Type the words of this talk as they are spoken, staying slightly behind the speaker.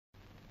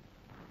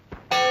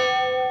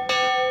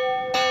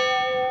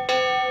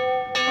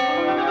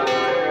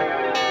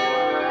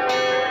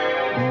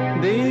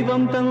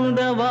தெய்வம்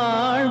தந்த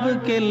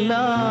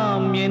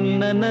வாழ்வுக்கெல்லாம்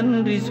என்ன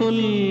நன்றி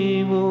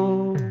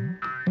சொல்வோம்.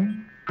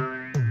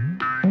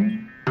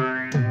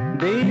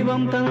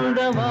 தெய்வம் தந்த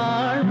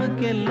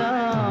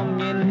வாழ்வுக்கெல்லாம்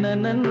என்ன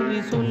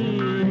நன்றி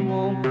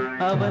சொல்வோம்.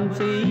 அவன்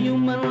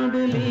செய்யும்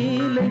அன்பு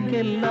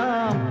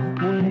லீலைக்கெல்லாம்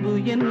முன்பு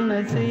என்ன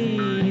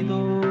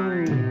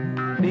செய்தோம்.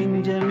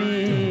 நெஞ்சமே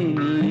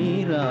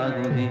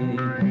நீராகுதே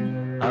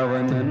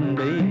அவன்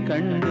அன்பை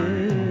கண்டு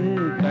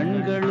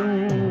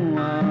கண்களும்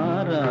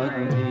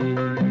ஆறாகுதே.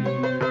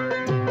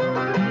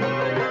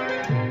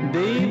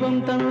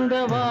 தெய்வம் தந்த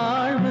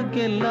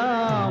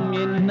வாழ்வுக்கெல்லாம்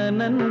என்ன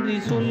நன்றி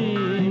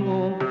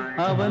சொல்வோம்.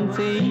 அவன்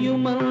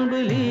செய்யும் அன்பு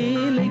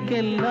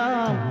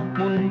லீலைக்கெல்லாம்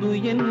முன்பு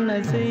என்ன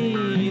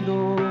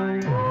செய்தோம்.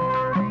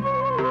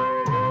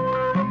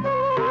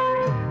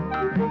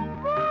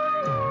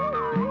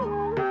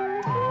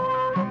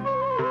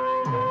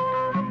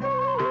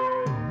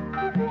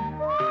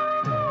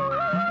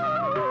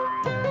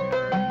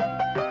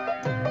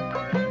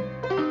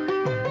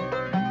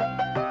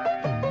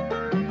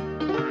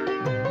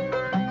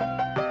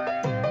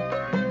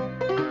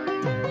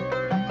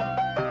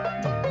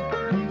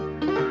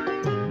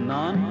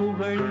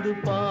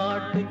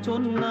 பாட்டு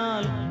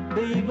சொன்னால்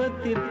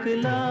தெய்வத்திற்கு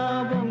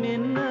லாபம்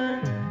என்ன.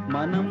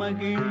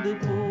 மனமகிழ்ந்து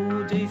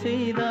பூஜை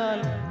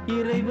செய்தால்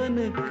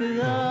இறைவனுக்கு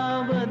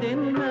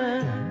ஆவதென்ன.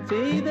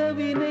 செய்த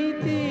வினை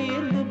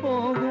தீர்ந்து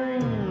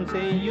போகும்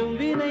செய்யும்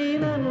வினை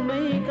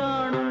நன்மை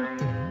காணும்.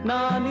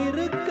 நான்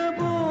இருக்க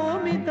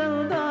பூமி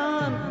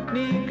தந்தான்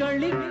நீ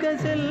கழிக்க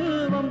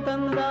செல்வம்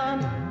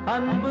தந்தான்.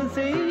 அன்பு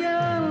செய்ய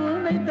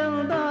அன்னை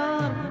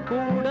தந்தான்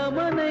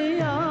கூடமனை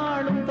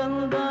ஆளும்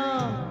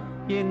தந்தான்.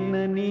 என்ன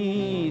நீ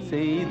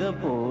செய்த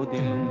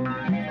போதிலும்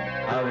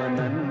அவன்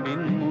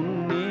அன்பின்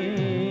முன்னே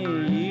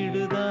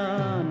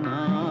ஈடுதான்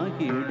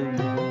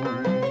ஆகிடுமோ.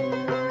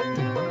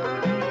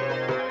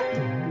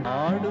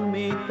 ஆடு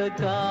மேய்த்த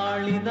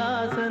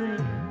காளிதாசன்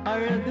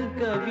அழகு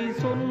கவி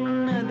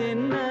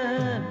சொன்னதென்ன.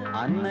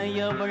 அன்னை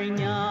அவள்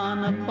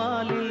ஞான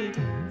பாலில்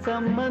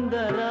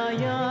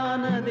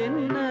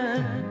சம்பந்தராயானதென்ன.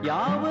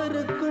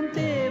 யாவருக்கும்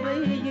தேவை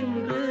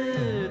இன்று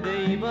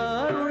தெய்வ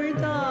அருள்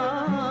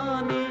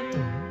தானே.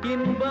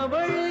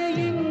 இன்பவள்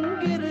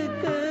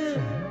இங்கிருக்கு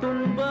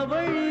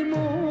துன்பவள்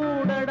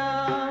மூடடா.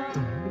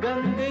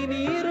 கங்கை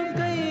நீரும்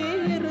கை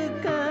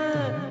இருக்க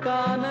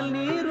கானல்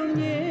நீரும்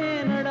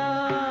ஏனடா.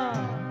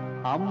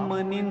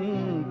 அம்மனின்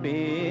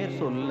பேர்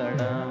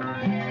சொல்லடா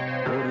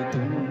ஒரு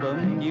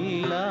துன்பம்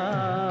இல்லா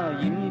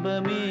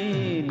இன்பமே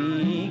நீ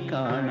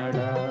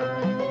காணடா.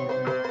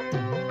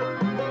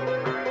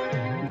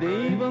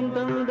 தெய்வம்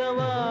தந்த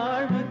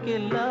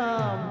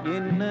வாழ்வுக்கெல்லாம்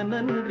என்ன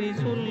நன்றி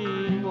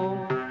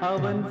சொல்வோம்.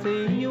 அவன்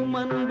செய்யும்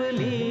அன்பு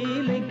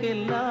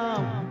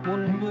லீலைக்கெல்லாம்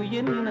முன்பு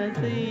என்ன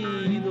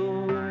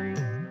செய்தோம்.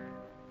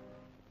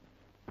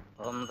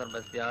 ஓம்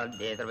சர்வஸ்யாத்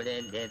ஜெய சர்வஜே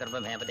ஜெய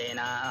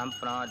சர்வமேவதேனாம்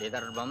ப்ராதி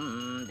சர்வம்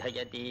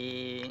ஜயதி.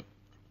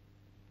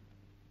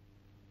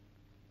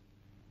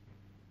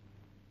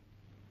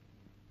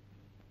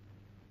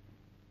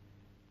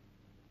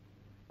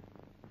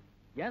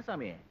 ஏன்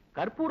சாமி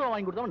கற்பூரம்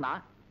வாங்கி கொடுத்தோம்னா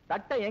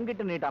தட்டை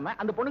என்கிட்ட நீட்டாம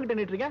அந்த பொண்ணுகிட்ட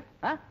நீட்டுறீங்க?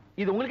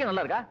 இது உங்களுக்கே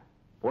நல்லா இருக்கா?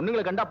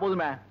 பொண்ணுங்களை கண்டா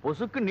போதுமே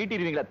பொசுக்கு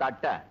நீட்டிடுவீங்களா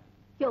தட்டை?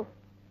 யோ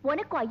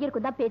உனக்கும்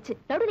ஐயருக்கும் தான் பேச்சு.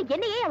 நடுவுல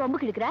என்னையே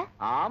வம்புக்கு இழுக்கிற?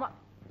 ஆமா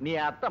நீ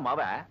அத்தை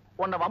மாவ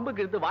உன்னை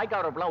வம்புக்கு இழுத்து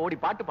வாய்க்காரப்பெல்லாம் ஓடி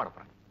பாட்டு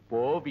பாடப்படுற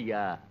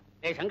போவியா?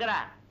 ஏய் சங்கரா,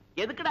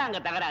 எதுக்குடா அங்க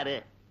தகராறு?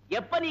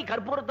 எப்ப நீ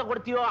கற்பூரத்தை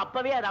கொடுத்தியோ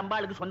அப்பவே அது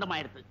அம்பாளுக்கு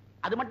சொந்தமாயிருது.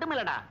 அது மட்டும்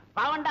இல்லடா,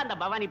 பாவண்டா அந்த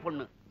பவானி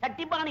பொண்ணு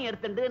சட்டிப்பானை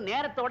எடுத்துட்டு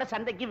நேரத்தோட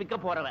சந்தைக்கு விற்க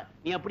போறவ.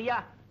 நீ அப்படியா?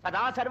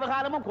 சதா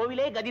சர்வகாலமும்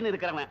கோவிலே கதின்னு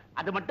இருக்கிறவன்.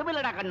 அது மட்டும்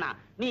இல்லடா கண்ணா,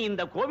 நீ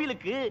இந்த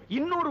கோவிலுக்கு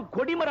இன்னொரு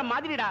கொடிமரம்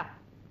மாதிரிடா.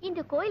 இந்த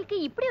கோயிலுக்கு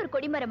இப்படி ஒரு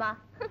கொடிமரமா?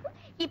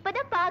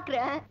 இப்பதான்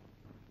பாக்குறேன்.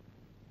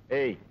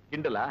 ஏய்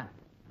கிண்டலா?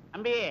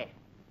 அம்பி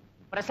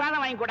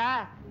பிரசாதம் வாங்கிக்கூடா.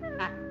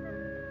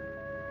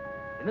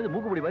 என்னது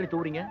மூக்குப்பொடி மாதிரி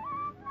தூவுறீங்க?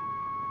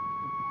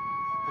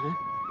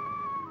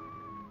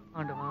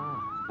 ஆண்டவா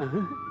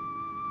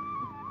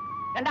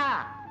ஏண்டா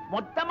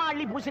மொத்தமா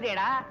அள்ளி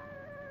பூசுறியடா?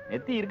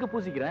 நெத்தி இருக்கு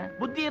பூசிக்கிறேன்.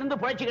 புத்தி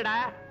இருந்து புழைச்சுக்கடா.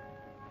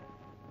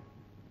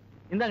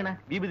 இந்தாங்கண்ணா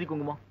விபூதி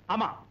குங்குமம்.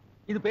 ஆமா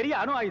இது பெரிய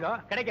அணு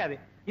ஆயுதம் கிடைக்காது.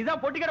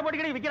 இதான்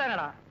பொட்டிக்கடை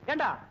விக்கிறானடா.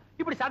 ஏண்டா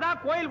இப்படி சதா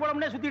கோயில்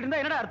குளம்னே சுத்திட்டு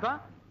இருந்தா என்னடா அர்த்தம்?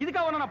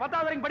 இதுக்காக உன்னை நான்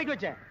 10வது வரைக்கும் படிக்க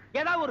வச்சேன்.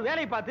 ஏதாவது ஒரு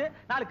வேலையை பார்த்து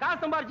 4 காசு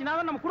சம்பாரிச்சுனா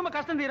நம்ம குடும்ப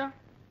கஷ்டம் தீரும்.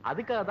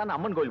 அதுக்காக தான்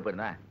அம்மன் கோவில்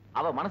போயிருந்தேன்.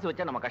 அவ மனசு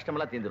வச்சா நம்ம கஷ்டம்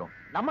எல்லாம் தீந்துரும்.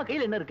 நம்ம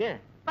கையில என்ன இருக்கு?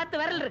 10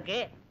 விரல் இருக்கு.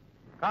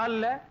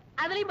 கால்ல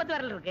அதுலயும் 10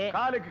 விரல் இருக்கு.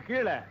 காலுக்கு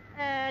கீழே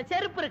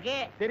செருப்பு இருக்கு.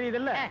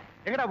 தெரியுதுல்ல?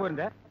 எங்கடா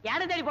போயிருந்த?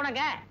 யானை தேடி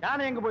போனாங்க.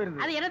 யானை எங்க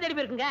போயிருந்த? அது என்ன தேடி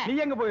போயிருக்குங்க. நீ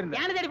எங்க போயிருந்த?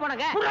 யானை தேடி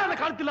போனாங்க. புறான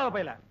காலத்து இல்லாத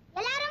பையல.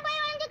 எல்லாரும்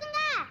போய் ஒளிஞ்சுக்குங்க.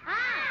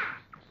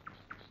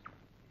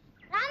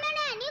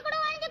 ராமனே நீ கூட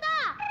ஒளிஞ்சுக்கோ.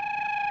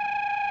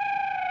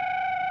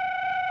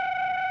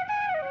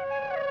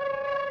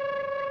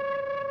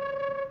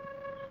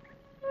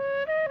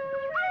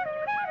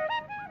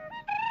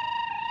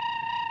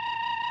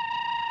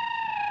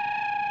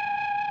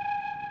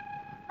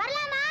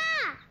 வரலாமா?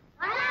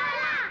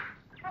 வரலாம்.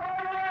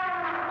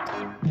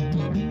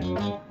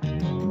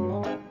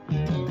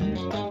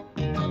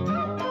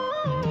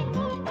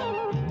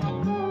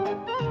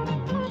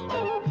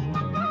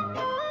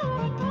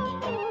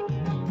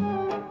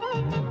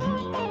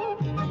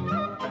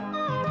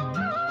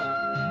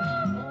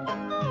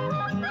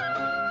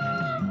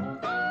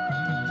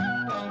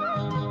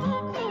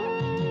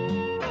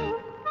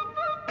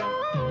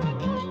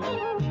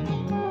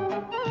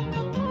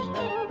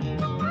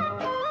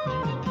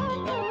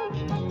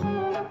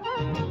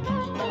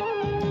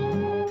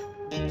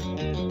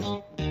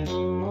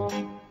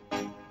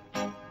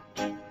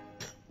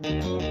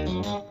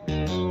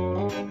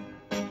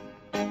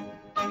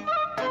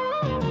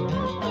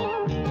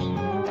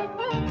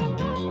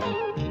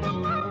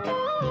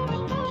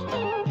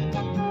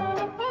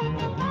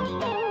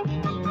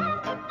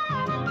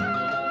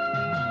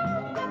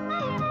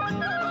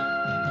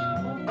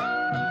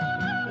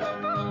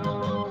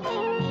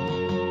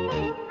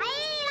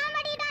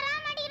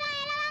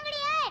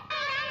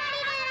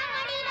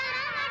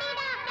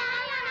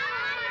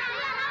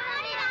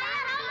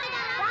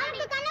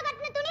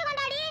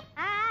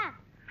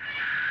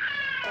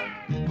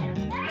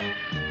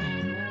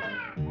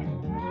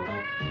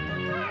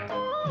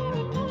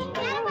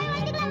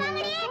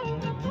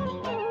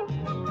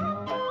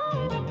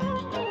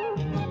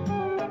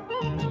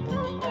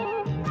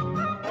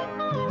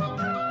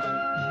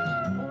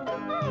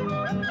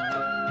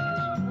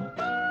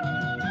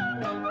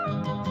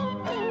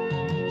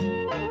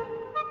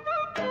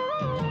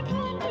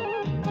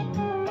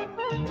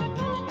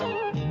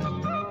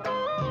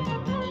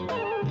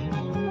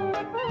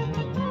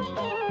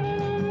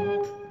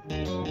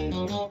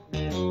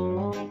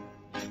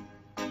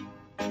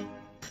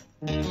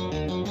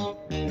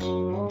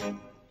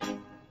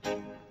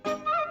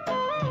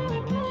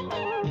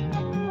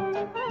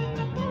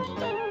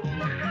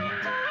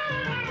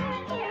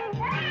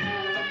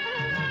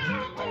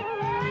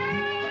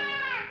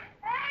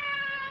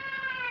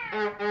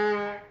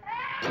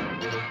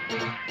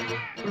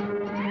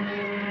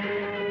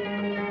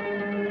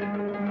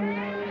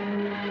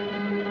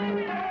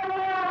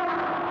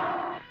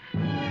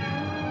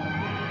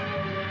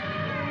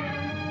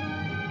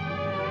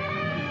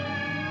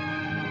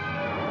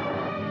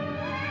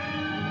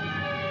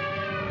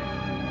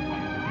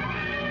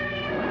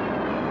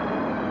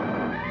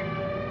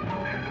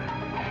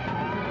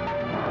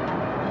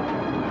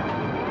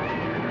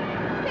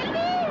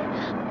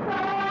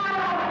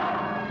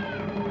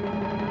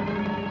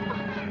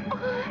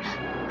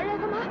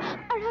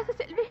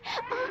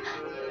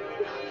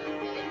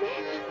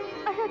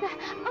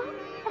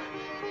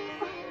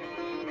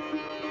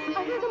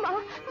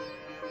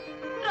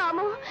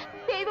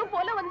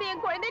 தெய்வம் போல வந்து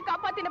என் குழந்தையை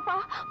காப்பாத்தினப்பா.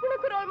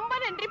 உனக்கு ரொம்ப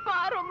நன்றிப்பா,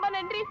 ரொம்ப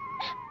நன்றி.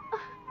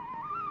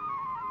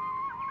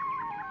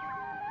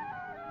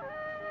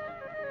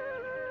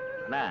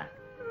 அண்ணா,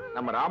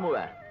 நம்ம ராமுவ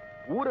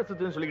ஊரை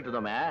சுத்துன்னு சொல்லிக்கிட்டு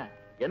இருந்தோமே,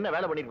 என்ன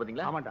வேலை பண்ணிட்டு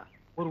பாத்தீங்களா? ஆமாண்டா,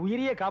 ஒரு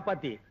உயிரியே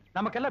காப்பாத்தி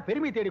நமக்கெல்லாம்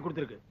பெருமை தேடி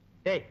கொடுத்துருக்கு.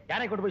 டேய்,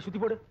 யானை கொண்டு போய் சுத்தி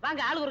போடு.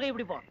 வாங்க, ஆளுக்கு ஒரு கை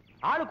பிடிப்போம்.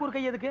 ஆளுக்கு ஒரு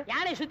கை எதுக்கு?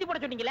 யானை சுத்தி போட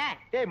சொன்னீங்களே.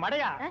 டேய்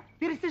மடையா,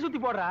 திருச்சி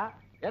சுத்தி போடுறா.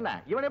 என்ன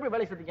இவன் எப்படி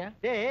வேலை சுத்தீங்க?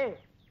 டேய்,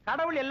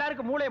 கடவுள்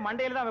எல்லாருக்கும் மூளையை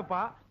மண்டையில தான்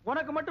வைப்பா,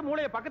 உனக்கு மட்டும்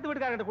மூளையை பக்கத்து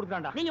வீட்டுக்காரங்கிட்ட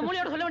கொடுத்தாண்டா. நீங்க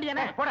மூளையோட சொல்ல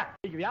வேண்டியதானே? போடா.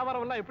 இன்னைக்கு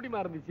வியாபாரம் எல்லாம்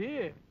எப்படிமா இருந்துச்சு?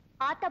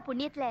 ஆத்தா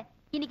புண்ணியத்துல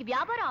இன்னைக்கு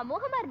வியாபாரம்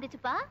அமோகமா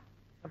இருந்துச்சுப்பா.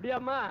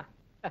 அப்படியாம்மா?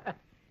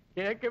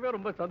 கேட்கவே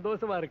ரொம்ப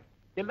சந்தோஷமா இருக்கு.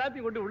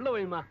 எல்லாத்தையும் கொண்டு உள்ள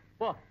வைமா.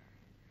 போ.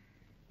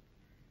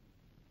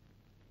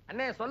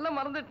 அண்ணே, சொல்ல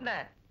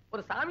மறந்துட்டேன்,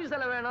 ஒரு சாமி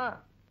சிலை வேணும்.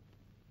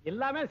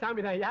 எல்லாமே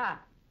சாமி தான் ஐயா.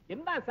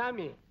 என்ன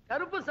சாமி?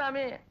 கருப்பு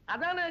சாமி,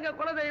 அதானே எங்க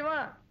குல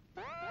தெய்வம்.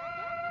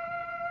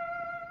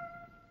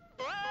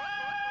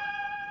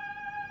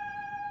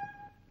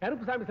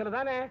 கருப்பு சாமி சிலை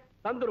தானே,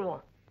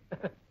 தந்துருவோம்.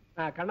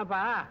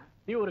 கண்ணப்பா,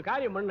 நீ ஒரு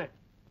காரியம் பண்ணு.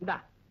 இந்தா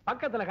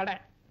பக்கத்துல கடை,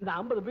 இந்த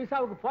 50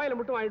 பைசாவுக்கு போயில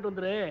மட்டும் வாங்கிட்டு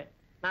வந்துரு,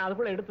 நான்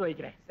அதுக்குள்ள எடுத்து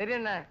வைக்கிறேன். சரி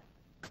அண்ணே.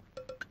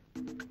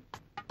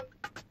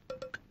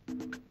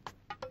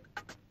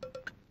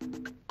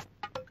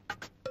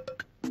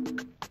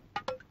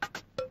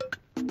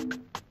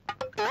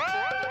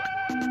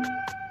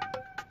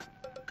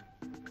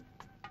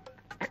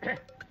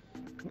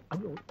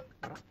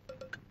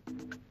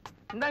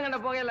 இந்தாங்க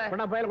போகல.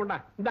 கொண்டா போயில கொண்டா.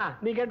 இந்தா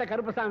நீ கேட்ட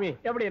கருப்பசாமி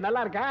எப்படி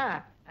நல்லா இருக்கா?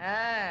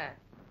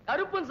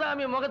 கருப்பன்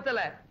சாமி முகத்துல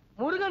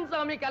முருகன்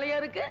சாமி கலையா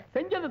இருக்கு.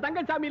 செஞ்சது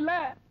தங்கச்சாமி இல்ல.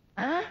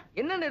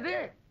 என்னன்னு இது?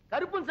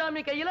 கருப்பன்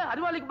சாமி கையில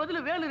அருவாளுக்கு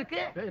பதில் வேல்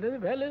இருக்கு.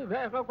 வேலு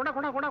கொண்டா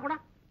கொண்டா கொண்டா கொண்டா.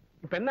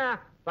 இப்ப என்ன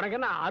உனக்கு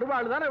என்ன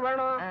அருவாள் தானே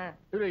வேணும்?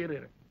 இரு இரு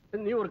இரு.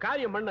 நீ ஒரு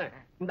காரியம் பண்ணு,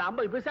 இந்த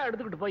 50 பைசா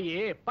எடுத்துக்கிட்டு போய்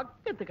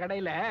பக்கத்து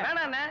கடையில.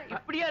 வேணாண்ணே,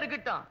 இப்படியா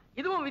இருக்கட்டும்,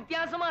 இதுவும்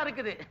வித்தியாசமா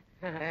இருக்குது.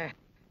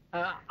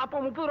 அப்ப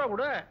 30 ரூபா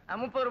கொடு.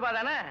 30 ரூபாய்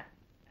தானே?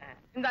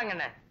 இந்தாங்க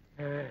அண்ணே.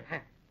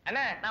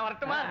 அண்ணே, நான்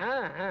வரட்டுமா?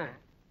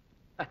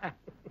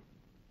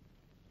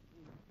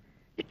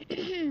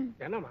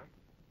 என்னமா?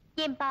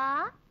 ஏன்பா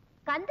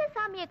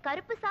கந்தசாமிய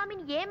கருப்பு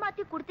சாமின்னு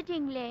ஏமாத்தி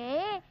குடுத்துட்டீங்களே,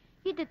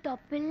 இது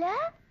தப்பில்ல?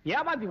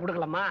 ஏமாத்தி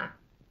கொடுக்கலாமா?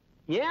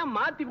 ஏன்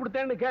மாத்தி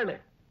கொடுத்தேன்னு கேளு.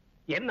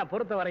 என்ன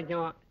பொறுத்த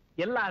வரைக்கும்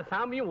எல்லா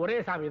சாமியும் ஒரே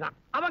சாமி தான்.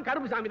 அவன்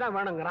கருப்பு சாமி தான்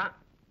வேணுங்கிறான்.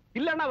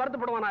 இல்லன்னா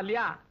வருத்தப்படுவானா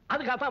இல்லையா?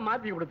 அதுக்காகத்தான்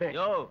மாத்தி கொடுத்தேன்.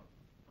 யோ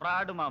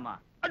பிராடு மாமா.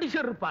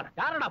 அடிச்சர் இருப்பாரு.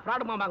 யாரடா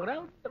பிராடு மாமாங்கிற?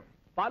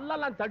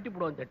 பல்லெல்லாம் தட்டி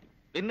போடுவான் தட்டி.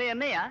 பின்ன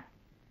என்னையா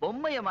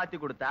பொம்மைய மாத்தி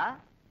கொடுத்தா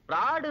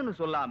பிராடுன்னு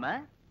சொல்லாம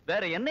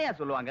வேற என்னையா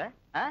சொல்லுவாங்க?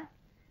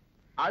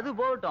 அது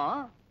போகட்டும்,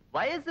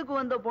 வயசுக்கு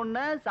வந்த பொண்ண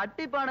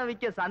சட்டி பானை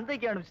விக்க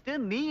சந்தைக்கு அனுப்பிச்சிட்டு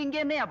நீ இங்க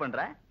என்னையா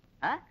பண்ற?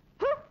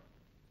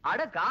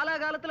 அட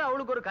காலாகாலத்துல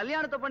அவளுக்கு ஒரு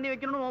கல்யாணத்தை பண்ணி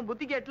வைக்கணும்னு உன்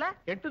புத்தி கேட்டல?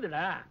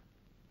 கெட்டுதுடா.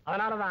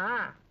 அதனாலதான்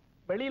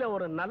வெளியில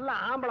ஒரு நல்ல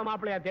ஆம்பளை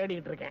மாப்பிளையா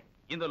தேடிக்கிட்டு இருக்கேன்.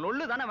 இந்த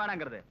லொள்ளு தானே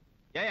வேணாங்கிறது.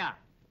 ஏயா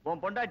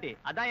உன் பொண்டாட்டி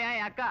அதான்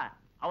ஏன் அக்கா,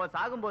 அவ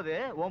சாகும்போது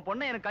உன்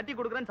பொண்ணை எனக்கு கட்டி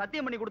கொடுக்குறேன்னு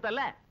சத்தியம் பண்ணி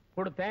கொடுத்தல?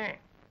 கொடுத்தேன்.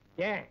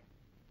 ஏன்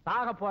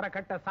சாக போற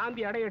கட்ட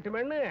சாந்தி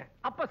அடையட்டுமேன்னு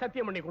அப்ப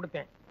சத்தியம் பண்ணி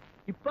கொடுத்தேன்.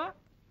 இப்ப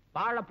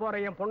வாழ போற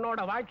என்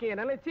பொண்ணோட வாழ்க்கையை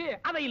நினைச்சு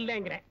அதை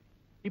இல்லைங்கிறேன்.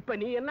 இப்ப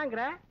நீ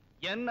என்னங்கிற?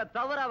 என்ன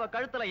தவிர அவ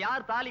கழுத்துல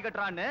யார் தாலி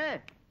கட்டுறான்னு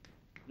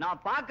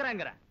நான்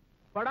பாக்குறேங்கிற.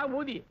 படா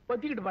மூதி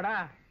கொத்திக்கிட்டு படா.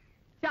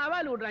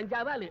 சவால் விடுறான்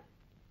சவாலு.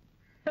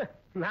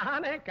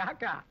 நானே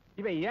காக்கா,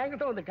 இவன்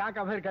என்கிட்ட வந்து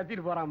காக்கா மாதிரி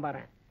கத்திட்டு போறான்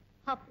பாரு.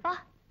 அப்பா,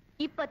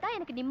 இப்பதான்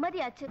எனக்கு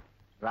நிம்மதியாச்சு.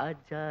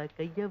 ராஜா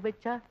கைய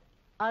வச்சா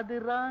அது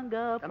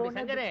ராங்கா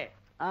சங்கரே,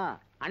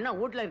 அண்ணா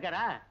வீட்டுல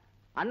இருக்காரா?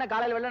 அண்ணன்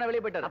காலையில வெள்ளன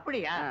வெளியே போயிட்டாரு.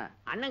 அப்படியா?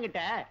 அண்ணன்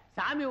கிட்ட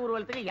சாமி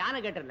ஊர்வலத்துக்கு யானை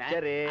கேட்டிருந்தேன்.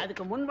 சரி.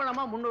 அதுக்கு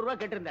முன்பணமா 300 ரூபாய்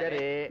கேட்டிருந்தேன்.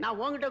 சரி. நான்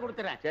உன்கிட்ட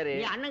கொடுத்துறேன். சரி.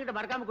 நீ அண்ணன் கிட்ட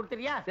மறக்காம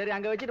கொடுத்துறியா? சரி,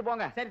 அங்க வச்சுட்டு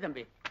போங்க. சரி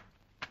தம்பி.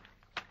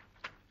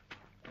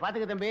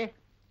 பாத்துக்க தம்பி,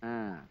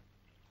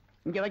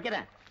 இங்க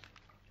வைக்கிறேன்.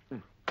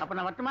 அப்ப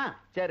நான் வரட்டுமா?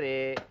 சரி.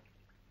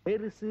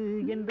 பெருசு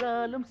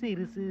என்றாலும்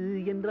சிறுசு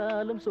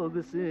என்றாலும்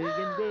சொகுசு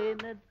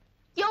என்பேன்.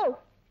 யோ,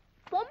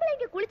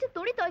 பொம்பளைங்க குளிச்சு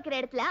துணி துவைக்கிற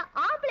இடத்துல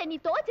ஆம்பளை நீ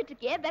துவைச்சிட்டு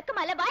இருக்கியே,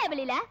 வெக்கமால வாய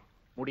வெளியில.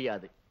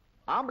 முடியாது.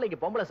 ஆம்பளைக்கு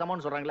பொம்பளை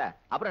சமம்னு சொல்றாங்களே,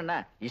 அப்புறம் என்ன?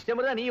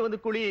 இஷ்டம்தான் நீ வந்து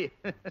குளி.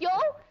 யோ,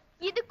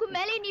 இதுக்கு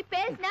மேலே நீ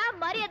பேசினா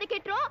மரியாதை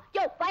கேட்டுரும்.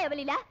 யோ, வாய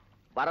வெளியில.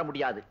 வர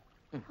முடியாது.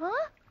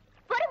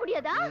 வர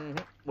முடியாதா?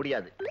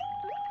 முடியாது.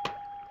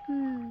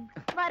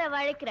 வர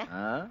வழைக்கிறேன்.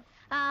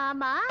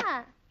 ஆமா,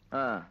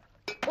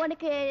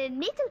 உனக்கு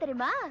நீச்சல்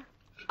தெரியுமா?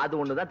 அது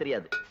ஒண்ணுதான்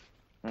தெரியாது.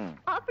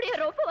 அப்படியே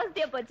ரொம்ப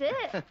வசதியா போச்சு.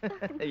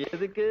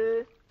 எதுக்கு?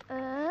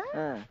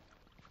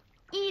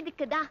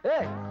 இதுக்குதான்.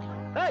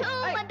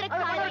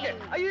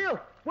 ஐயோ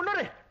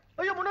முன்னரு,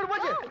 ஐயோ முன்னரு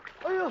போச்சு.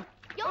 ஐயோ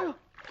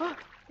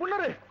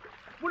முன்னரு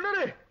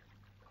முன்னரு.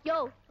 யோ,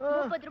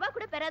 30 ரூபாய்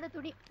கூட பெறாத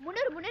துணி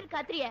முன்னரு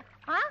காத்திரிய.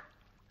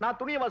 நான்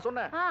துணியவா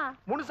சொன்னேன்?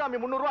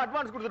 முனுசாமி 300 ரூபாய்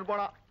அட்வான்ஸ் கொடுத்துட்டு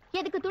போனா.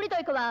 எதுக்கு துணி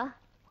துவைக்கவா?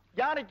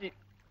 யானைக்கு.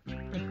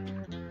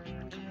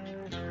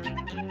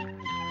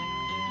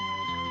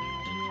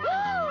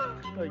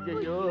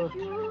 ஐயோ,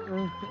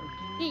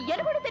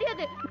 எனக்கு கூட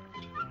தெரியாது.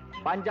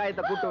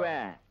 பஞ்சாயத்தை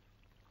கூட்டுவேன்.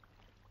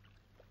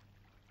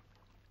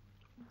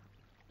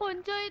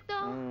 பஞ்சாயத்தா?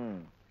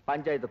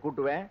 பஞ்சாயத்தை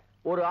கூட்டுவேன்.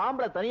 ஒரு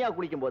ஆம்பளை தனியா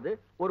குளிக்கும் போது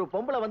ஒரு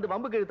பொம்பளை வந்து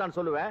வம்புக்கு இழுத்தான்னு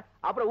சொல்லுவேன்.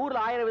 அப்புறம் ஊர்ல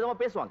 1000 விதமா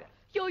பேசுவாங்க.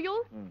 யோயோ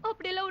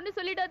அப்படி எல்லாம் ஒண்ணு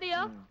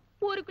சொல்லிடாதயா.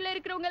 ஊருக்குள்ள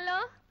இருக்கிறவங்க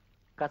எல்லாம்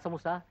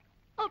கசமுசா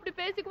அப்படி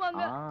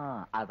பேசிக்குவாங்க.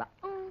 அதான்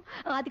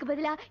அதுக்கு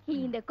பதிலா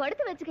இந்த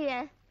கொடுத்து வச்சுக்கய.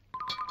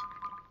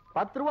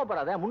 10 ரூபா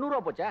போறாத 300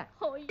 ரூபா போச்சா?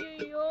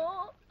 ஐயோ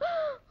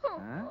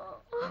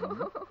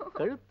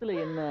கழுத்துல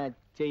என்ன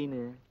செயின்?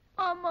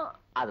 ஆமா.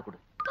 அத கொடு.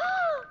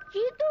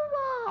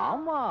 இதுவா?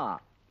 ஆமா.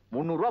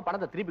 300 ரூபா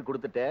பணத்தை திருப்பி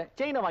கொடுத்துட்டு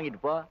செயினை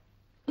வாங்கிட்டு போ.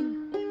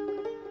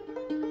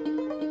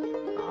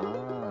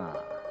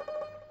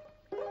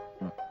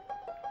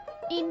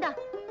 இந்தா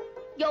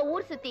யோ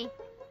ஊர் சுத்தி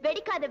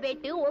வெடிக்காத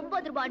வேட்டு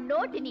 9 ரூபாய்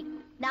நோட்டு. நீ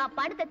நான்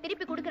பணத்தை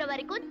திருப்பி கொடுக்கிற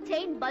வரைக்கும்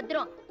செயின்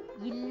பத்திரம்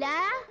இல்ல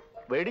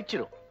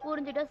வெடிச்சிரும்.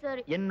 புரிஞ்சுட்டா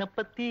சரி. என்ன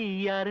பத்தி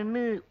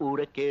யாருன்னு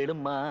ஊர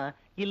கேளுமா,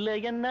 இல்ல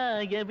என்ன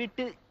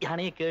விட்டு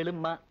யானைய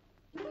கேளுமா.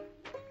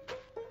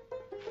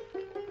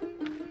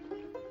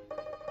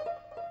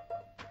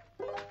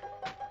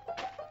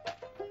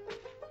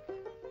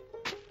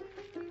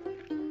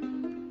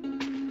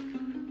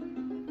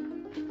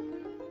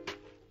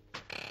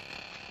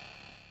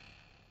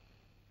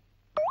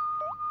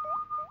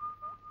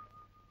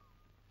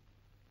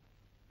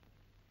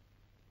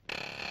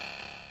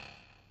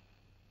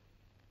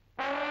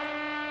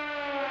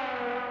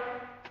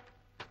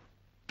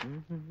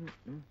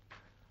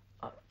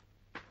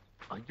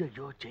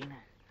 ஐயோ செயின்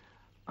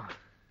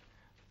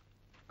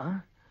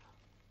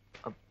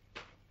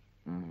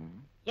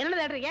என்ன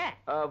தேடுறீங்க?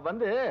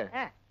 வந்து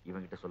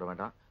இவங்கிட்ட சொல்ல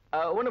வேண்டாம்.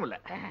 ஒண்ணுமில்ல.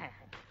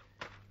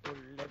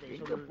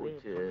 எங்க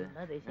போச்சு?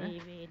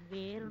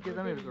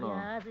 இங்கதானே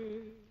இருக்கணும்.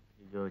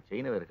 ஐயோ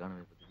செயினை வேற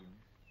காணவே.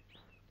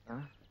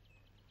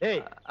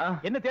 ஏய்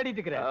என்ன தேடிட்டு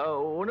இருக்கிற?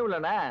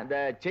 ஒண்ணுமில்லண்ணா இந்த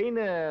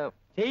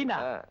செயினா?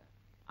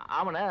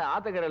 ஆமாண்ணே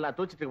ஆத்தக்கரை எல்லாம்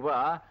தூச்சிட்டு இருக்கப்போ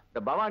இந்த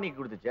பவானிக்கு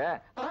கொடுத்துச்சே.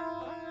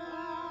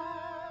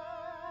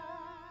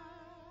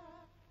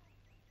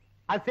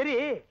 அது சரி,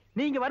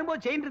 நீங்க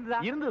வரும்போது செயின்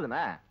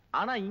இருந்ததுண்ணா.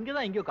 ஆனா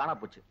இங்கதான் எங்கயோ காணா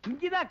போச்சு.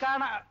 இங்கதான்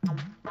காணா.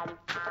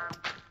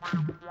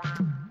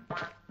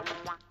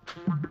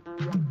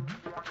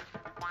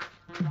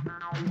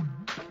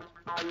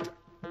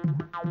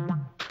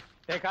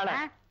 கால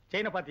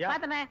செயினை பாத்தியா?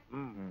 பாத்தனே.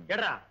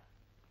 எடா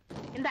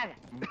இந்தாங்க.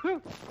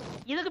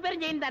 இதுக்கு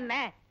பேரும் செயின்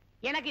தானே.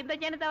 எனக்கு இந்த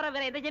செயின் தவிர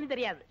வேற எந்த செயின்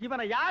தெரியாது.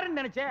 இவனை யாருன்னு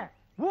நினைச்சே?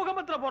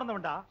 பூகம்பத்துல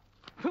பிறந்தவன்டா.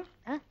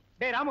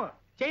 டேய் ராமு,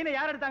 செயினை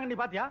யார் எடுத்தாங்க நீ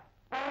பாத்தியா?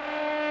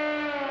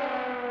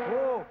 ஓ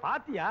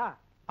பாத்தியா?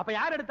 அப்ப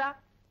யார் எடுத்தா?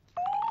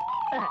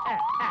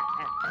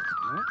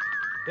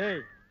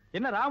 டேய்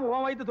என்ன ராமு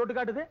உன் வயித்து தொட்டு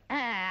காட்டுது?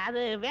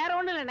 அது வேற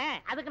ஒண்ணு இல்லனே.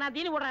 அதுக்கு நான்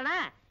தீனி போடுறேனா?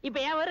 இப்ப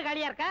ஏன் வயிறு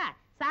காலியா இருக்கா?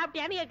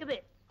 சாப்பிட்டியான்னு கேக்குது.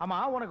 ஆமா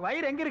உனக்கு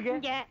வயிறு எங்க இருக்கு?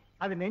 இங்க.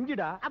 அது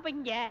நெஞ்சுடா. அப்ப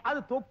இங்க. அது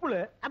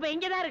தொப்புளு. அப்ப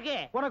இங்கதான் இருக்கு.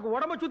 உனக்கு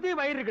உடம்ப சுத்தி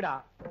வயிறு இருக்குடா.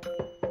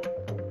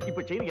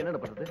 இப்ப செயினுக்கு என்ன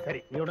பண்றது? சரி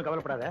நீ ஒண்ணும்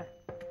கவலைப்படாத,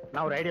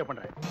 நான் ஒரு ஐடியா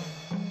பண்றேன்.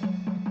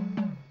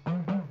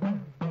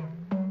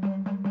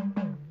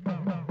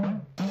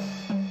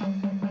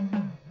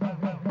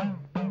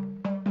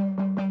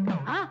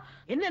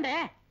 என்னடே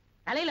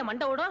தலையில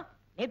மண்டை ஓடும்,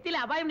 நெத்தில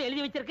அபாயம்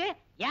எழுதி வச்சிருக்கு.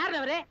 யார்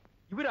அவரு?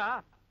 இவரா?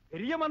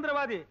 பெரிய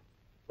மந்திரவாதி,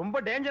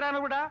 ரொம்ப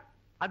டேஞ்சரானவடா.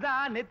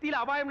 அதான்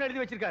நெத்தியில அபாயம்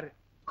எழுதி வச்சிருக்காரு.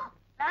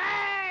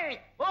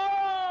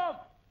 ஓம்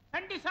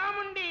சண்டி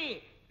சாமுண்டி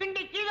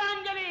பிண்டி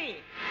கீதாஞ்சலி.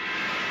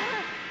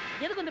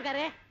 எதுக்கு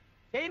வந்திருக்காரு?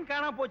 செயின்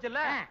காணாம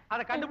போச்சுல்ல,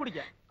 அதை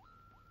கண்டுபிடிக்க.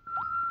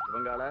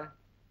 இவங்கால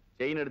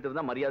செயின்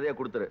எடுத்திருந்தா மரியாதையா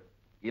கொடுத்துரு,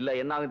 இல்ல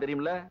என்ன ஆகும்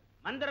தெரியுமில்ல?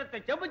 மந்திரத்தை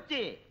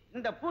செபிச்சு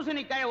இந்த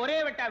பூசணிக்காய ஒரே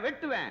வெட்டா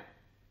வெட்டுவேன்.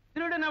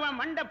 திருடுனவன்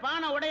மண்ட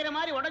பானை உடையிற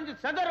மாதிரி உடைஞ்சு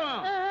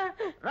சதறும்,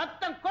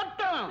 ரத்தம்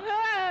கொட்டும்.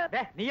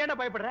 நீ என்ன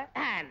பயப்படுற?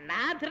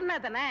 நான் திருநா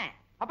தானே.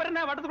 அப்புறம்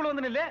என்ன வட்டத்துக்குள்ள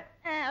வந்து நில்லு.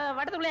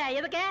 வட்டத்துக்குள்ள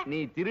எதுக்கு? நீ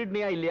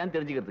திருடுனியா இல்லையான்னு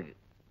தெரிஞ்சுக்கிறதுக்கு.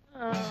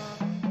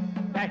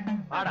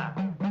 வாடா.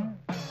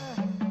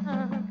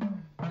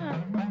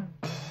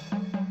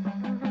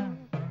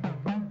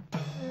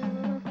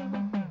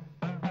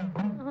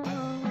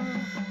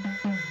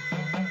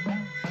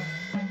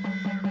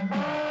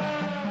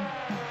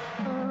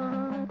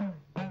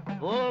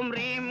 ஓம்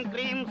ரீம்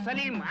கிரீம்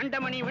சலீம்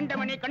அண்டமணி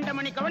விண்டமணி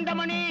கண்டமணி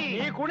கவண்டமணி.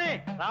 நீ குனி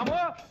ராமு.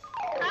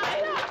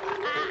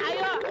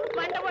 ஐயோ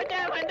மண்டை போச்சு,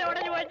 மண்டை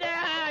உடைஞ்சு போச்சு.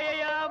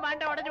 ஐயோ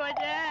மண்டை உடைஞ்சு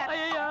போச்சு.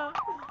 ஐயோ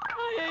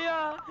ஐயோ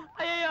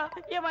ஐயோ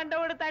என் மண்டை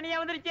ஓடு தனியா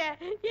வந்துருச்சு.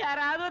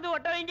 யாராவது வந்து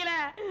ஒட்ட வைங்கல,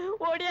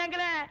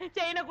 ஓடியாங்கல,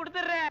 செயினை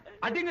கொடுத்துடுறேன்.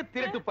 அடிங்க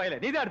திருட்டு பயல,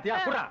 நீதான் எடுத்தியா?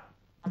 குறா.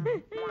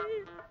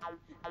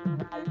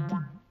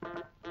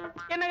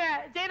 என்னங்க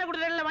செயினை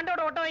கொடுத்துறேன்,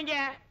 மண்டோட ஒட்ட வைங்க.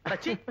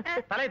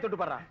 தலையை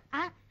தொட்டு பாடுறா.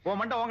 உன்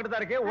மண்டை உன்கிட்ட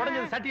தான் இருக்கு,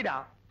 உடஞ்சது சட்டிடா.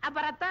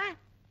 அப்ப ரத்தம்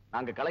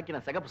நாங்க கலக்கின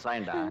சிகப்பு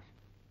சாயண்டா.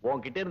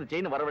 உன்கிட்ட இருந்து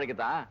செயின்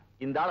வரவழைக்கத்தான்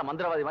இந்த ஆள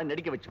மந்திரவாதி மாதிரி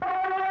நடிக்க வச்சு.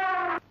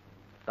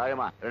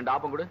 தாயமா 2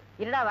 ஆப்பம் கொடு.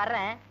 இருடா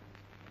வர்றேன்.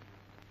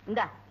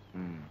 இந்தா.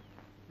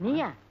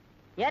 நீயா?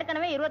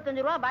 ஏற்கனவே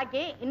 25 ரூபா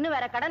பாக்கி, இன்னும்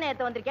வேற கடன்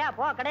ஏத்த வந்திருக்கியா?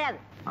 போ, கிடையாது.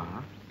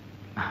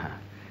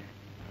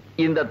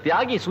 இந்த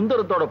தியாகி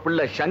சுந்தரத்தோட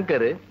பிள்ளை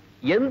சங்கர்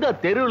எந்த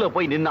தெருவுல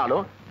போய்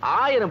நின்னாலும்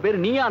 1000 பேர்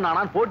நீயா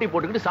நானான் போட்டி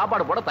போட்டுக்கிட்டு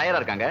சாப்பாடு போட தயாரா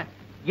இருக்காங்க.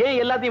 ஏன்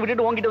எல்லாத்தையும்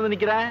விட்டுட்டு உன்கிட்ட வந்து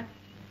நிக்கிற?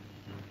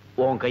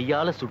 உன்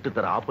கையால சுட்டு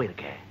தர ஆப்பம்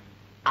இருக்க,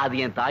 அது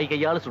என் தாய்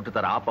கையால சுட்டு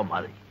தர ஆப்பம்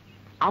மாதிரி.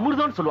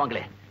 அமிர்தம்னு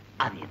சொல்லுவாங்களே,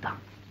 அது தான்.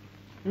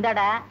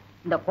 இந்தடா,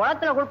 இந்த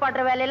குளத்துல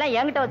குளிப்பாட்டுற வேலையெல்லாம்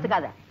என்கிட்ட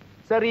வச்சுக்காத.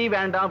 சரி,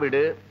 வேண்டாம்,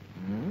 விடு.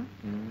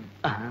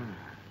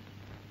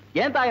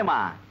 ஏன் தாயம்மா,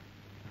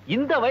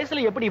 இந்த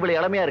வயசுல எப்படி இவ்வளவு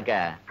இளமையா இருக்க?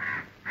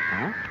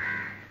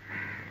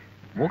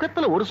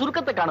 முகத்துல ஒரு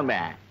சுருக்கத்தை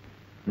காணுமே.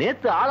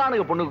 நேத்து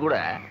ஆளானுக பொண்ணு கூட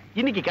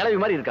இன்னைக்கு கிளவி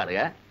மாதிரி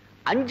இருக்காளுங்க.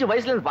 5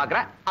 வயசுல இருந்து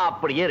பாக்குறேன்,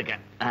 அப்படியே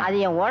இருக்கேன். அது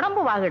என்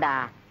உடம்பு வாகுடா.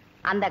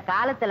 அந்த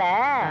காலத்துல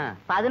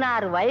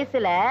 16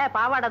 வயசுல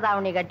பாவாடை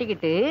தாவணி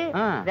கட்டிக்கிட்டு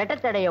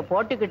ரெட்டத்தடைய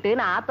போட்டுக்கிட்டு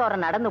நான் ஆத்தோர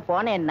நடந்து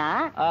போனேன்னா,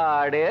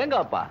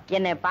 அடேங்கப்பா,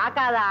 என்னை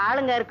பார்க்காத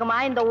ஆளுங்க இருக்குமா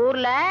இந்த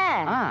ஊர்ல?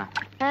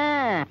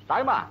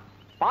 தாய்மா,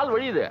 பால்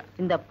வழியுது.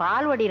 இந்த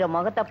பால் வடிகிற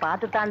முகத்தை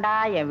பார்த்துட்டாண்டா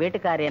என்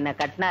வீட்டுக்காரர் என்ன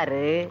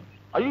கட்டினாரு.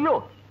 ஐயோ,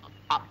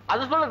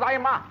 அது சொல்ல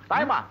தாயம்மா.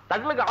 தாயம்மா,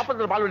 தட்டுலுக்கு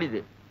ஆப்பத்துல பால்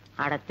வழியுது.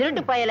 அட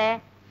திருட்டு பயலே,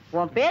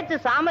 உன் பேச்சு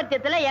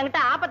சாமர்த்தியத்துல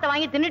என்கிட்ட ஆப்பத்தை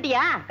வாங்கி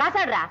தின்னுட்டியா?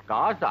 காசாடுறா.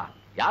 காசா?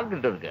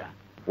 யாருக்கிட்ட இருக்கு?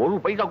 ஒரு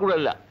பைசா கூட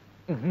இல்ல.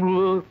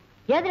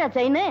 ஏதுடா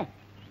செயின்?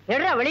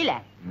 எடுறா வெளியில.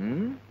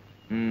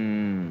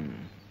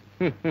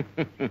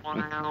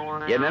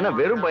 என்ன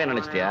வெறும் பையன்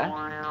நினைச்சிட்டியா?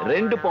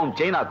 2 பவுன்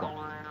செயின் ஆக்கும்.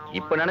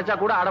 இப்ப நினைச்சா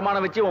கூட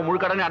அடமானம் வச்சு உன் முழு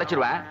கடனை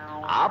அடைச்சிருவேன்.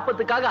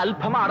 ஆப்பத்துக்காக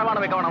அல்பமா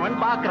அடமானம் வைக்க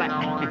வேணாமன்னு பாக்குறேன்.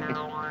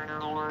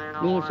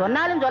 நீ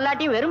சொன்னாலும்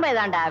சொல்லாட்டியும் வெறும்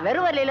பையதாண்டா.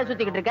 வெறும் வரையில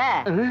சுத்திக்கிட்டு இருக்க.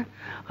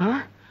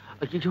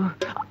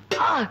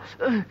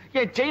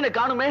 என் செயினை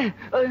காணுமே.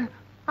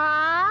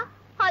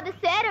 அது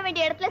சேர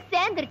வேண்டிய இடத்துல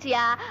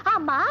சேர்ந்துருச்சியா?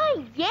 ஆமா,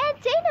 ஏன்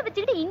செயினை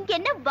வச்சுக்கிட்டு இங்க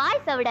என்ன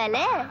வாய் சவிடால?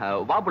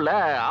 வாப்புல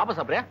ஆப்ப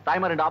சாப்பிடுறியா?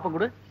 தாய்மா 2 ஆப்பம்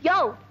கொடு. யோ,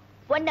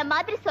 உன்ன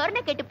மாதிரி சொர்ண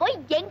கெட்டு போய்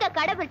எங்க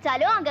கடை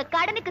வச்சாலும் அங்க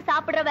கடனுக்கு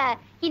சாப்பிடுறவ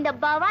இந்த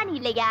பவானி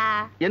இல்லையா?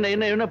 என்ன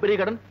என்ன என்ன பெரிய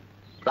கடன்?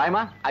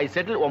 தாய்மா, ஐ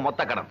செட்டில் உன்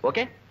மொத்த கடன்.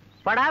 ஓகே?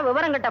 படா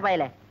விவரம் கட்ட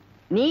பயல.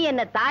 நீ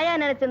என்ன தாயா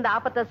நினைச்சு இந்த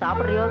ஆப்பத்தை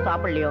சாப்பிடுறியோ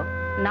சாப்பிடலையோ,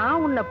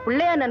 நான் உன்னை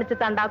பிள்ளையா நினைச்சு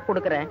தாண்டா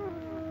கொடுக்கறேன்.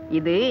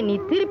 இது நீ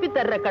திருப்பி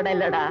தர்ற கடை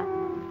இல்லடா,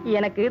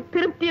 எனக்கு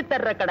திருப்தி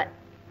தர்ற கடை.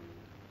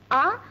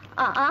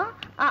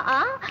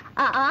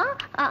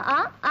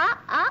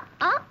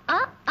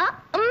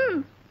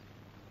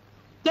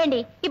 ஏண்டி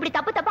இப்படி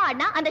தப்பு தப்பா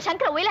ஆடினா அந்த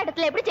சங்கர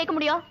ஒயிலாட்டத்துல எப்படி ஜெயிக்க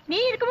முடியும்? நீ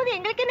இருக்கும்போது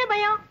எங்களுக்கு என்ன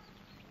பயம்?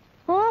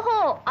 ஓஹோ,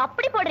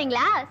 அப்படி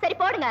போடுறீங்களா? சரி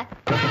போடுங்க.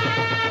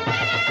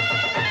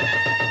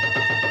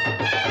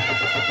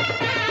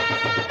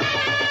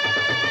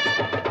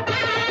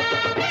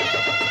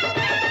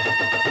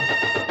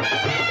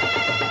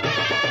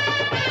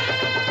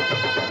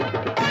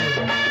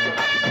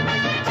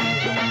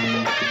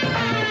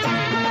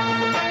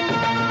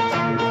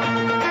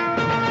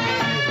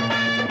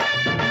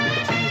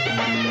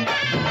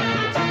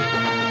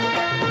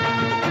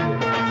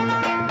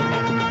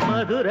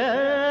 மதுரை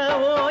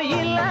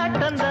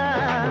ஓயிலாட்டந்தா,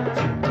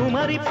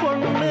 குமரி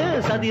பொண்ணு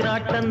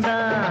சதிராட்டந்தா.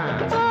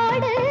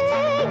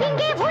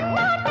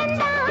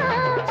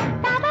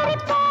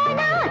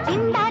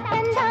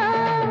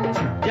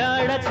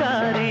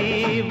 ஜாடக்காரி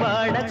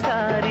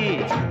வாடக்காரி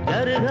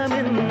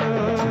கருகமென்னு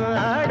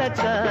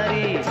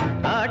ஆடக்காரி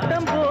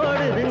ஆட்டம்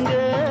போடுதுங்க.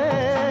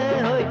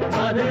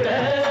 மதுரை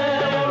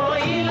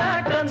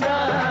ஓயிலாட்டந்தா,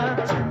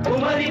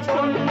 குமரி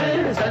பொண்ணு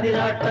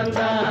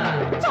சதிராட்டந்தா.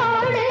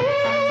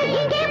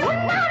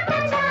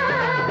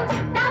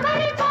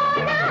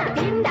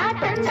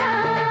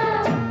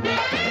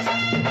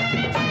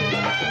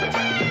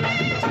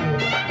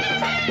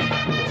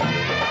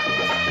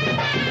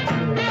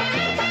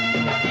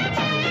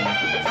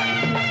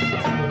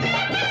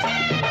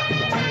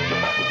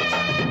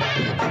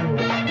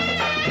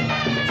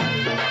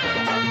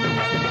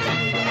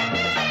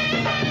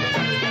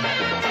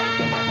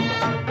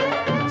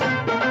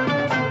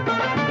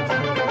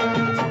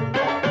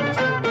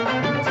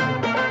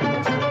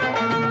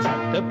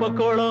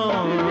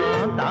 தெப்பக்குளம்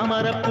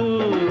தாமரப்பூ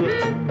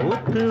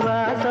ஊத்து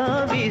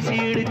வாசம்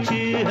வீசிடுச்சு.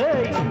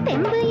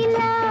 தெம்பு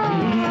இல்ல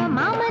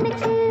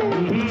மாமனுக்கு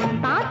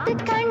பார்த்து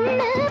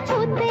கண்ணு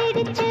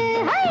பூத்திடுச்சு.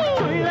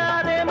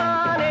 உள்ளாதே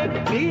மானே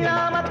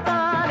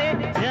வீழாமத்தானே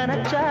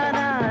நினைச்சா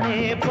நானே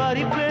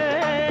பறிப்பேன்.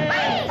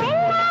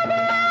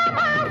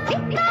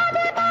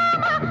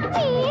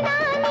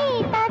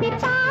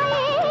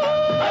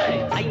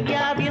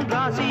 ஐயாவின்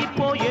ராசி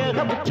இப்போ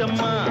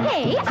ஏகபட்சம்மா.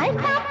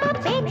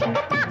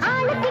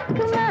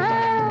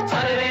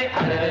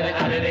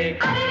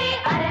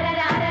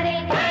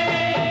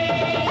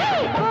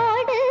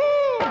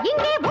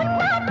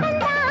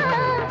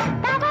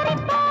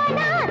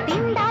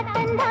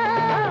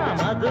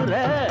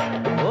 மதுரை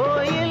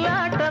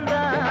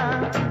ஓயிலாட்டந்தா,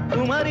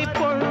 குமரி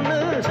பொண்ணு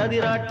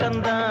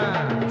சதிராட்டந்தா.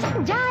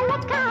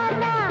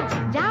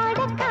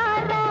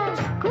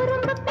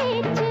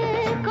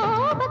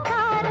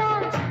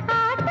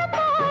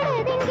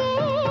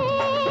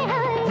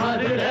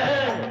 மதுரை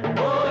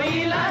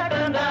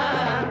ஓயிலாட்டந்தா,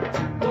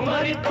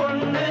 குமரி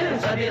பொண்ணு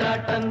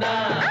சதிராட்டந்தா.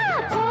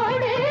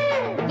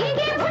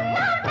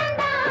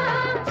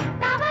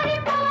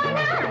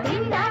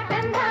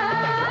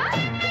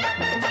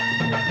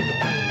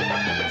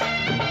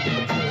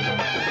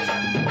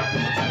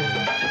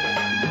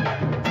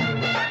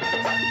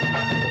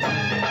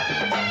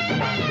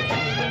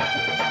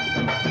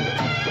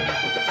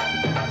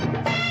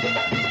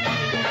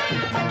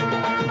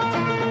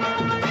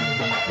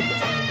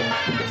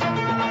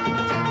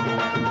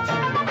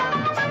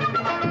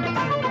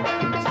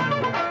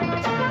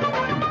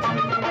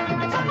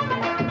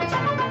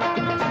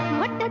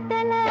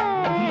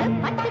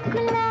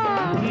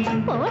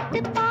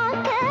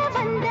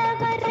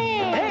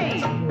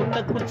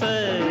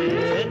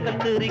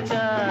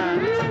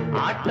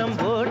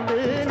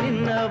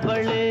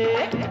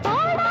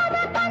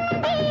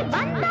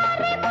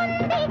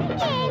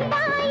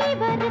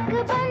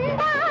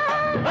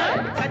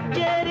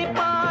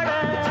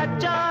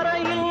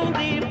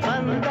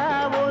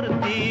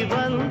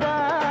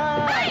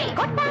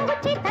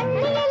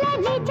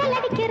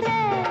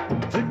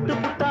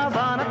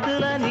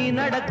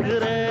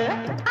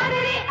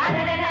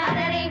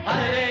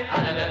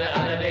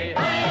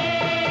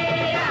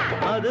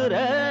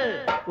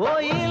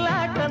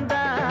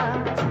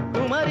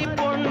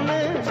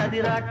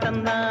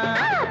 சதிராட்டம்தான்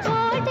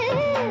போடு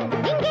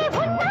இங்கே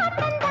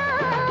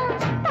உன்னாட்டம்தான்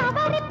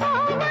தவறி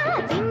போனா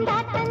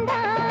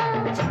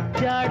திண்டாட்டம்தான்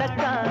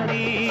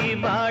ஜாடக்காரி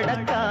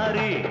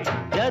பாடக்காரி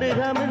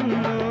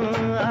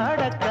ஜருகமின்னும்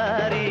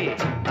ஆடக்காரி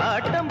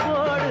ஆட்டம்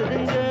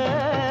போடுதுங்க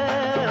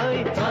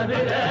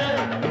மதுரை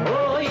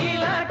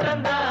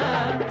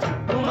கோயிலாட்டம்தான்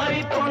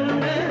குமரி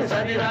பொண்ணு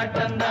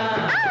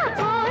சதிராட்டம்தான்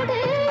போடு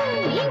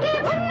இங்கே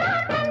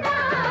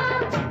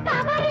உன்னாட்டம்தான்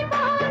தவறி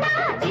போனா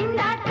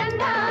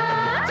திண்டாட்டம்தான்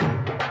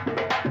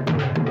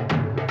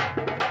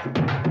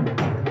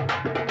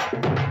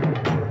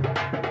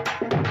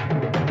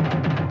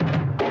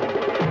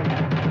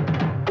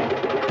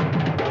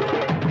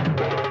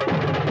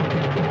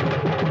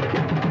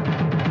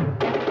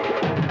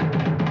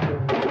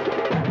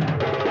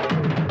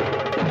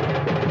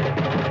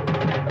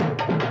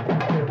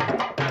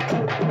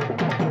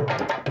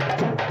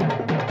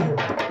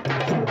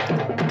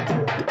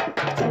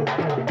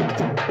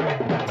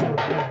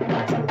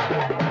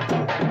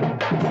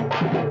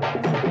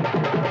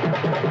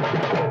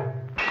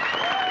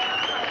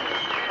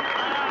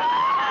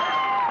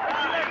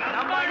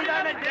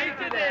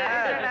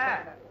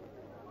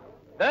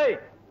டேய்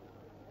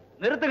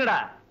நிறுத்துங்கடா.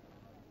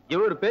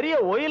 இவர் பெரிய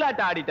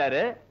ஒயிலாட்டம்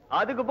ஆடிட்டாரு,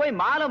 அதுக்கு போய்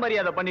மாலை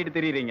மரியாதை பண்ணிட்டு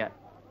திரியறீங்க.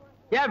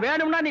 ஏன்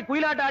வேணும்னா நீ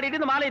குயிலாட்டம் ஆடிட்டு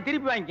இந்த மாலையை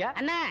திருப்பி வாங்கிக்க.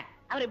 அண்ணா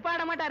அவர் இப்ப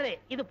ஆட மாட்டாரு,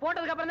 இது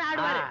போட்டதுக்கு அப்புறம் தான்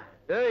ஆடுவாரு.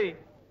 டேய்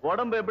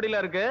உடம்பு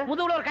எப்படில இருக்கு?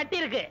 முதுகுல ஒரு கட்டி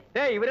இருக்கு.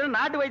 டேய் இவரு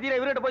நாட்டு வைத்தியரை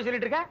இவர்கிட்ட போய்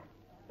சொல்லிட்டு இருக்க.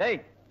 டேய்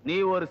நீ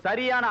ஒரு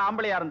சரியான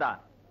ஆம்பளையா இருந்தா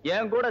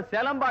என் கூட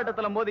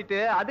சிலம்பாட்டத்துல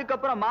மோதிட்டு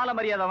அதுக்கப்புறம் மாலை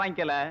மரியாதை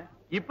வாங்கிக்கல.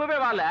 இப்பவே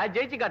வாழ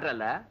ஜெயிச்சு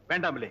காட்டுறல.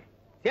 வேண்டாம்லே,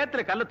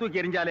 சேத்துல கல்ல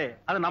தூக்கி எரிஞ்சாலே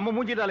அது நம்ம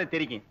மூஞ்சிட்டாலே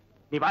தெரியும்.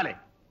 நீ வாழே,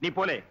 நீ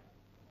போலே.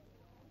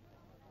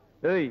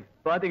 டேய்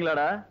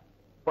பாத்தீங்களாடா,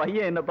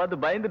 பையன் என்ன பார்த்து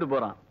பயந்துட்டு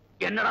போறான்.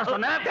 என்னடா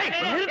சொன்ன?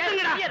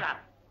 நிறுத்துங்கடா.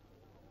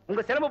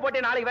 உங்க சிரம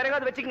போட்டு நாளைக்கு வேற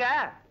ஏதாவது வச்சுக்கங்க.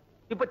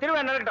 இப்ப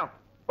திருவிழா நடக்கட்டும்.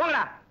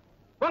 போங்கடா,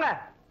 போங்க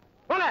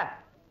போங்க.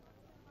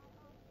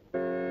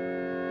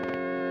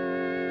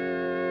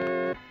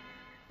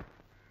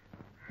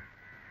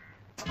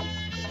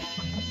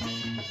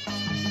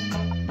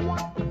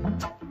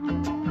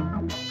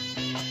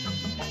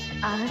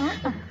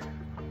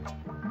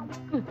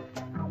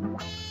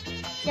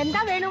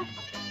 എന്താ വേണം?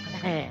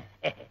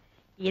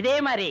 இதே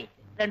மாதிரி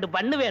 2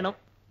 பண்ணு வேணும்.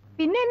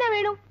 പിന്നെ എന്നാ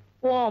വേണം?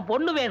 உன்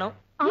பொண்ணு வேணும்.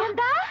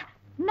 എന്താ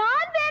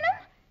ഞാൻ വേണം?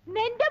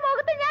 നിന്റെ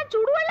മുഖത്ത് ഞാൻ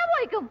ചുടുവെള്ളം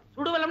ഒഴിക്കും.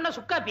 சுடுவெள்ளம்னா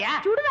சுக்காப்பியா?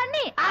 ചുടു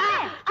തണ്ണി.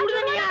 சுடு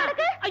தண்ணியா?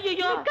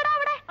 ஐயோ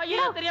അവിടെ.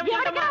 ஐயோ தெரியாம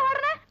എവിടേക്കാ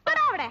ഓടണേ?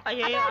 വരാ അവിടെ.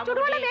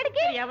 ചുടുവെള്ളം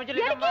മേടിക്ക്. தெரியாம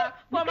சொல்லிட்டம்மா.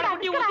 கோமர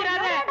குட்டி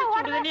ஊத்திராத.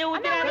 சுடு தண்ணியை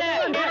ஊத்திராத.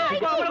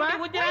 கோமர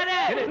குட்டி ஊத்திராத.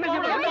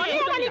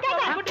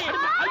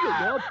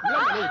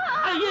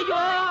 ஐயோ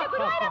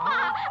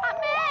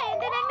അമ്മേ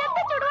എന്റെ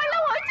രംഗത്ത്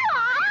ചുടുവെള്ളം ഒഴിച്ചു.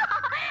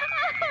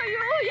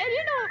 അയ്യോ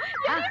എരിയണു.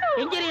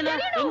 எங்க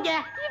எரியணும்? எங்க?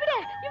 ഇവിടെ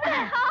ഇവിടെ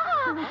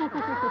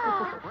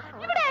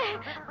ഇവിടെ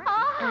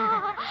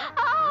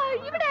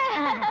ഇവിടെ.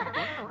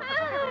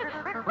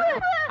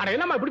 அட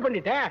என்னம்மா இப்படி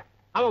பண்ணிட்ட?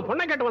 அவன்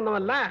பொண்ணை கேட்டு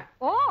வந்தவன்ல.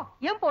 ഓ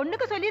ഞാൻ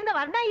പൊണ്ണുക്ക് ചൊല്ലിയിരുന്ന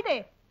വർണ്ണ ഇത്.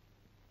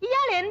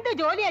 ഇയാൾ എന്ത്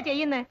ജോലിയാ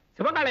ചെയ്യുന്നത്?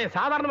 சிவகாலைய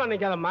சாதாரணமா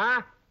நினைக்காதம்மா.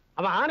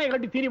 அவன் ஆணையை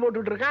கட்டி தீனி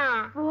போட்டுட்டு இருக்கான்.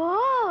 ഓ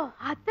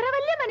അത്ര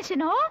വലിയ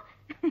മനുഷ്യനോ?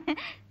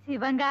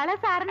 ശിവങ്കാള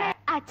സാറിന്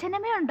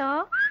അച്ഛനമ്മ ഉണ്ടോ?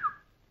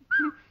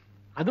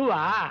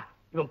 அதுவா,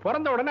 இவன்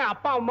பிறந்த உடனே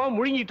அப்பா அம்மா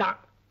முழுங்கிட்டான்.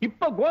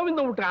 இப்ப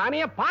கோவிந்தம் விட்டு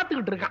ஆணைய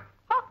பாத்துக்கிட்டு இருக்கான்.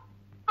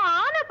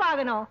 ஆன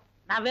பாகனோ?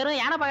 நான் வெறும்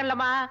யானை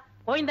பகல்லம்மா.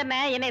 கோவிந்தண்ண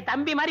என்னை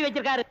தம்பி மாதிரி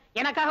வச்சிருக்காரு.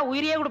 எனக்காக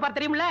உயிரியே கொடுப்பார்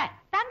தெரியுமில்ல?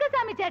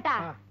 തങ്കസ്വാമി ചേട്ടാ,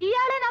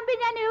 ഇയാളെ നമ്പി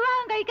ഞാൻ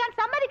വിവാഹം കഴിക്കാൻ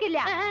സമ്മതിക്കില്ല.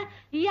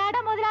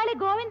 ഇയാളുടെ മുതലാളി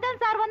ഗോവിന്ദൻ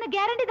സാർ വന്ന്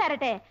ഗ്യാരണ്ടി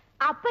തരട്ടെ.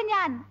 അപ്പൊ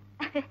ഞാൻ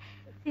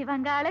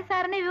ശിവങ്കാള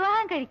സാറിനെ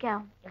വിവാഹം കഴിക്കാം.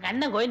 எங்க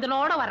அண்ணன்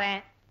கோவிந்தனோட வரேன்,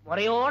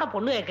 முறையோட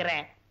பொண்ணு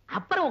கேட்கிறேன்,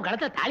 அப்புறம் உன்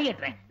கழுத்துல தாலி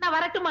கட்டுறேன். நான்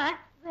வரட்டுமா?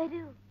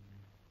 വരൂ.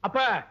 அப்ப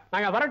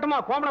நாங்க வரட்டுமா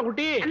கோமல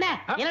குட்டி? அண்ணா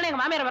என்ன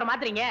எங்க மாமியார் வர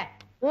மாத்துறீங்க?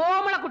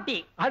 ஓமல குட்டி.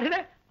 அதுல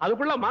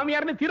அதுக்குள்ள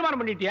மாமியார்னு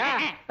தீர்மானம் பண்ணிட்டியா?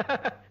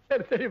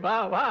 சரி சரி வா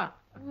வா.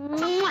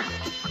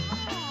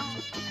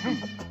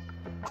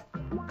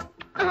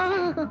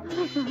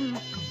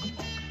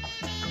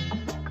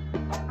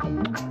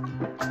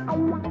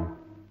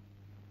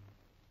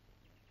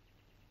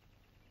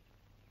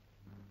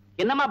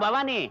 என்னம்மா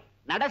பவானி,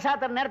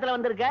 நடசாத்திர நேரத்துல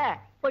வந்திருக்க?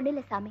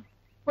 ஒண்ணுல சாமி,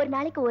 ஒரு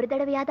நாளைக்கு ஒரு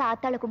தடவையாவது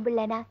ஆத்தாள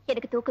கும்பிடலனா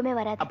எனக்கு தூக்கமே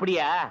வராது.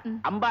 அப்படியா?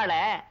 அம்பாள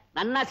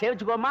நன்னா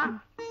சேவிச்சுக்கோமா.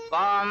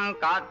 ஓம்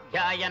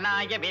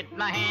காத்யாயனாய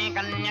வித்மஹே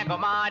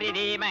கன்யகுமாரி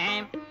தீமஹே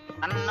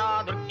தன்னோ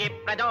துர்க்கி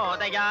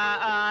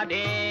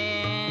பிரச்சோதயாதே.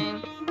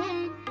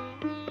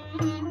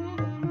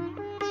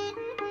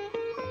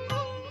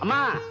 அம்மா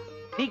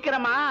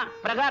சீக்கிரமா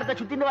பிரகாரத்தை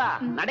சுத்திட்டு வா,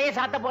 நடைய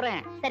சாத்த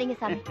போறேன். சரிங்க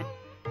சாமி.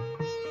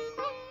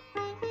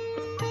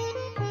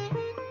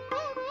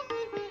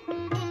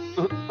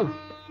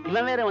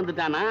 இவன் வேற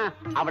வந்துட்டானா?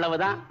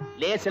 அவ்வளவுதான்,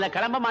 லேசில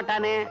கிளம்ப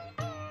மாட்டானே.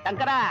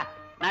 சங்கரா,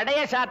 நடைய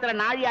சாத்திர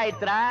நாழி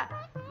ஆயித்துறா.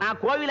 நான்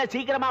கோவில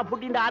சீக்கிரமா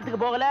புட்டிட்டு ஆத்துக்கு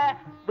போகல,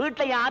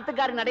 வீட்டுல என்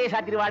ஆத்துக்காரி நடைய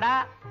சாத்திடுவாடா.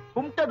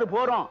 கும்பிட்டது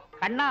போறோம்.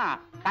 கண்ணா,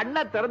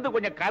 கண்ணை திறந்து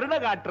கொஞ்சம் கருணை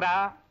காட்டுறா.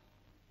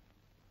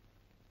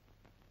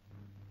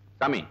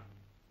 சாமி,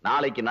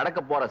 நாளைக்கு நடக்க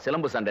போற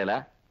சிலம்பு சண்டையில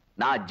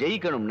நான்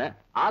ஜெயிக்கணும்னு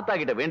ஆத்தா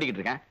கிட்ட வேண்டிக்கிட்டு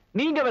இருக்கேன்.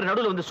 நீங்க வேற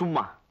நடுவுல வந்து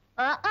சும்மா.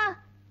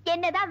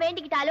 என்னதான்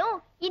வேண்டிக்கிட்டாலும்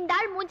இந்த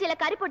ஆள் மூஞ்சில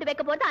கறி போட்டு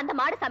வைக்க போறது அந்த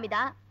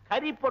மாடசாமிதான்.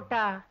 கறி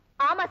போட்டா?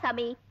 ஆமா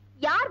சாமி.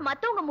 யார்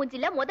மத்தவங்க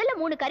மூஞ்சில முதல்ல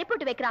 3 கறி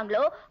போட்டு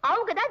வைக்கிறாங்களோ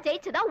அவங்கதான்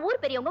ஜெயிச்சதா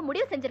ஊர் பெரியவங்க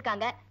முடிவு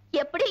செஞ்சிருக்காங்க.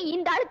 எப்படி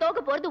இந்த ஆளு தோக்க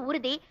போறது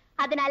உறுதி.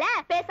 அதனால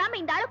பேசாம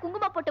இந்த ஆளு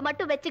குங்கும போட்டு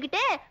மட்டும்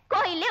வச்சுக்கிட்டு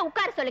கோயிலே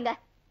உட்கார சொல்லுங்க.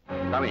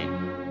 சாமி,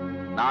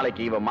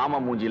 நாளைக்கு இவ மாமா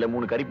மூஞ்சில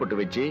 3 கறி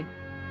போட்டு வச்சு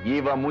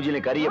இவ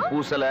மூஞ்சில கரிய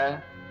பூசல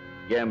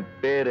என்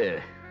பேரு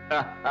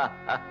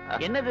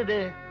என்னது இது?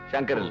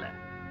 சங்கர் இல்ல.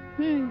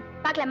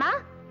 பாக்கலாமா?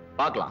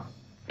 பாக்கலாம்.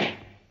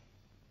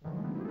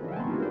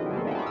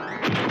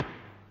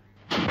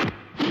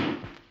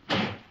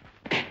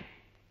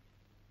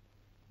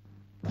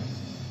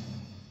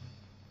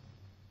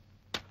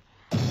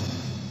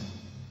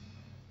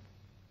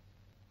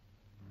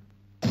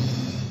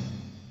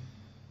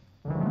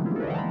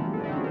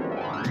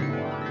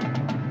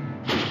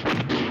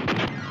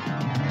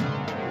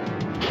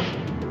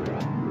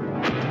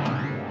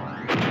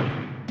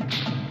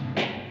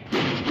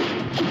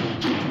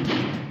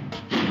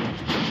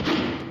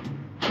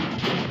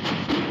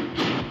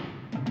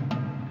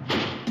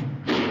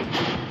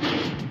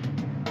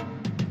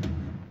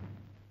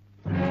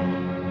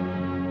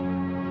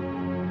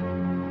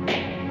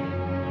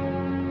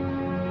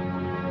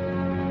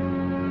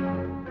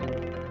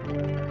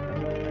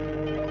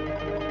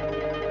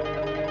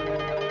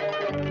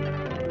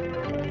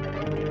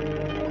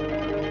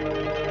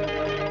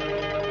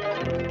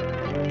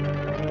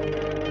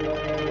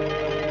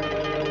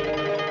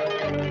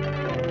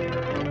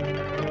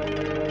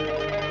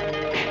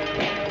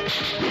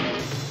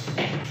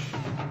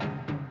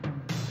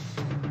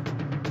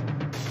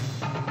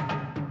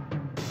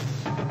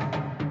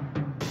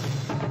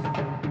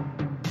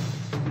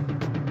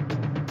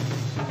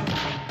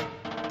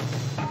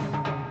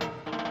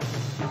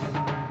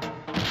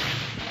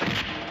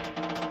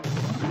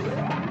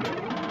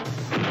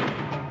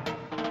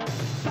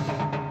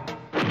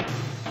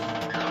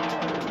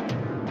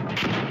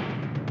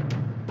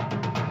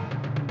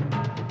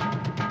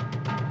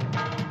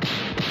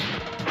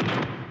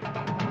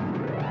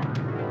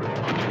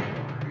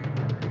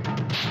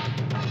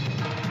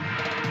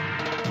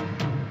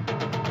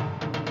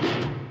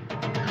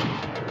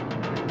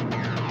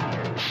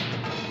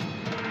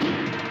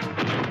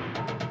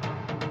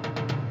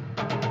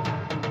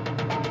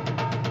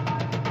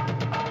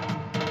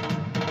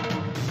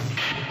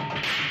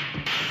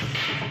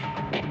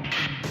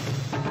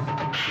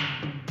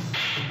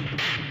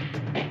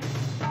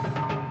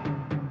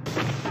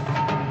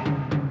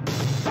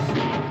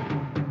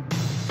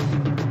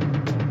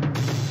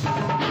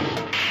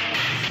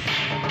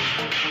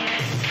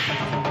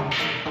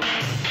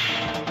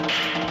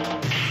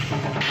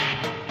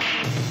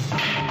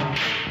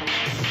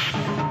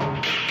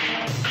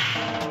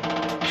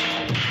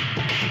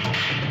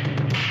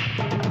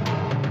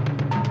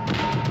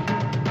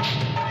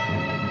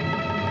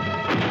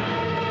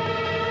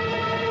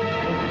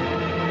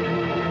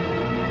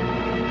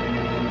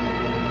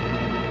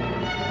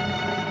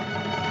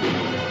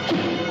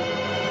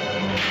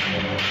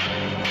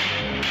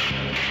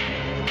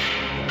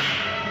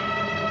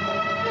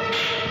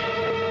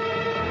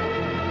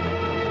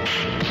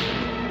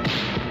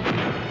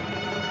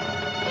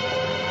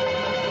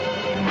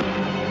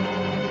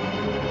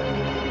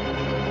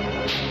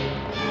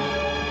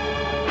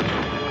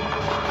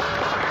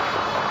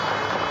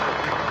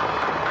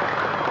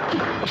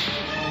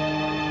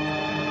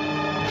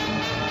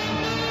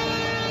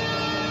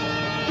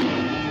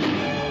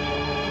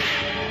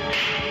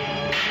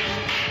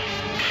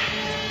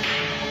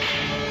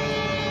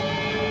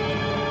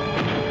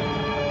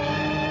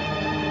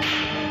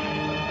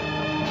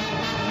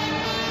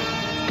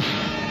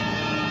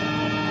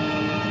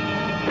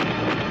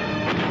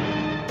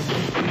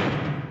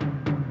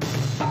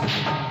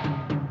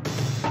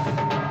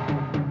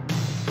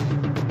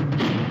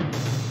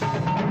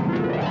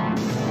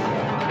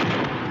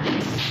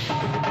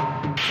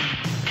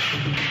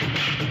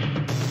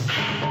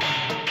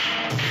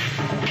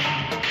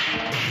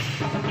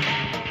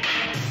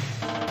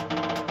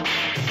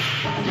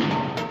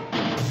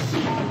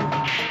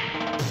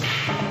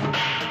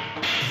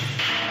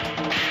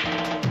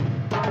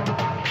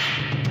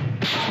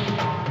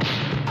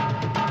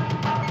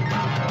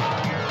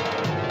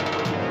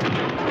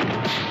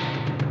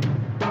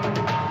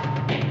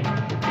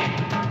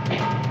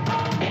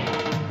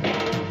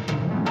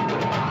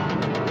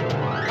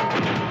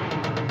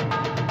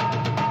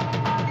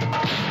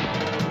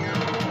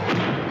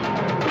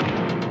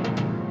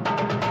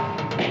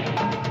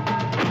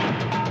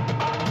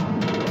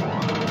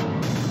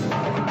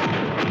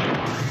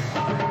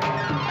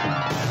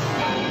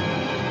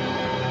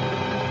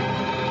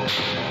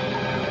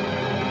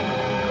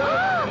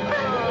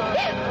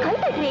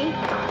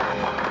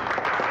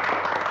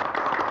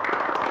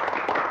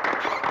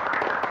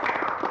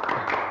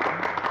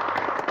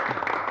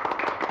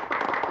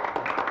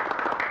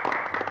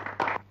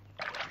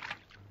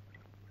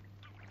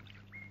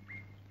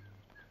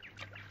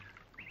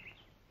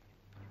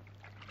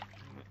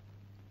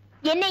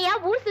 என்னையா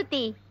ஊர்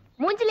சுத்தி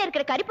மூஞ்சில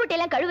இருக்கிற கரிப்பொட்டை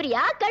எல்லாம்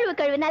கழுவுறியா? கழுவு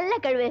கழுவு, நல்ல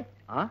கழுவு.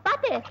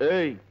 பாத்து.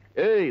 ஏய்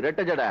ஏய்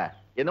ரெட்ட ஜட,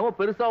 என்னமோ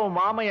பெருசா உன்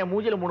மாமா என்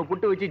மூஞ்சில 3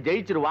 புட்டு வச்சு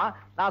ஜெயிச்சிருவான்,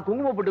 நான்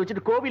குங்குமம் புட்டு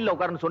வச்சுட்டு கோவில்ல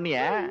உட்காருன்னு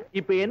சொன்னியே,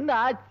 இப்ப என்ன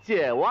ஆச்சு?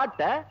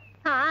 வாட்ட?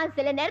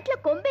 சில நேரத்துல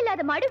கொம்பு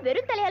இல்லாத மாடு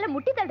வெறும் தலையால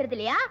முட்டி தள்ளுறது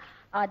இல்லையா?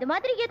 அது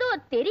மாதிரி ஏதோ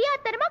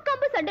தெரியாதனமா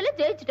கம்பு சண்டையில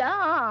ஜெயிச்சுட்டா.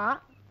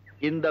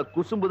 இந்த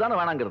குசும்பு தானே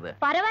வேணாங்கிறது.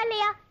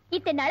 பரவாயில்லையா,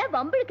 இத்தனை நாள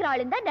வம்பு இருக்கிற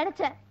ஆளுன்னு தான்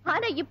நினைச்சேன்.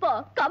 ஆனா இப்போ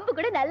கம்பு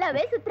கூட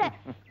நல்லாவே சுத்துற.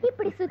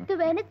 இப்படி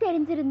சுத்துவேன்னு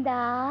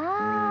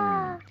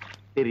தெரிஞ்சிருந்தால்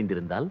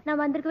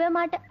நான் வந்திருக்கவே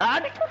மாட்டேன்.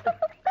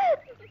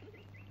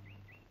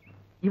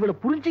 இவளை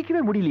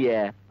புரிஞ்சிக்கவே முடியலையே.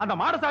 அந்த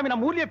மாடசாமி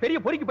நம்ம ஊர்லயே பெரிய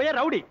பொறுக்கி பையன்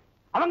ரவுடி.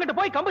 அவங்கிட்ட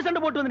போய் கம்பு சண்டை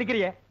போட்டு வந்து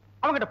நிக்கிறியே.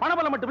 அவங்கிட்ட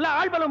பணபலம் மட்டும் இல்ல,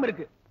 ஆள் பலம்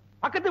இருக்கு.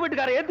 பக்கத்து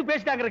வீட்டுக்கார எடுத்து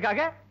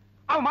பேசிட்டாங்கிறதுக்காக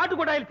அவன் மாட்டு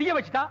கொட்டாயில் தீய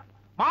வச்சுட்டா.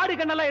 மாடு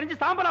கண்ணெல்லாம் எரிஞ்சு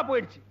சாம்பலா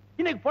போயிடுச்சு.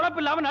 இன்னைக்கு பொழப்பு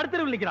இல்லாம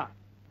நடுத்தருவில் நிக்கிறான்.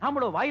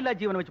 நாமளும் வாயிலா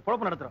ஜீவனை வச்சு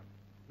பொழப்பு நடத்துறோம்.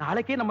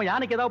 நாளைக்கே நம்ம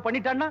யானைக்கு ஏதாவது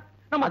பண்ணிட்டான்னா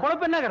நம்ம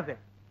பொழப்பு என்ன கருத்து?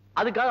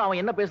 அதுக்காக அவன்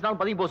என்ன பேசினாலும்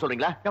பதுங்கி போக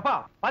சொல்றீங்களா? எப்பா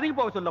பதுங்கி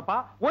போக சொல்லப்பா,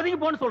 ஒதுங்கி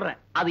போன்னு சொல்றேன்.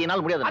 அது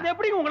என்னால முடியாது. அது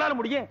எப்படி உங்களால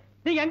முடியும்?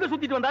 நீங்க எங்க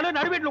சுத்திட்டு வந்தாலும்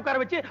நடுவேட்டில் உட்கார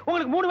வச்சு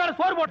உங்களுக்கு 3 வேளை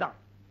சோறு போட்டான்.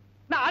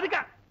 நான்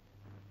அதுக்கா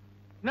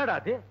என்னடா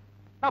அது?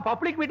 நான்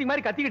பப்ளிக் மீட்டிங்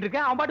மாதிரி கத்திக்கிட்டு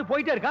இருக்கேன், அவன் பாட்டு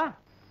போயிட்டே இருக்கான்.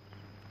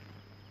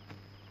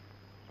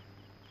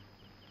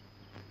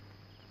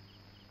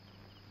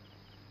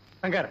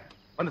 சங்கர்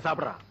வந்து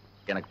சாப்பிடுறா.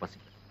 எனக்கு பசி.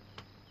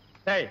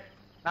 டேய்,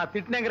 நான்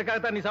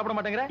திட்டினேங்கிறதுக்காக தான் நீ சாப்பிட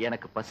மாட்டேங்கிற?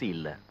 எனக்கு பசி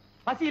இல்ல.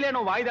 பசி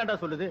இல்லைன்னு வாய் தாண்டா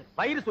சொல்லுது,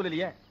 வயிறு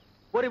சொல்லலையே.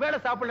 ஒருவேளை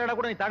சாப்பிடலனா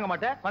கூட நீ தாங்க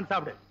மாட்டே, வந்து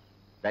சாப்பிடு.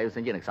 தயவு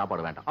செஞ்சு எனக்கு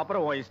சாப்பாடு வேண்டாம்.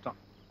 அப்புறம் உன் இஷ்டம்.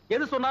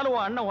 எது சொன்னாலும்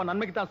உன் அண்ணன் உன்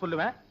நன்மைக்கு தான்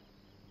சொல்லுவேன்.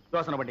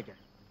 யோசனை பண்ணிக்க.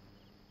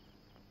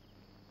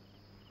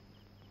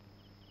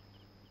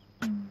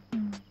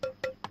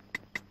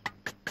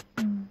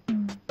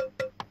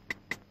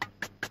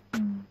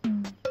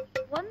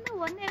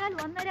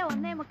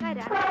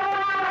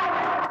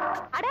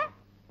 அட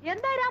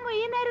எந்த ராமு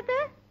ஈ நேரத்து?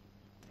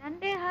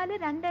 2 1/2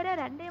 2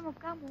 1/2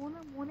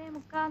 2 3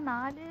 3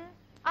 4.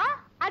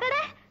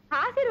 அடடே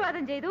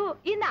ஆசீர்வாதம் செய்து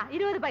இன்னா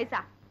 20 പൈസ.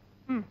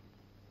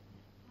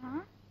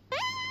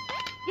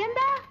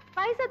 എന്താ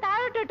പൈസ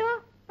താഴോട്ടിട്ടു?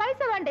 പൈസ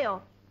വേണ്ടയോ?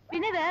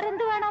 പിന്നെ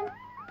വേറെന്ത് വേണം?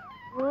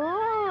 ഓ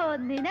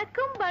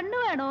നിനക്കും ബണ്ണ്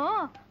വേണോ?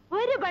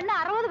 ഒരു ബണ്ണ്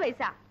 60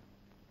 പൈസ.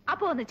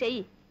 അപ്പൊ ഒന്ന്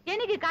ചെയ്യ്,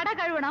 എനിക്ക് കട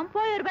കഴുകണം,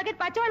 പോയി ഒരു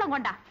ബക്കറ്റ് പച്ചവെള്ളം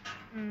കൊണ്ടാ.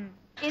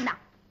 ഇന്നാ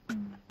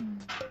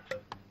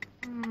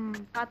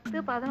 10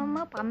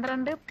 11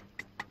 12.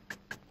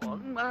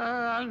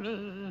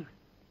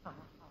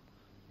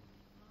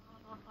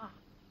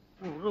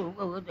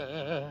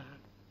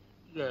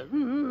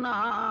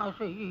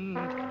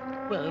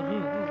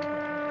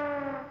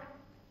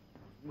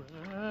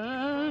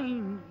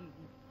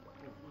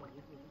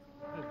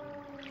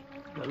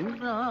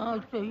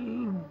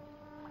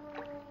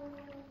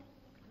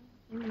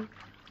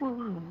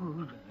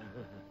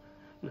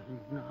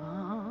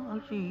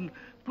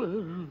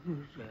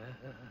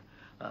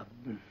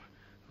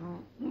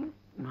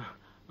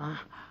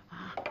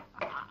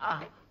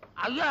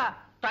 ஐயா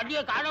தண்ணிய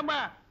காணுமா?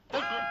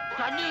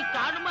 தண்ணி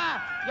காணுமா?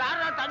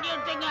 யாரா தண்ணி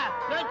எடுத்தீங்க?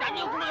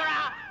 தண்ணி குடுக்கறா,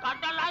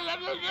 கட்டெல்லாம்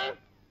எரியுது.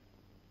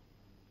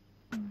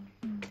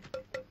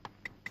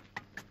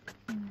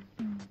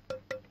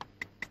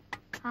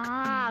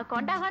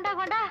 கொண்டா கொண்டா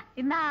கொண்டா,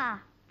 இன்னா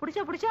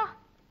புடிச்சோ புடிச்சோ,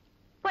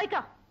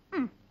 போய்க்கோ.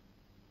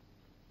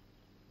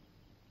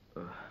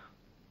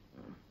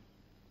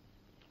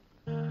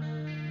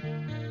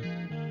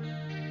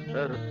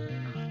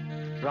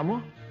 ராமு,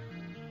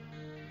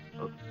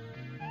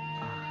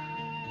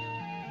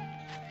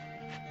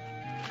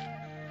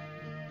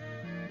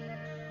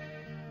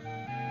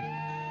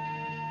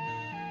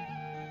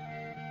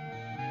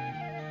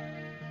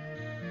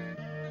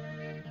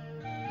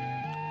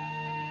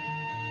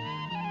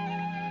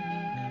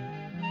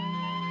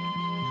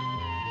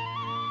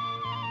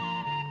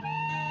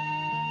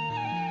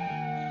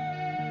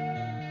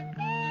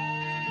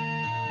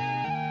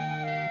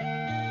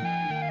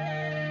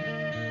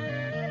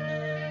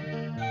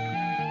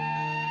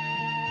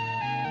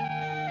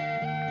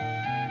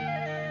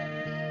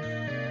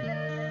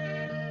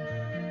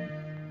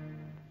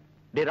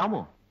 டே ராமு,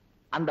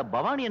 அந்த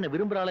பவானி என்ன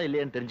விரும்புறாளா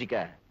இல்லையான்னு தெரிஞ்சுக்க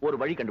ஒரு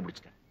வழி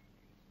கண்டுபிடிச்சிட்டேன்.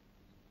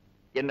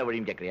 என்ன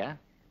வழின்னு கேக்குறியா?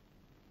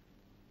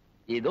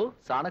 ஏதோ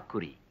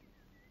சாணக்குறி.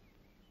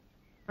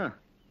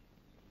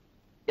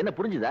 என்ன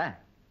புரிஞ்சுதா?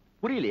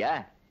 புரியலையா?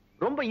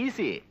 ரொம்ப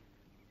ஈஸி.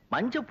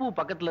 மஞ்சப்பூ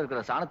பக்கத்துல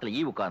இருக்கிற சாணத்துல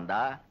ஈ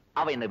உட்கார்ந்தா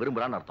அவ என்ன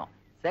விரும்புறான்னு அர்த்தம்.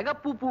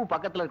 சிகப்பு பூ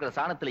பக்கத்துல இருக்கிற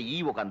சாணத்துல ஈ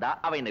உட்கார்ந்தா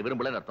அவ என்ன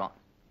விரும்பலன்னு அர்த்தம்.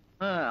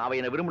 அவ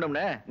என்ன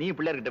விரும்பணும்னு நீ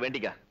பிள்ளையார்கிட்ட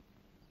வேண்டிக்க.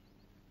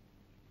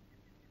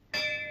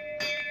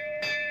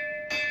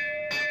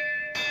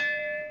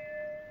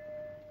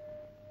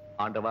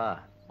 ஆண்டவா,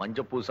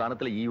 மஞ்சப்பூ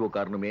சாணத்துல ஈ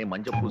உட்காரணுமே,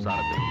 மஞ்சப்பூ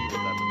சாணத்துல ஈ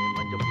உட்காரணுமே,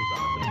 மஞ்சப்பூ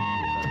சாணத்துல ஈ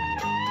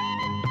உட்காரணுமே.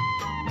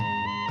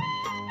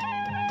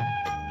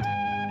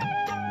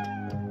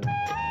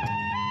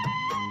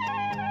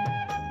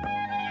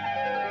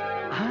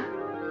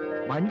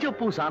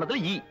 மஞ்சப்பூ சாணத்துல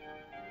ஈ.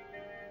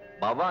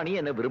 பவானி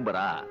என்ன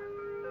விரும்புறா.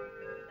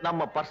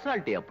 நம்ம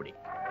பர்சனாலிட்டி அப்படி.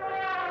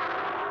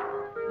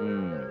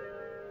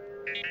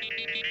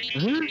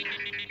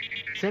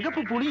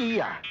 சிகப்பு புலி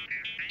ஈயா?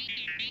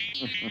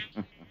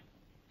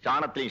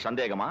 சாணத்திலையும்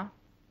சந்தேகமா?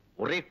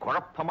 ஒரே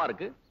குழப்பமா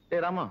இருக்கு.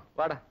 டேய் ராமு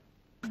வாடா.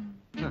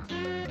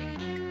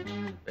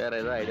 வேற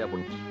ஏதாவது ஐடியா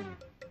பண்ணு.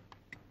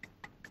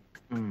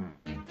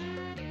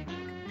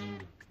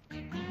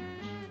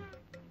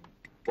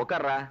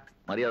 உட்கார்றா,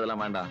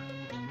 மரியாதைலாம் வேண்டாம்.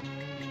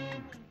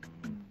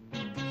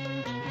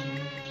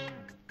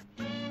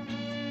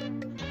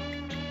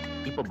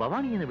 இப்ப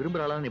பவானி என்ன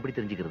விரும்புறாளான்னு எப்படி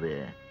தெரிஞ்சுக்கிறது?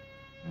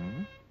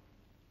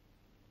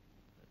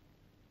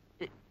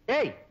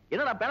 ஏய்,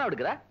 என்னடா பேனா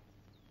எடுக்கிற?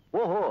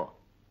 ஓஹோ,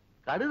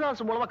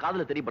 கடுதாசு மூலமா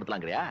காதல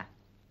தெரியப்படுத்தலாங்கிறியா?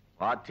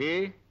 பாத்தி,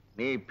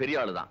 நீ பெரிய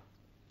ஆளுதான்.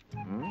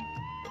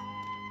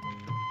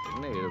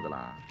 என்ன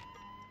எழுதலாம்?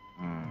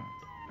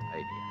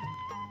 ஐடியா.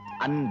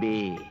 அன்பே,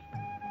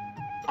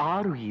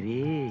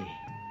 ஆருயிரே.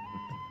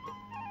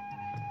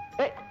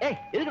 ஏய்,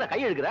 எதுக்குடா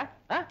கையை எடுக்கிற?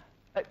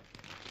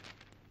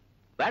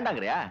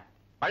 வேண்டாங்கிறியா?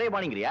 பழைய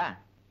பாணிங்கிறியா?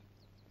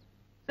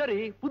 சரி,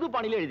 புது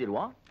பாணியில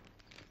எழுதிடுவோம்.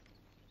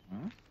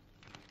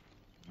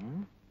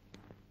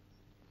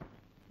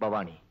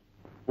 பவானி,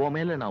 உன்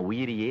மேல நான்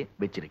உயிரியே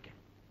வச்சிருக்கேன்.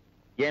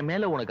 என்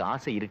மேல உனக்கு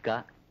ஆசை இருக்கா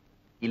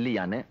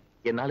இல்லையான்னு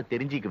என்னால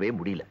தெரிஞ்சிக்கவே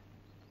முடியல.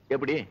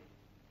 எப்படி?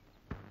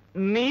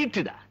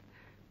 நீட்டுடா.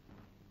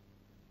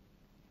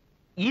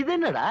 இது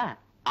என்னடா,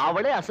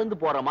 அவளே அசந்து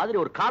போற மாதிரி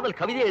ஒரு காதல்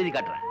கவிதை எழுதி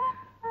காட்டுற.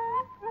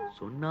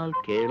 சொன்னால்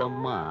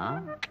கேளம்மா,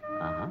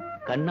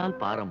 கண்ணால்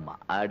பாரம்மா.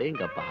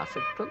 அடேங்கப்பா,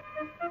 அசத்தல்.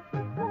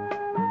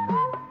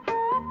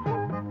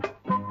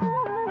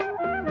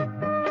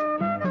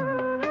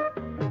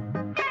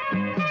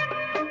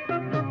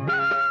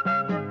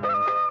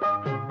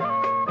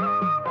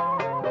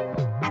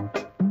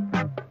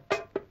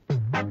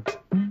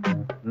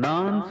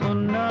 நான்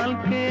சொன்னால்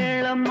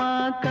கேளம்மா,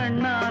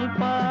 கண்ணால்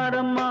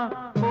பாரம்மா.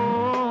 ஓ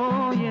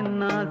என்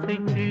ஆசை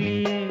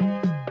கிளியே,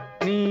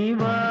 நீ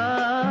வா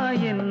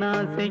என்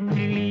ஆசை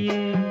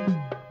கிளியே.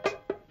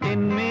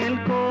 என் மேல்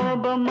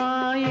கோபமா,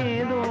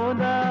 ஏதோ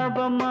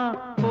தாபமா.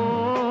 ஓ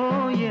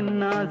என்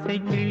ஆசை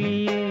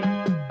கிளியே,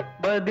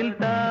 பதில்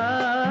தா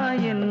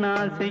என்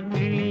ஆசை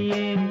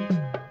கிளியே.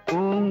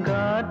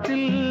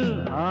 பூங்காற்றில்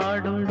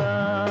ஆடும்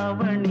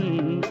தாவணி,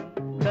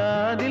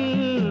 காதில்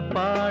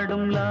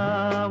பாடும்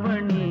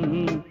லாவணி.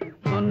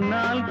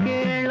 சொன்னால்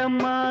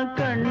கேளம்மா,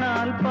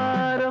 கண்ணால்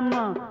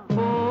பாரம்மா.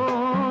 ஓ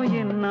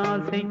என்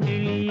ஆசை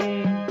கிளியே,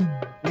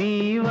 நீ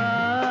வா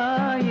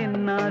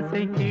என்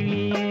ஆசை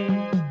கிளியே.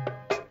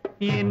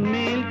 என்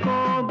மேல்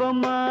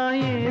கோபமா,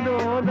 ஏதோ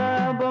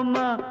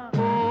தாபமா.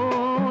 ஓ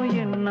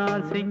என்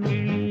ஆசை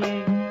கிளியே,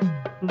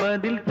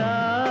 பதில் தா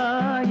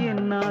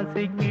என்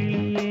ஆசை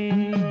கிளியே.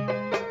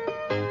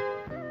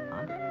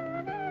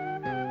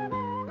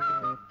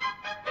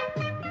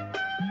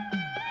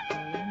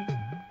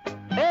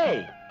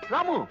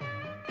 ராமு,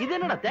 இது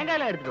என்னடா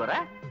தேங்காயில எடுத்துட்டு வர?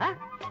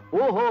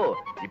 ஓஹோ,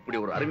 இப்படி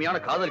ஒரு அருமையான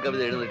காதல்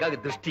கவிதை எழுதுறதுக்காக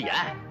திருஷ்டியா?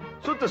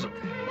 சுத்து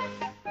சுத்து.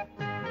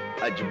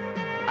 அஜு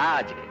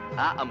ஆஜிக்கு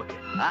அமுக்கு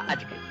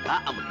அஜிக்கு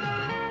அமுக்கு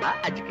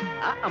அஜிக்கு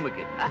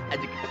அமுக்கு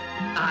அஜிக்கு.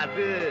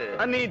 அது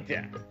அநீத்திய.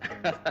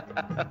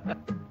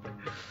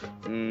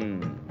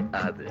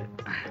 அது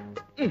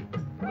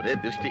ஒரே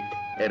திருஷ்டி.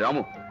 ஏ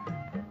ராமு,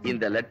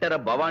 இந்த லெட்டரை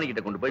பவானி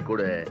கிட்ட கொண்டு போய்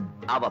கொடு.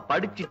 அவ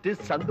படிச்சிட்டு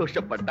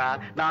சந்தோஷப்பட்டா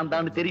நான்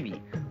தான் தெரிவி,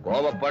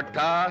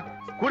 கோவப்பட்டா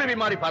குருவி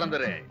மாதிரி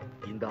பறந்துரு.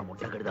 இந்த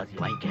முட்டை கடுதாசி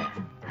வாங்கிக்க.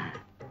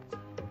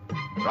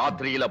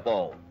 ராத்திரியில போ.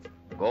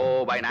 Go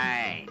by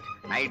night.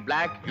 Night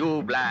black, you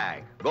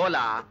black.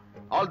 Cola,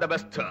 all the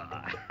best.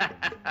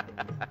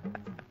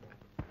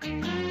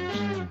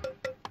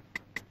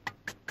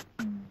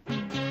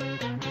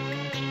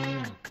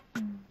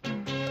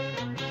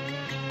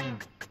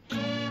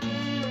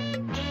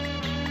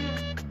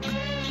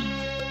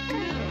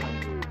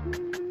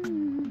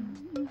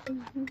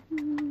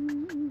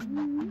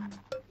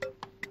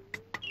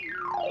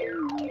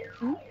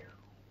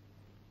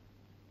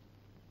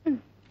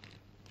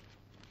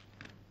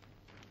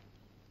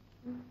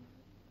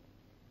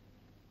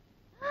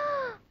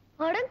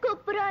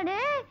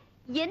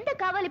 எந்த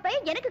காவலி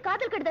பையன் எனக்கு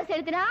காதல் கடுதாசி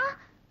எழுதுனா?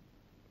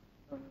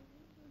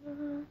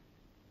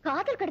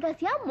 காதல்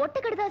கடுதாசியா, மொட்டை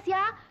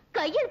கடுதாசியா?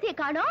 கையெழுத்திய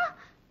காணோம்.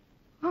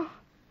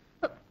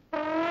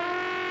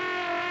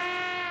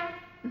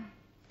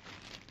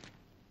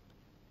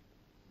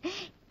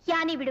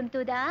 யானை விடும்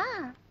தூதா,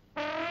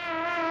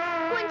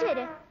 கொஞ்சம்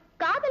இரு.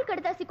 காதல்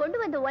கடுதாசி கொண்டு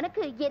வந்த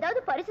உனக்கு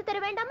ஏதாவது பரிசு தர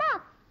வேண்டாமா?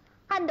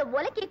 அந்த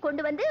உலக்கையை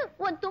கொண்டு வந்து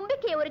உன்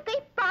தும்பிக்கையை ஒரு கை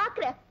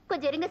பாக்குற.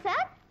 கொஞ்சம் இருங்க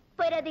சார்,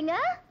 போயிடாதீங்க.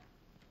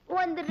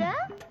 வந்துடுற.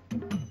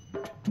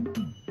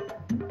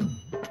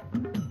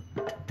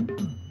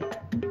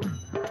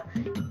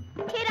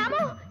 ஹே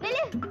ராமு,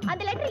 நில்லு.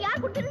 அந்த லெட்டர்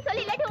யார் கொடுத்ததுன்னு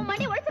சொல்லி இல்லாட்டி உன்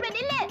மணி உடைச்சுவேன்.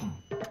 நில்லு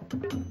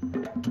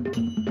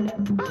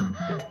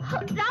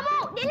ராமு,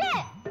 நில்லு.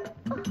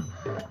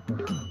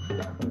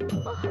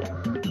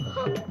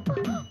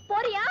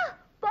 போறியா?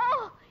 போ.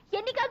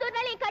 என்னைக்காவது ஒரு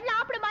நாள் என் கண்ணில்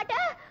ஆப்பிட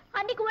மாட்டேன்.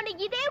 அன்னைக்கு உன்னை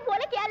இதே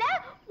உலக்கையால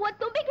உன்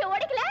தும்பிக்கை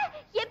உடைக்கல.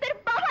 என்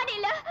பேர் பவானி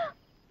இல்ல.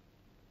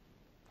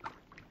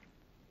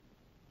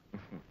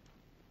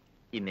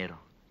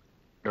 இந்நேரம்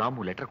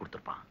ராமு லெட்டர்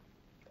கொடுத்திருப்பான்.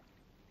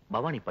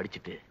 பவானி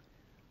படிச்சுட்டு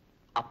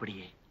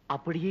அப்படியே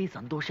அப்படியே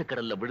சந்தோஷ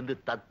கடல்ல விழுந்து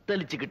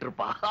தத்தளிச்சுக்கிட்டு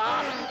இருப்பா.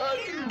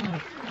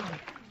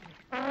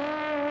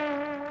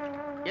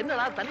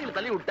 என்னடா தண்ணியில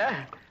தள்ளி விட்ட?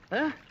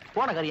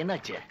 போன காரியம்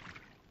என்னாச்சு?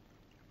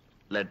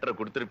 லெட்டரை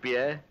கொடுத்திருப்பிய,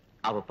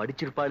 அவ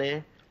படிச்சிருப்பாளே,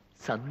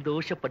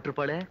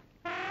 சந்தோஷப்பட்டிருப்பாளே.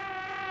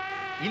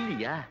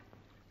 இல்லையா?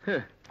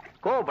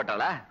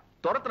 கோவப்பட்டாளா?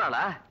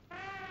 துரத்துறாளா?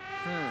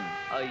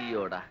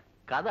 ஐயோடா,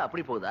 கதை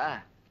அப்படி போகுதா?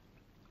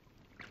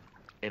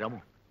 ராமு,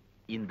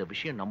 இந்த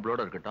விஷயம் நம்மளோட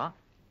இருக்கட்டும்.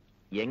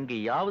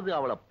 எங்கேயாவது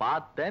அவளை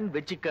பார்த்தேன்னு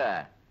வெச்சுக்க,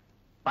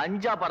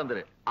 பஞ்சா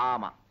பறந்துரு.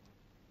 ஆமா,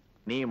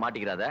 நீ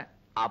மாட்டிக்கிறாத.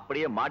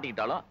 அப்படியே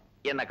மாட்டிக்கிட்டாலும்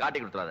என்ன காட்டி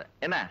கொடுத்துறாத.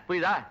 என்ன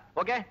புரியுதா?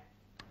 ஓகே,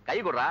 கை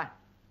கொடுறா.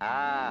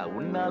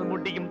 உன்னால்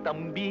முட்டிக்கும்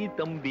தம்பி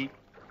தம்பி.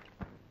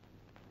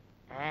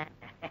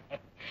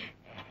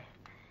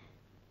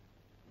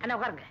 அண்ணா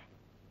உட்காருங்க.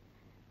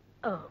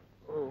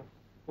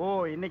 ஓ,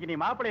 இன்னைக்கு நீ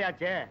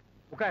மாப்பிள்ளையாச்சே.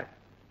 உட்கார்.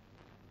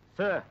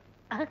 சார்,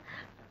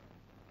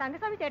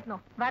 தங்கசாமி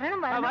கேட்டணும்.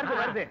 வரணும் வருது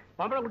வருது.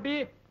 பம்பளக்குட்டி,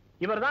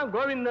 இவர் தான்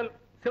கோவிந்தன்,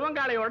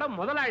 சிவங்காளையோட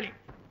முதலாளி.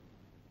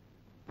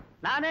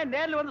 நானே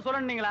நேர்ல வந்து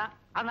சொல்லணுங்களா,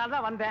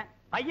 அதனாலதான் வந்தேன்.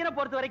 பையனை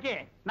பொறுத்த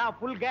வரைக்கும் நான்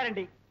ஃபுல்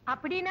கேரண்டி.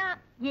 அப்படின்னா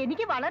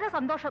எனக்கு வளர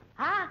சந்தோஷம்.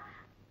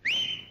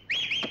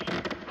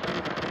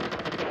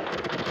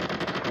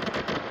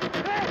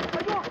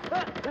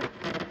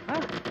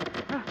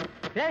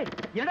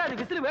 என்னடா அது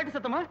விசில் வேட்டு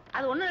சத்தமா?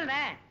 அது ஒண்ணு இல்ல,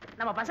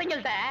 நம்ம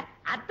பசங்கள்ட்ட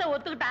அத்தை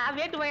ஒத்துக்கிட்டா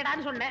வேட்டு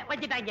போயிடான்னு சொன்னேன்,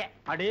 வச்சிட்டாங்க.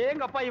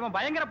 அடேங்கப்பா, இவன்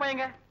பயங்கர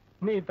பையங்க.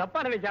 நீ தப்பா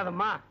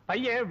நினைக்காதம்மா,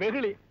 பையன்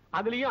வெகுளி,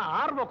 அதுலயும்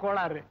ஆர்வ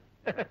கோளாறு.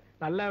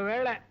 நல்ல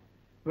வேளை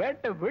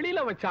வேட்டை வெளியில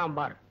வச்சான்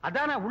பார்.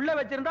 அதான, உள்ள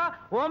வச்சிருந்தா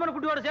ஓமன்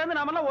குட்டியோட சேர்ந்து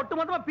நாம எல்லாம் ஒட்டு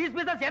மொத்தமா பீஸ்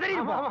பீஸா செதறி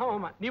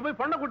இருப்போம். நீ போய்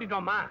பொண்ணை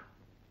கூட்டிட்டோமா?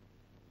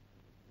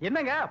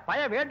 என்னங்க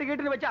பைய வேட்டு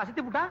கேட்டுன்னு வச்சு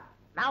அசத்தி விட்டான்?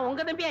 நான்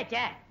உங்க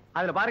தம்பியாச்சே.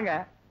 அதுல பாருங்க,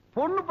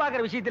 பொண்ணு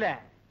பாக்குற விஷயத்துல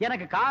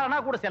எனக்கு காரணா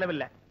கூட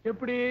செலவில்லை.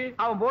 எப்படி?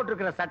 அவன் போட்டு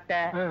இருக்கிற சட்டை,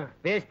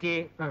 வேஷ்டி,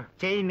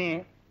 செயின்,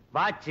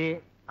 வாட்ச்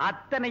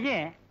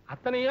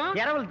அத்தனையும்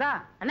இரவல் தான்.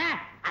 அண்ணா,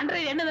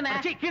 அன்றைய என்னதுண்ணா?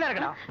 கீழே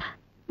இருக்கணும்.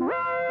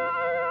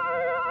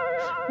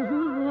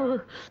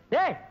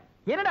 ஏய்,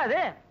 என்னடா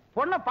அது?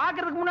 பொண்ணை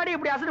பாக்குறதுக்கு முன்னாடி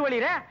இப்படி அசடு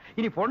வழியிற,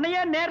 இனி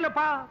பொண்ணையே நேர்ல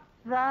பா.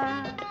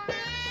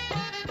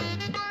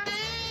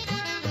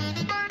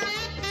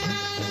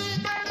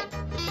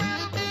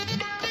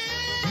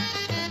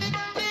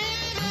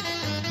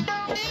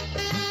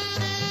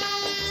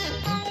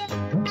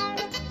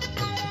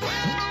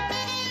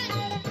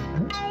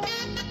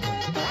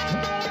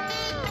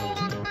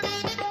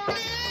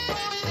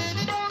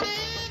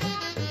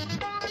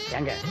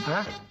 ஏங்க,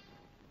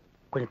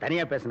 கொஞ்சம்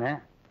தனியா பேசுனேன்.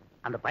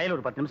 அந்த பயல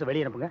ஒரு 10 நிமிஷம்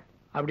வெளியே அனுப்புங்க.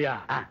 அப்படியா?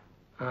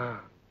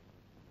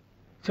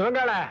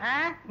 சிவங்கால,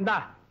 இந்தா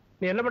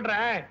நீ என்ன பண்ற,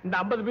 இந்த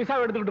 50 பைசா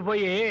எடுத்துக்கிட்டு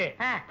போய்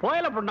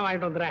கோயில பொண்ணை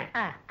வாங்கிட்டு வந்துடுறேன்.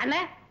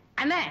 அண்ணே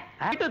அண்ணே,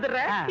 வாங்கிட்டு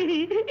வந்துடுறேன்.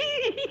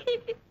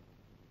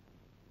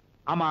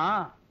 ஆமா,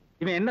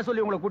 இவன் என்ன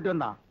சொல்லி உங்களை கூட்டி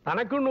வந்தான்?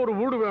 தனக்குன்னு ஒரு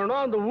வீடு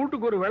வேணும், அந்த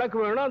வீட்டுக்கு ஒரு விளக்கு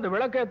வேணும், அந்த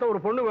விளக்கு ஏத்த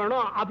ஒரு பொண்ணு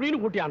வேணும்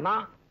அப்படின்னு கூட்டியான்னா.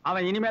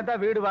 அவன் இனிமே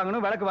தான் வீடு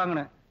வாங்கணும், விளக்கு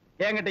வாங்கணும்.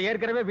 என்கிட்ட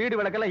ஏற்கனவே வீடு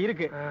விளக்கெல்லாம்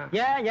இருக்கு.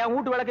 ஏன் என்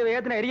வீட்டு விளக்கு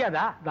ஏத்துன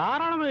எரியாதா?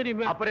 தாராளமா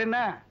எரியுமே. அப்புறம் என்ன,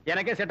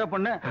 எனக்கே செட்டப்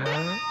பண்ணு.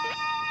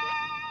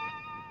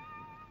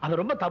 அது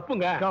ரொம்ப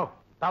தப்புங்க.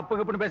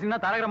 தப்புக்கு பேசினா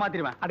தரகரை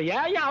மாத்திருவேன். அட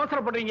ஏன்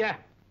அவசரப்படுறீங்க?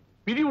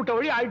 விதி விட்ட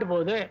வழி ஆயிட்டு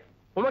போகுது.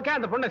 உமக்கே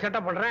அந்த பொண்ணை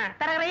செட்டப் பண்றேன்.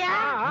 தரகரையா,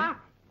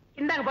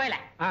 இந்தாங்க போயல.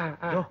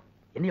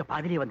 என்னைய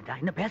பாதிரியே வந்துட்டா,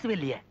 இன்னும் பேசவே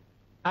இல்லையே.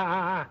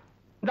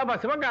 இந்தப்பா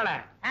சிவங்கால,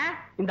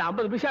 இந்த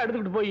 50 பைசா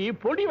எடுத்துக்கிட்டு போய்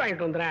பொடி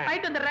வாங்கிட்டு வந்துடுறேன்.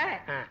 வாங்கிட்டு வந்துடுறேன்.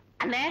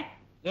 அண்ணே,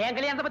 என்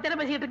கல்யாணத்தை பத்தி என்ன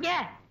பேசிக்கிட்டு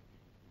இருக்கீங்க?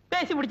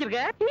 பேசி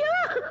முடிச்சிருக்க.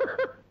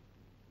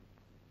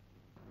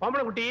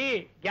 பம்பளக்குட்டி,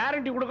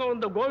 கேரண்டி கொடுக்க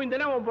வந்த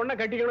கோவிந்தனே உன் பொண்ணை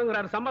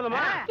கட்டிக்கணுங்கிறாரு.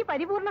 சம்மதமா?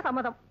 പരിപൂർണ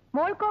സമ്മതം.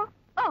 മോൾക്കോ?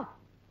 ഓ,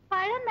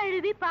 പഴം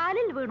നഴുവി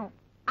പാലിൽ വീണു,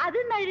 അത്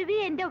നഴുവി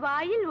എന്റെ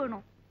വായിൽ വീണു.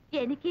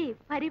 എനിക്ക്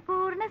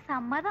പരിപൂർണ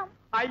സമ്മതം.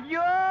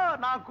 ஐயோ,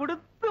 நான்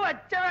கொடுத்து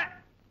வச்சவன்.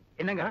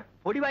 என்னங்க,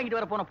 பொடி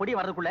வாங்கிட்டு வர போன பொடி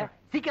வரதுக்குள்ள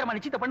சீக்கிரமா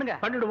நிச்சயத்தை பண்ணுங்க.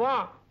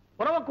 பண்ணிடுவோம்.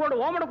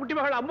 உறவக்கோடு ஓமன குட்டி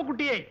மகள்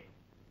அம்முக்குட்டியை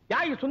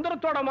யாய்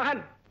சுந்தரத்தோட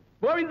மகன்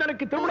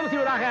கோவிந்தனுக்கு திருமணம்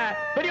செய்வதாக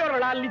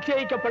பெரியவர்களால்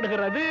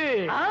நிச்சயிக்கப்படுகிறது.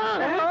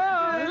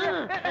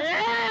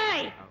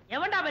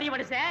 எவன்டா பெரிய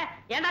மனுஷன்?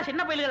 ஏன்டா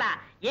சின்ன பயில்களா?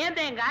 ஏன்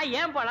தேங்காய்,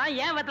 ஏன் பழம்,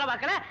 ஏன் வெத்தலை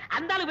பாக்கல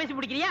அந்த ஆளு பேசி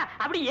பிடிக்கிறியா?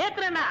 அப்படி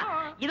ஏத்துறேன்னா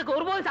இதுக்கு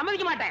ஒருபோதும்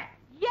சம்மதிக்க மாட்டேன்.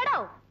 എടോ,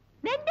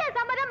 നിന്റെ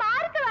സമ്മതം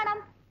ആർക്ക് വേണം?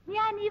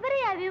 ഞാൻ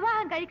ഇവരെയാ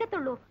വിവാഹം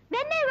കഴിക്കത്തുള്ളൂ,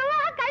 നിന്നെ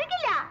വിവാഹം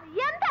കഴിക്കില്ല.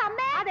 എന്താ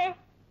അമ്മേ? അതെ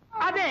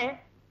அதே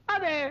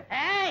அதே.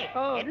 ஏய்,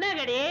 என்ன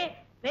கடி?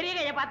 பெரிய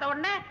கையை பார்த்த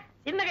உடனே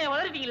சின்ன கையை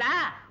உதறிட்டீங்களா?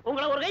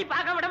 உங்களை ஒரு கை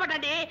பார்க்க விட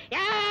மாட்டாண்டி.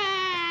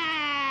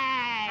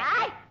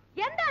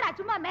 എന്താടാ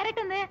ചുമ്മാ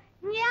മിരട്ടുന്നത്?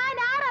 ഞാൻ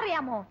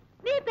ആരറിയാമോ?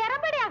 നീ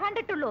പെറമ്പടിയാ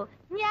കണ്ടിട്ടുള്ളൂ,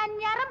 ഞാൻ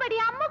ഞറമ്പടി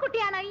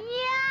അമ്മക്കുട്ടിയാണ്.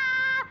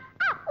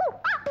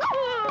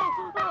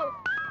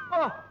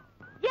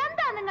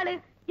 എന്താ നിങ്ങള്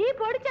ഈ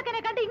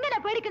പൊടിച്ചക്കനെ കണ്ട് ഇങ്ങനെ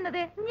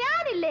പേടിക്കുന്നത്?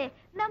 ഞാനില്ലേ,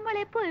 നമ്മൾ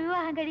എപ്പോ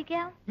വിവാഹം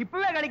കഴിക്കാം?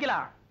 இப்பவே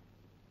கழிக்கலாம்.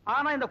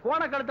 ஆனா இந்த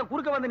கோண கழுத்தை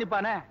குறுக்க வந்து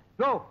நிப்பானே,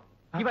 யோ,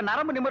 இவன்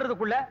நரம்பு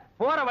நிமிர்றதுக்குள்ள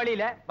போற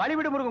வழியில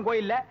வழிவிடு முருகன்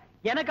கோயில்ல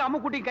எனக்கு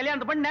அம்முக்குட்டி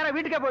கல்யாணத்தை பண்ணி நேரா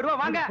வீட்டுக்கே போயிடுவா.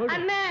 வாங்க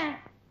அண்ணே,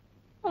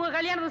 உங்க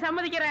கல்யாணத்துக்கு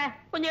சம்மதிக்கிறேன்,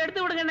 கொஞ்சம்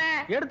எடுத்து விடுங்கண்ணே.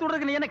 எடுத்து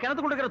விடுறதுக்கு நீ என்ன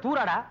கிணத்து கொடுக்கிற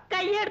தூராடா?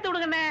 கையை எடுத்து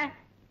விடுங்கண்ணே.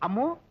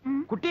 அம்மு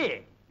குட்டி,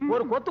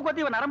 ஒரு கொத்து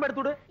கொத்தி இவன் நரம்பு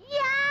எடுத்துடு.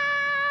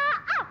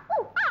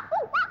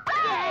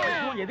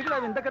 எதுக்குடா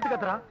இந்த கத்து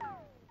கத்துறா?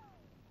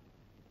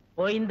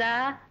 போயிந்தா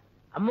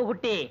அம்மு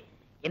குட்டி,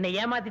 என்ன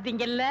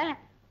ஏமாத்திட்டீங்கல்ல,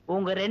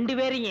 உங்க 2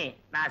 பேரையும்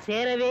நான்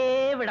சேரவே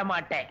விட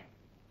மாட்டேன்.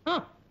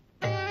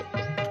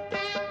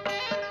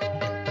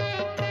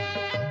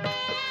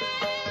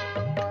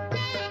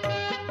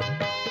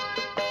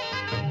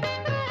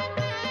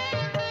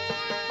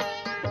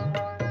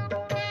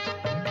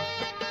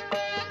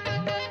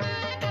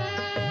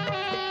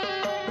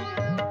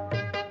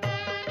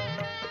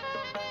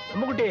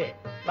 அம்முக்குட்டி,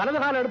 வலது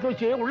கால எடுத்து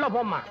வச்சு உள்ள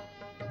போம்மா.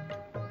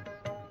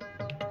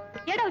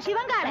 എടോ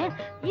ശിവങ്കാളെ,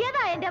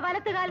 ഏതാ എന്റെ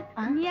വലത്തുകാൽ?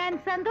 ഞാൻ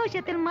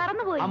സന്തോഷത്തിൽ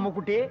മറന്നുപോയി.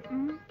 அம்முக்குட்டி,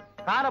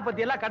 காலை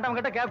பத்தி எல்லாம் கட்டம்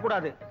கட்ட கேட்க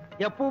கூடாது.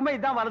 எப்பவுமே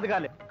இதான் வலது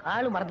காலு.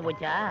 காலு மறந்து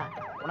போச்சா?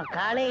 உனக்கு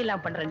காலே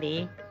இல்லாம பண்றேன்டி.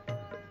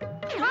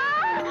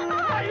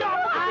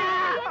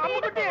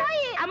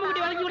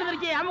 அம்முக்குட்டி வலிக்கு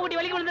விழுந்துருச்சு, அம்முக்குட்டி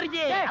வலிக்கு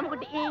விழுந்துருச்சு.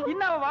 அம்முக்குட்டி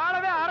இன்னும்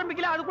வாழவே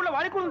ஆரம்பிக்கல, அதுக்குள்ள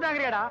வலிக்கு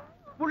விழுந்தாங்கறியாடா?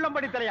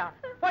 புள்ளம்படி தலையா,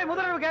 போய்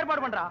முதல்வருக்கு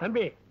ஏற்பாடு பண்றா.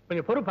 தம்பி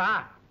கொஞ்சம் பொறுப்பா.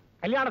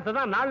 கல்யாணத்தை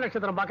தான் 4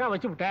 நட்சத்திரம் பார்க்க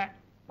வச்சு விட்டேன்.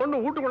 பொண்ணு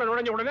வீட்டுக்குள்ள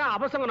நுழைஞ்ச உடனே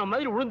அபசங்கனம்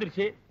மாதிரி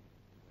விழுந்துருச்சு.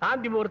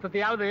 சாந்தி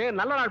முகூர்த்தத்தையாவது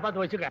நல்ல நாள்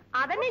பார்த்து வச்சுக்க.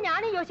 അതന്നെ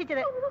ഞാനും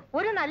യോசிച്ചത്.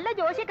 ഒരു നല്ല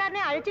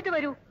ജോഷിക്കാരനെ അഴിച്ചിട്ട്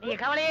വരൂ. நீங்க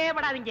கவலையே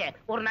படாதீங்க,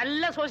 ஒரு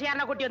நல்ல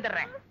சோசியாரனை கூட்டி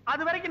வந்துடுறேன்.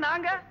 அது வரைக்கும்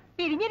நாங்க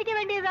പിരിഞ്ഞിരിக்க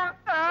വേണ്ടിയതാ.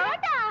 நான்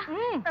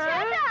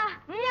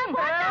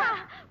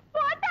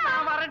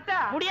வரட்டா?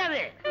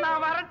 முடியாது,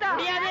 நான் வரட்டா?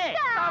 முடியாது.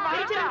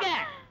 பிரிச்சிருங்க.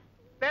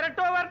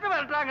 விரட்டோ வரட்டு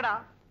விரட்டுறாங்கடா.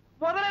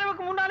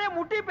 முதலமைக்கு முன்னாலே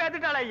முட்டி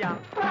பேத்துட்டாள் ஐயா.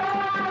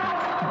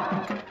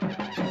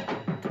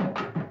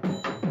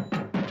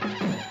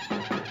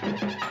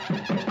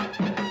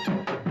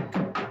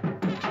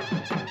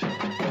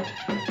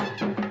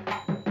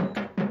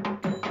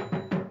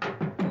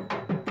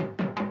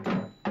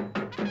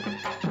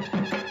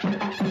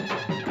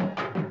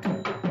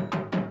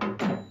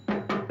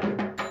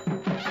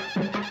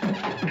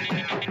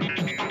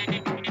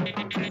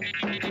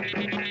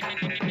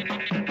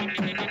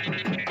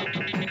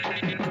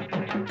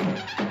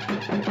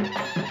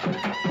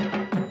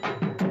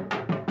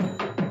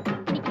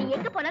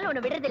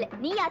 விடுறதில்ல,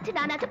 நீயாச்சு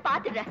நானாச்சு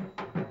பாத்துடுறேன்.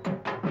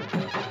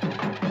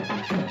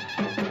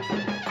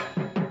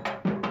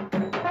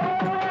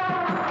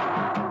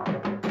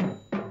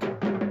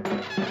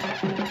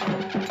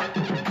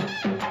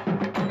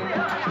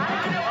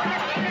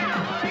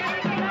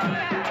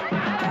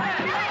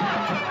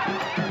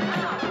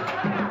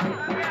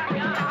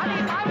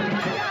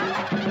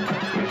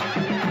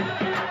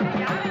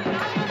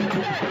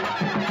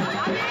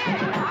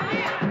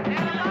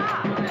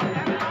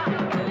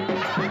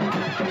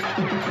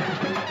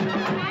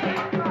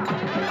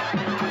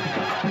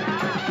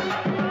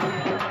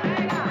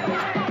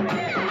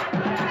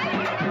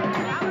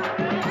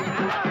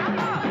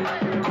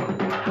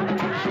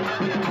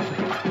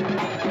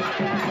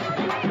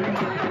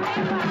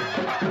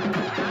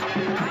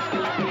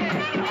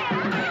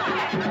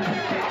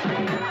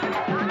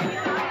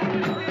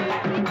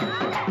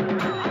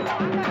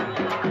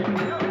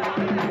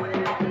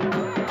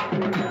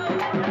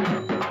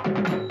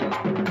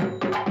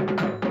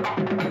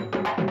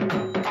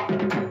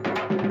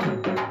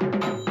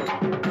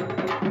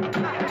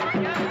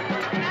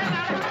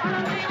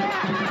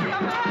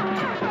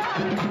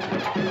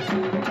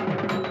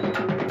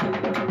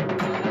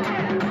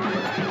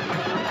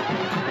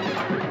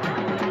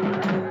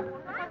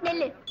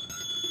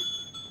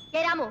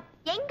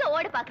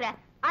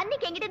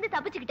 அன்னைக்கு எங்கிட்ட இருந்து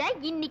தப்பிச்சுக்கிட்ட,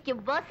 இன்னைக்கு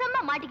வசமா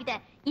மாட்டிக்கிட்ட.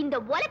 இந்த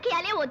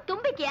உலக்கையாலே ஒரு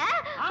தும்பிக்க.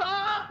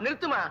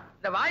 நிறுத்துமா,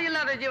 இந்த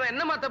வாயில்லாத ஜீவன்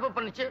என்னமா தப்பு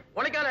பண்ணுச்சு?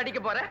 உலக்கையால அடிக்க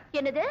போற?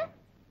 என்னது?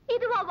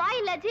 இதுவா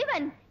வாயில்லா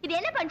ஜீவன்? இது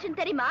என்ன பண்ணுச்சுன்னு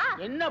தெரியுமா?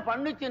 என்ன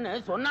பண்ணுச்சுன்னு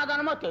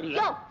சொன்னாதானமா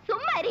தெரியும்.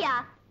 சும்மா இருயா.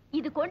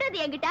 இது கொண்டது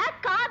என்கிட்ட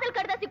காதல்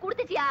கடுதாசி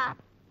கொடுத்துச்சியா?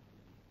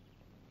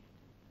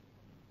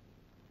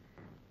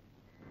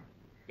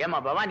 ஏமா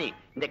பவானி,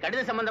 இந்த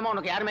கடித சம்பந்தமா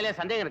உனக்கு யார் மேலே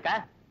சந்தேகம் இருக்கா?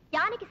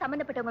 யானைக்கு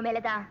சம்பந்தப்பட்டவங்க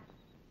மேலதான்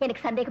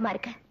எனக்கு சந்தேகமா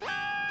இருக்கு.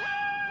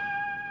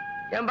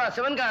 ஏம்பா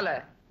சிவன்கால,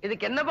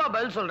 இதுக்கு என்னப்பா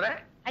பதில் சொல்ற?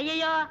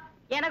 ஐயோ,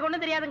 எனக்கு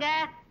ஒண்ணும் தெரியாதுங்க.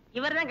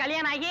 இவர்தான்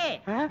கல்யாணம் ஆகி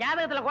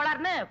ஜாதகத்துல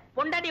கோளாறுன்னு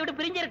பொண்டாட்டி விட்டு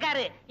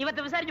பிரிஞ்சிருக்காரு.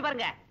 இவத்தை விசாரிச்சு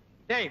பாருங்க.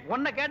 டேய்,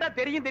 உன்னை கேட்டா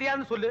தெரியும்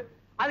தெரியாதுன்னு சொல்லு.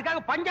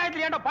 அதுக்காக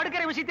பஞ்சாயத்துல ஏன்டா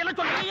படுக்கிற விஷயத்தையெல்லாம்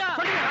சொல்லு.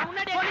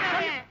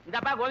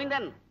 இந்தப்பா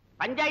கோவிந்தன்,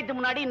 பஞ்சாயத்து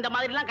முன்னாடி இந்த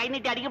மாதிரி எல்லாம் கை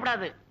நீட்டி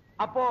அடிக்கப்படாது.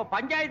 அப்போ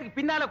பஞ்சாயத்துக்கு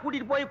பின்னால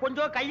கூட்டிட்டு போய்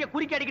கொஞ்சம் கைய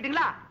குறுக்கி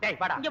அடிக்கிட்டீங்களா? டேய்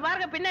வாடா. இங்க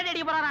பாருங்க, பின்னாடி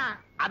அடிக்க போறாராம்.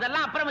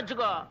 அதெல்லாம் அப்புறம்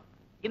வச்சுக்கோ.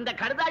 இந்த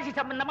கடுதாசி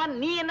சம்பந்தமா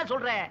நீ என்ன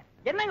சொல்ற?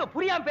 என்னங்க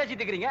புரியாம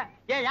பேசிட்டு இருக்கீங்க?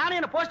 ஏன் யானை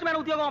என்ன போஸ்ட்மேன்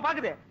உத்தியோகம்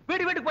பாக்குது?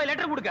 வீட்டுக்கு போய்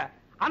லெட்டர் கொடுக்க.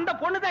 அந்த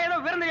பொண்ணு தான் ஏதோ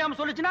விருந்தையாம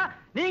சொல்லுச்சுன்னா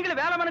நீங்களும்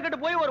வேலை மனக்கிட்டு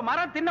போய் ஒரு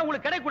மரம் தின்ன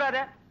உங்களுக்கு கிடைக்க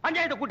கூடாது.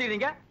 பஞ்சாயத்தை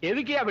கூட்டிடுறீங்க.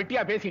 எதுக்கியா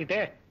வெட்டியா பேசிக்கிட்டு?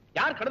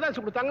 யார்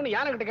கடுதாசி கொடுத்தாங்கன்னு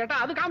யானை கிட்ட கேட்டா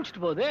அது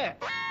காமிச்சிட்டு போகுது.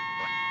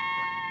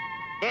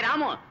 ஏ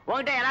ராமு,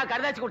 உன்கிட்ட யாராவது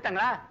கடுதாசி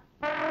கொடுத்தாங்களா?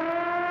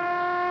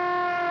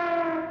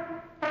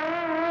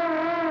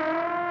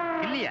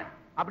 இல்லையா?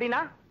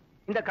 அப்படின்னா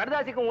இந்த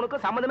கடுதாசிக்கு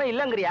உனக்கு சம்மந்தமே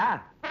இல்லங்கறியா?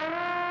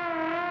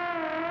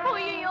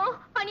 ஐயோ,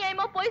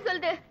 அநியாயமா போய்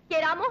சொல்லுது. ஏ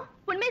ராமு,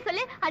 உண்மையை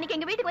சொல்லு. அன்னைக்கு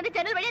எங்க வீட்டுக்கு வந்து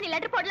ஜன்னல் வழியா நீ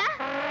லெட்டர் போடல?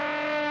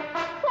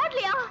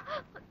 போடலையா?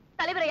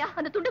 தலைவரையா,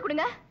 அந்த துண்டு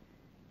கொடுங்க.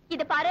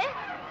 இத பாரு,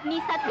 நீ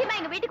சத்தியமா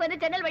எங்க வீட்டுக்கு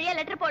வந்து ஜன்னல் வழியா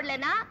லெட்டர்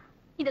போடலன்னா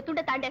இந்த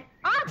துண்டை தாண்டு.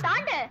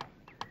 தாண்டு.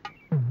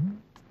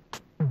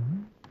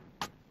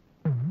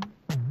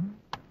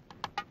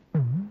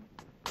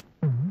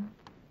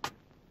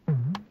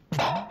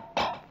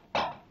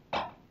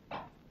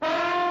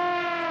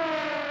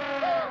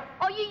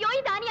 ஐயோ,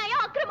 இது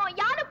அநியாயம், அக்கிரமம்.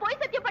 யாரும்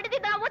போய் சத்தியப்படுத்தி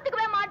நான்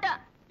ஒத்துக்கவே மாட்டேன்.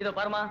 இத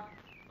பாருமா,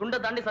 துண்டை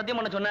தாண்டி சத்தியம்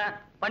பண்ண சொன்ன,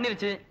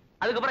 பண்ணிருச்சு.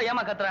 அதுக்கப்புறம்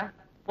ஏமா கத்துற?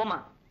 போமா.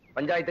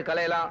 பஞ்சாயத்து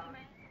கலையலாம்.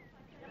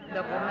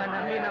 இந்த பொண்ணை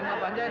நம்பி நம்ம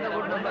பஞ்சாயத்தை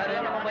கூட்டணும் பாரு.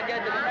 நம்ம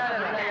பஞ்சாயத்து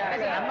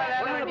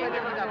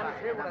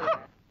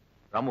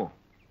ராமு,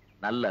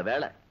 நல்ல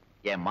வேலை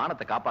என்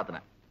மானத்தை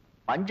காப்பாத்தின.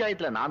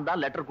 பஞ்சாயத்துல நான்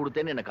தான் லெட்டர்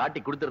கொடுத்தேன்னு என்ன காட்டி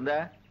கொடுத்திருந்த,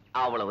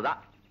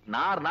 அவ்வளவுதான்.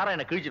 நாரா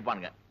என்ன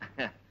கிழிச்சிருப்பானுங்க.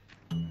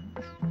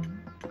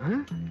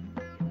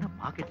 என்ன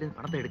பாக்கெட்ல இருந்து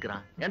பணத்தை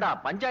எடுக்கிறான்? ஏண்டா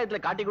பஞ்சாயத்துல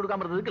காட்டி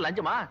கொடுக்காம இருந்ததுக்கு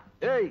லஞ்சமா?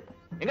 ஏய்,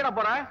 எங்கடா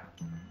போற?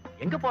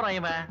 எங்க போறான்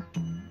இவன்?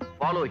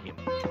 Follow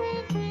him.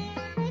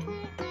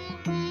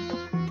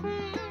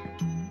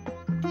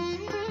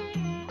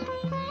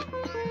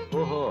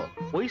 ஓஹோ,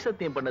 பொய்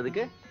சத்தியம்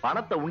பண்ணதுக்கு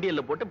பணத்தை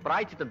உண்டியல்ல போட்டு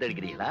பிராய்ச்சித்தம்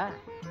தேடிக்கிறீங்களா?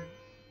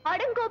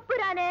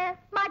 அடங்கொப்புறானே,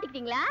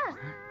 மாட்டிக்கிட்டீங்களா?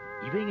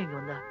 இவங்க இங்க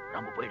வந்தா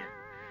ராமு போயிடு.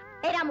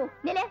 ஏய் ராமு,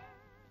 நிலே.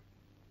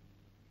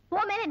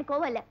 உன் மேல எனக்கு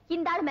கோவம் இல்ல,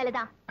 இந்த ஆள்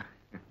மேலதான்.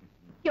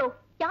 யோ,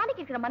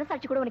 யானைக்கு இருக்கிற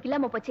மனசாட்சி கூட உனக்கு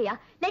இல்லாம போச்சியா?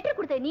 லெட்டர்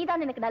கொடுத்த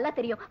நீதான் எனக்கு நல்லா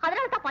தெரியும்.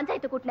 அதனால தான்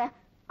பஞ்சாயத்து கூட்டினேன்.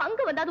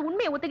 அங்க வந்தாது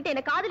உண்மையை ஒத்துக்கிட்டு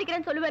என்ன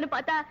காதலிக்கிறேன்னு சொல்லுவேன்னு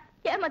பார்த்தா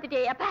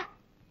ஏமாத்திட்டே. அப்ப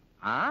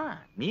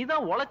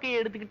நீதான் உலக்கையை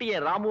எடுத்துக்கிட்டு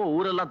என் ராமுவ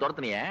ஊரெல்லாம்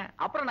துரத்துனிய,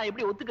 அப்புறம் நான்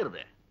எப்படி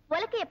ஒத்துக்கிறது?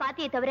 உலக்கைய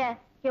பாத்தியே தவிர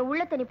என்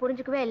உள்ளத்தை நீ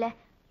புரிஞ்சுக்கவே இல்ல.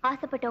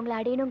 ஆசைப்பட்டவங்களை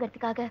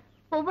அடையணுங்கிறதுக்காக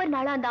ஒவ்வொரு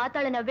நாளும் அந்த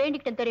ஆத்தாள நான்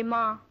வேண்டிக்கிட்டேன்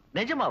தெரியுமா?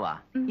 நிஜமாவா?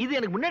 இது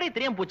எனக்கு முன்னாடியே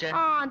தெரியாம போச்சே.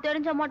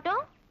 தெரிஞ்ச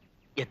மட்டும்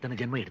எத்தனை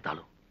ஜென்மம்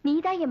எடுத்தாலும்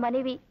நீதான் என்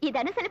மனைவி.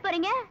 இதானே சொல்ல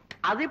போறீங்க?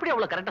 அது எப்படி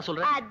அவ்வளவு கரெக்டா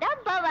சொல்ற?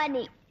 அதான்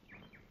பவானி.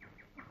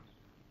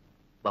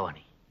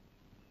 பவானி,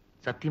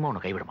 சத்தியமா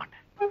உன்னை கைவிட மாட்டேன்.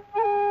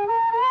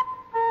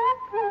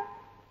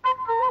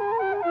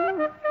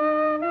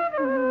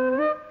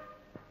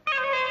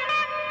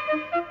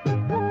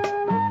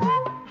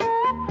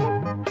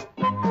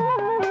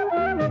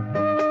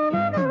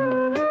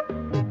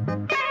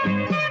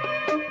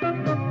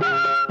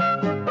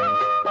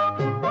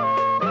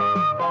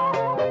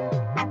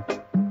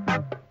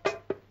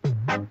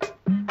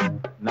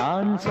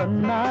 நான்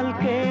சொன்னால்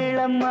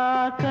கேளம்மா,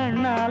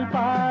 கண்ணால்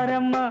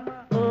பாரம்மா.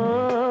 ஓ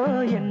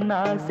என்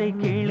ஆசை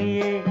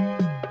கிளியே,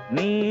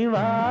 நீ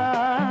வா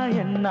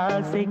என்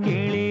ஆசை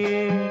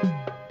கிளியே.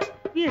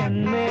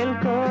 என் மேல்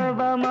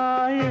கோபமா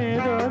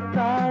ஏதோ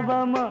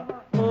தாபமா?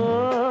 ஓ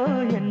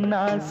என்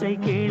ஆசை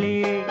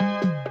கிளியே,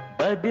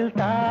 பதில்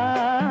தா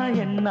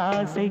என்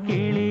ஆசை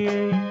கிளியே.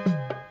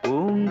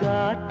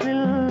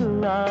 பூங்காற்றில்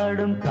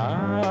ஆடும்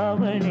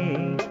தாவணி,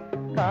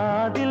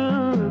 காதில்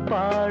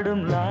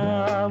பாடும்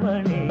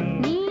லாவணி.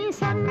 நீ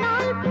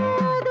சொன்னால்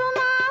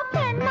போதுமா,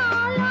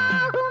 பெண்ணால்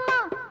ஆகுமா?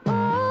 ஓ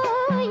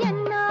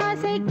என்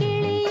ஆசை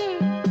கிளியே,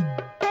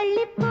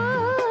 தள்ளிப்போ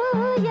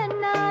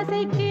என்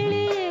ஆசை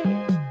கிளியே.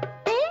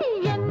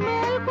 என்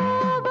மேல்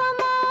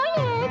கோபமா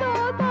ஏதோ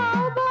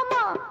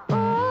தாபமா?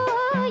 ஓ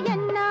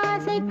என்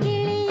ஆசை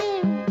கிளியே,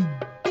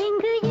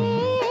 இங்கு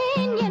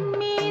ஏன் என்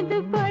மீது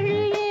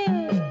பழியே?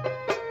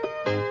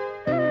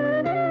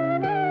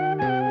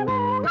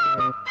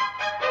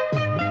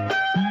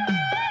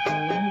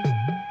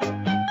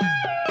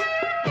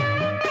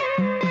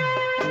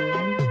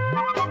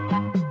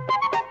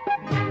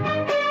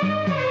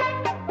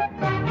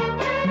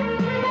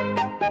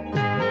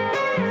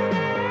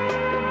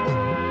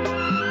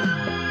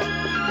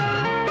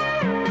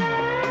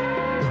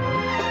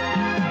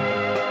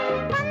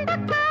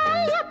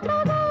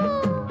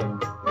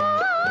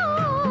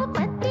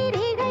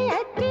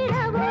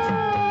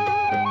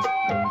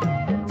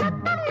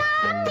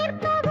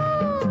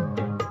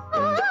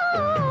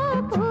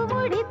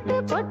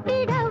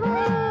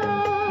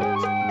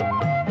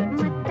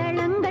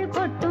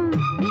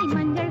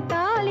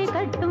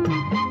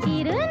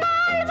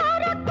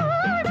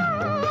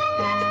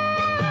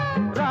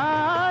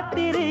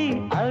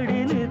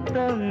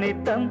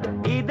 நித்தம்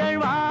இதழ்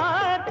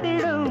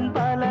வார்த்திடும்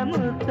பல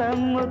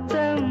முத்தம்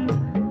முத்தம்.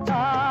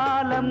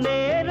 காலம்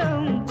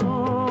நேரம்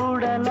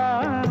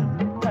கூடலாம்,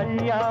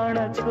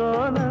 கல்யாண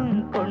கோலம்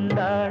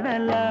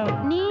கொண்டாடலாம்.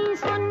 நீ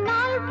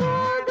சொன்னால்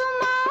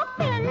போதுமா,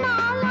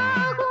 பெண்ணால்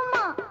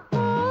ஆகுமா?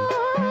 ஓ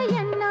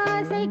என்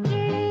ஆசை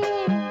கிளியே,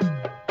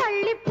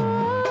 தள்ளிப்போ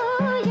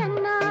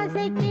என்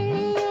ஆசை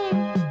கிளியே.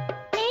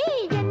 நீ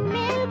என்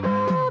மேல்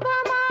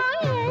கோபமா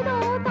ஏதோ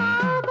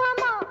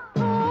தாபமா?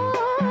 ஓ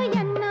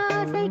என்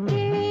ஆசை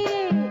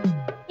கிளியே,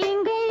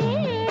 இங்கே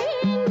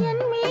ஏன்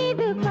என்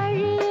மீது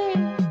பழியே?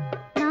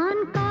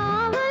 நான்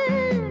காவல்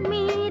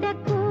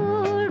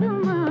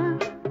மீறக்கூடுமா?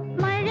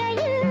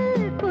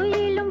 மழையில்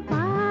குயிலும்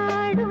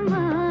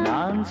பாடுமா?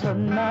 நான்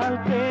சொன்னால்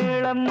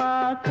கேளம்மா,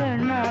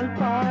 கண்ணால்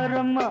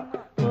பாரம்மா.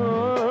 ஓ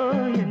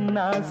என்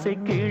ஆசை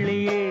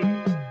கிளியே,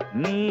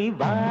 நீ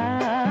வா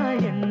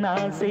என்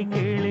ஆசை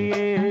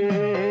கிளியே.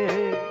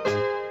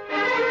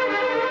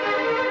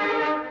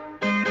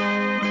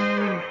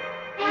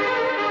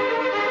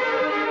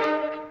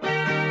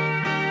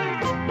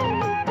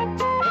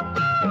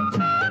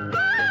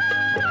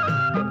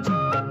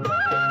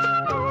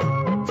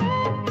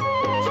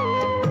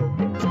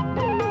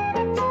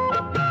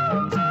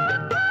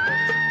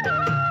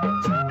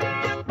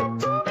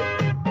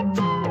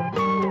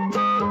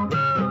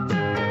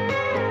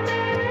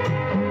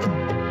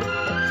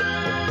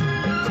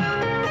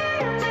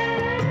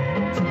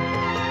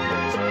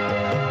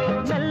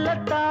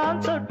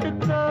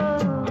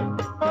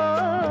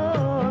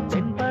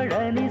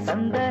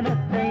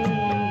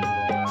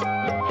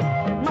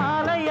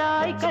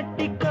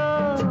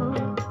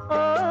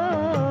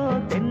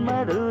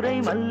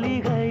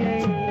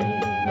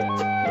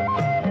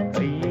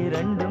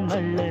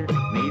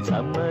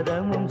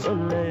 சம்மதமும்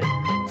சொல்ல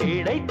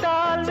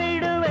கிடைத்தால்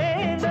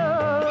விடுவேனோ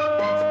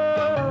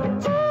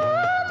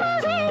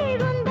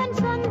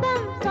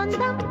சொந்தம்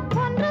சொந்தம்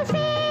ஒன்று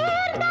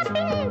சேர்ந்த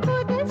பின்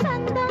புது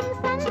சொந்தம்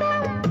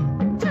சொந்தம்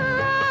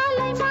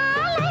சாலை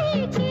மாலை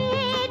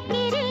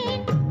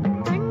கேட்கிறேன்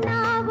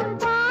கண்ணாவும்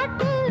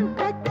பாட்டு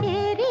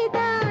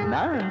கச்சேரிதான்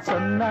நான்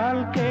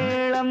சொன்னால்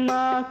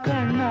கேளம்மா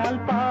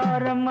கண்ணால்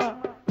பாரம்மா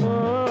ஓ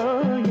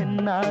என்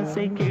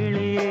ஆசை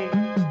கிளியே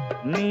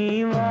நீ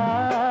வா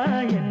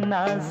என்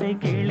ஆசை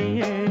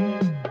கிளியே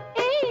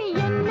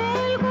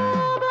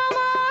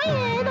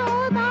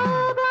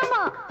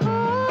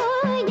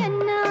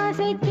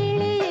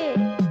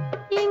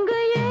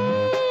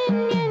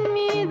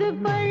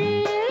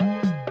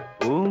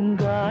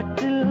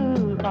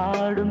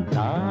பாடும்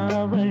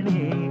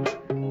தாவணி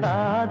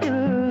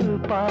காதில்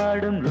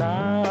பாடும்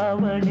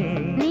லாவணி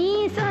நீ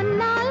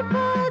சொன்னால்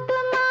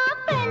போதுமா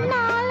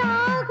பெண்ணால்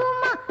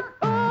ஆகுமா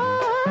ஓ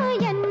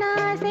என்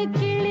ஆசை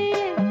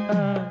கிளியே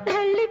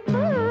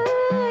தள்ளிப்போ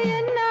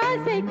என்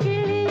ஆசை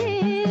கிளியே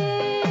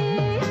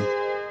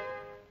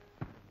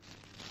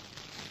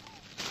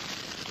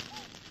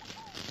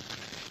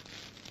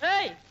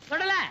ஏய்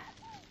சொல்லல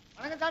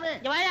வணக்கம் சாமி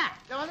இங்க வாயா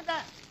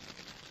வந்துட்டேன்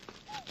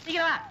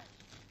சீக்கிரம் வா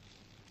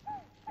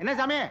என்ன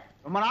சாமி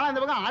ரொம்ப நாளா இந்த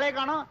பக்கம் ஆளே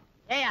காணோம்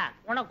ஏயா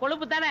உனக்கு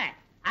கொழுப்பு தானே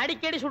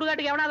அடிக்கடி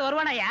சுடுகாட்டுக்கு எவனாவது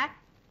வருவானாயா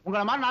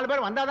உங்களை மாதிரி 4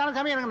 பேர் வந்தா தானே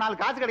சாமி எனக்கு 4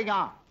 காசு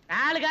கிடைக்கும்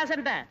 4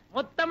 காசுன்ட்ட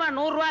மொத்தமா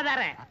 100 ரூபாய்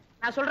தரேன்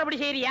நான் சொல்றபடி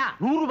செய்யறியா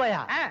 100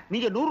 ரூபாயா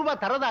நீங்க 100 ரூபாய்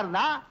தரதா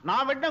இருந்தா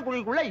நான் வெட்டின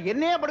குழிக்குள்ள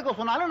என்னையே படுக்க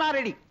சொன்னாலும் நான்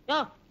ரெடி யோ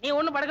நீ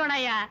ஒண்ணும் படுக்க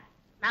வேணாயா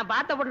நான்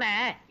பார்த்த பொண்ண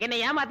என்னை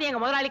ஏமாத்தி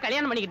எங்க முதலாளி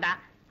கல்யாணம் பண்ணிக்கிட்டான்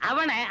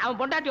அவன்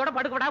பொண்டாட்டியோட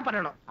படுக்க விடாம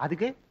பண்ணணும்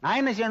அதுக்கு நான்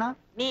என்ன செய்யணும்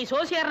நீ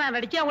சோசியர் நான்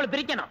நடிச்சு அவங்களை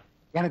பிரிக்கணும்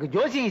எனக்கு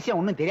ஜோசியம் விஷயம்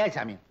ஒண்ணும் தெரியாது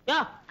சாமி யோ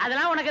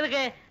அதெல்லாம் உனக்கு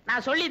எதுக்கு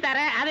நான் சொல்லி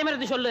தரேன் அதே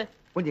மாதிரி சொல்லு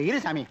கொஞ்சம் இரு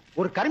சாமி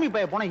ஒரு கருமி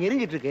பைய போனா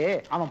எரிஞ்சிட்டு இருக்கு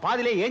அவன்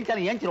பாதிலே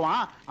ஏஞ்சாலும்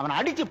ஏஞ்சிருவான் அவனை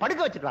அடிச்சு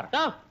படுக்க வச்சுட்டு வர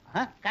யோ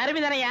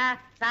கருமி தானையா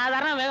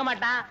சாதாரண வேக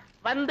மாட்டான்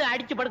வந்து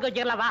அடிச்சு படுக்க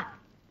வச்சிடலாம் வா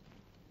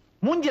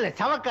மூஞ்சில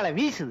சவக்கலை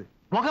வீசுது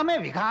முகமே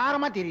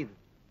விகாரமா தெரியுது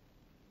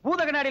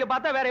பூத கண்ணாடியில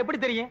பார்த்தா வேற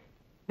எப்படி தெரியும்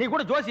நீ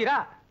கூட ஜோசியரா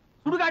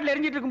சுடுகாட்டுல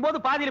எரிஞ்சிட்டு இருக்கும்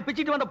போது பாதியில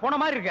பிச்சிட்டு வந்த போன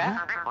மாதிரி இருக்க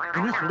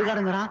என்ன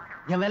சுடுகாடுங்கிறான்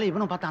என் வேலை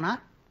இவனும் பார்த்தானா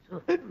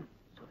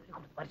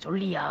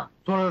சொல்லியா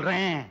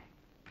சொல்றேன்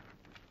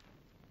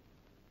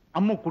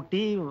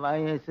அம்முக்குட்டி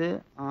வயசு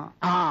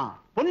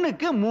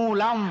பொண்ணுக்கு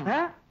மூலம்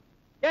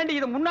ஏண்டி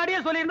இது முன்னாடியே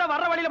சொல்லியிருந்தா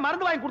வர்ற வழியில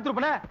மருந்து வாங்கி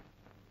கொடுத்துருப்பேன்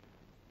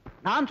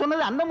நான்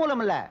சொன்னது அந்த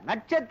மூலம் இல்ல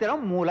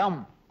நட்சத்திரம் மூலம்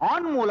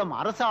ஆண் மூலம்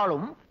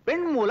அரசாளும்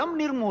பெண் மூலம்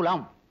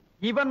நிர்மூலம்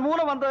இவன்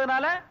மூலம்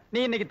வந்ததுனால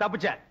நீ இன்னைக்கு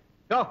தப்பிச்ச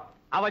யோ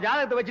அவ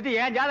ஜாதகத்தை வச்சுட்டு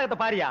ஏன் ஜாதகத்தை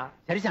பாரியா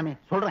சரி சாமி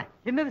சொல்றேன்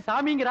என்னது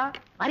சாமிங்கிறா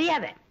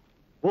மரியாதை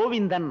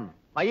கோவிந்தன்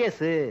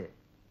வயசு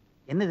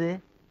என்னது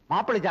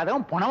மாப்பிள்ளை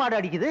ஜாதகம் பொணவாடு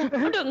அடிக்குது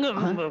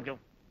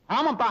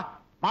ஆமாப்பா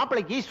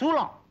மாப்பிள்ளைக்கு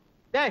சூலம்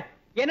டேய்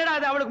என்னடா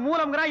அது அவளுக்கு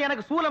மூலம்ங்கறான்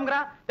எனக்கு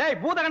சூலம்ங்கறான் டேய்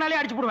பூதகனாலே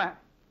அடிச்சு போடுவேன்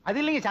அது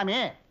இல்லைங்க சாமி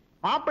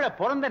மாப்பிள்ளை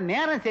பிறந்த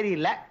நேரம்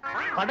சரியில்லை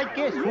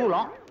படைக்கே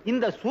சூலம்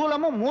இந்த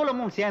சூலமும்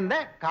மூலமும் சேர்ந்த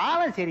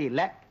காலம்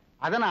சரியில்லை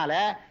அதனால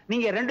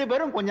நீங்க 2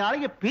 பேரும் கொஞ்ச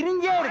நாளைக்கு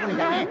பிரிஞ்சே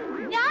இருக்கணும் சாமி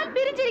ഞാൻ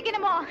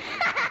പിരിച്ചിരിക്കണമോ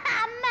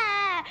അമ്മ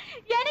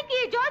എനിക്ക്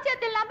ഈ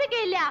ജോസ്യത്തിൽ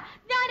നമ്പിക്കയില്ല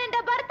ഞാൻ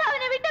എന്റെ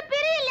ഭർത്താവിനെ വിട്ട്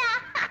പിരിയില്ല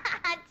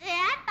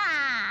ചേട്ടാ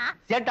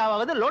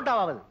சேட்டாவது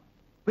லோட்டாவது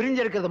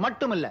பிரிஞ்சிருக்கிறது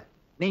மட்டும் இல்ல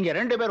நீங்க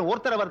 2 பேரும்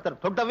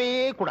ஒருத்தர் தொட்டவே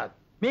கூடாது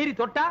மீறி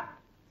தொட்டா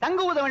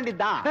தங்கு ஊத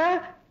வேண்டியதுதான்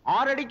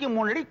 6 அடிக்கு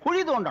 3 அடி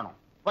குழி தோண்டணும்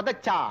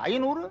புதைச்சா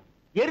 500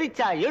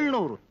 எரிச்சா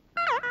 700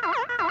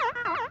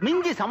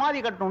 மிஞ்சி சமாதி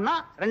கட்டணும்னா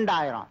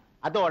 2000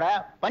 அதோட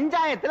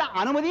பஞ்சாயத்துல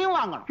அனுமதியும்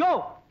வாங்கணும் யோ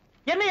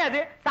என்னையா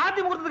அது சாந்தி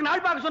முகூர்த்தத்துக்கு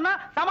நாள் பார்க்க சொன்னா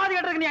சமாதி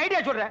கட்டுறதுக்கு நீ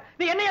ஐடியா சொல்ற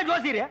நீ என்னையா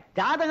ஜோசியர்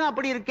ஜாதகம்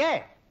அப்படி இருக்கே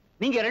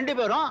நீங்க 2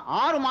 பேரும்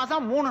 6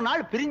 மாசம் 3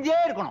 நாள் பிரிஞ்சே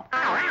இருக்கணும்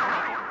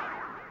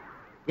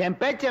என்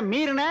பேச்ச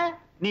மீறின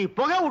நீ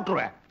புகை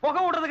விட்டுருவ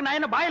புகை விடுறதுக்கு நான்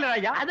என்ன பாயிலர்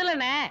ஐயா அதுல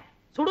என்ன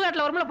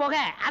சுடுகாட்டுல வரும்ல போக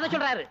அத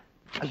சொல்றாரு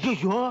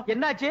ஐயோ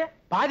என்னாச்சு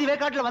பாதி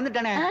வேக்காட்டுல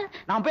வந்துட்டேனே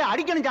நான் போய்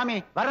அடிக்கணும் சாமி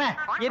வர்றேன்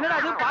என்னடா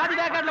அது பாதி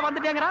வேக்காட்டுல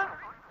வந்துட்டேங்கறா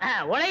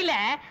உலையில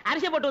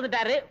அரிசி போட்டு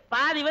வந்துட்டாரு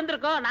பாதி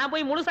வந்திருக்கோம் நான்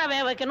போய் முழுசா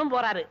வேக வைக்கணும்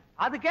போறாரு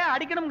அதுக்கே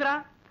அடிக்கணும்ங்கறா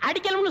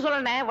அடிக்கணும்னு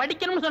சொல்லனே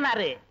வடிக்கணும்னு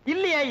சொன்னாரு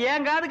இல்லையே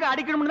என் காதுக்கு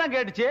அடிக்கணும்னு தான்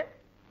கேட்டுச்சு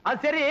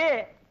அது சரி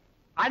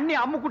அண்ணி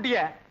அம்முக்குட்டிய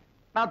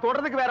நான்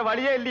தொடறதுக்கு வேற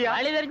வழியே இல்லையா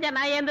வழி தெரிஞ்சா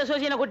நான் எந்த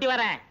சோசியனை கூட்டி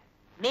வரேன்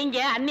நீங்க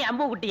அண்ணி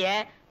அம்பு குட்டிய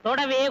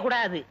தொடவே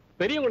கூடாது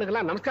பெரியவங்களுக்கு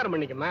எல்லாம் நமஸ்காரம்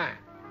பண்ணிக்கமா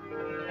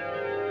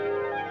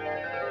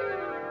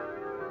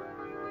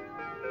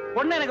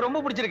பொண்ணு எனக்கு ரொம்ப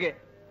பிடிச்சிருக்கு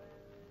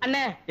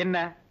அண்ணே என்ன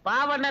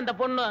பாவண்ண அந்த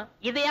பொண்ணு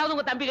இதையாவது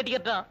உங்க தம்பி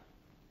கட்டிக்கட்டும்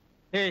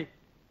ஏய்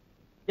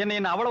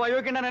என்ன அவ்வளவு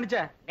அயோக்கியன்னு நினைச்ச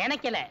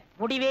நினைக்கல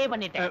முடிவே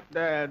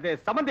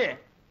பண்ணிட்டேன் சம்பந்தி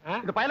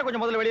இந்த பயல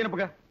கொஞ்சம் முதல்ல வெளியே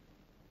அனுப்புங்க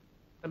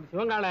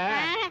சிவங்கால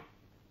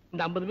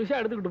இந்த 50 பைசா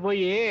எடுத்துக்கிட்டு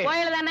போய்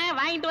கோயில தானே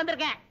வாங்கிட்டு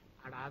வந்திருக்கேன்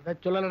அத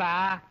சொல்லலடா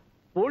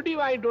பொடி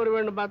வாங்கிட்டு வர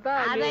வேண்டும் பார்த்தா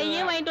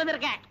அதையும் வாங்கிட்டு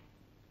வந்திருக்கேன்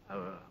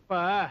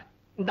அப்ப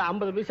இந்த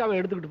 50 பைசாவை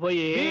எடுத்துக்கிட்டு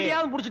போய்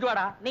வீடியாவது புடிச்சிட்டு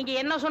வாடா நீங்க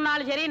என்ன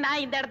சொன்னாலும் சரி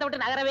நான் இந்த இடத்தை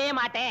விட்டு நகரவே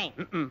மாட்டேன்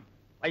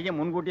பையன்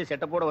முன்கூட்டியே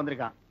செட்டப்போட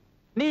வந்திருக்கான்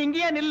நீ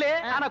இங்கேயே நில்லு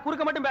ஆனா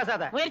குறுக்க மட்டும்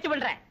பேசாத முயற்சி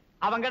பண்றேன்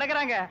அவன்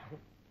கிடக்குறாங்க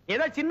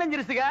ஏதோ சின்ன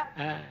சிறுசுக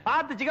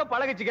பாத்துச்சுக்க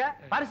பழகுச்சுக்க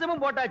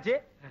பரிசமும் போட்டாச்சு.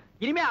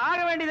 இனிமே ஆக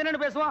வேண்டியது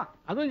என்னன்னு பேசுவோம்.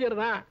 அதுவும்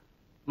சரிதான்.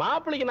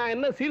 மாப்பிள்ளைக்கு நான்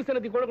என்ன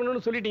சீர்சனத்தி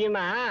கொடுக்கணும்னு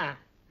சொல்லிட்டீங்கன்னா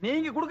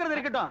நீங்க குடுக்கறது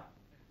இருக்கட்டும்.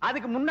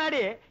 அதுக்கு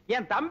முன்னாடி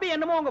என் தம்பி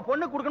என்னமோ உங்க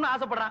பொண்ணு கொடுக்கணும்னு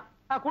ஆசைப்படுறான்.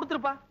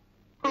 கொடுத்துருப்பா.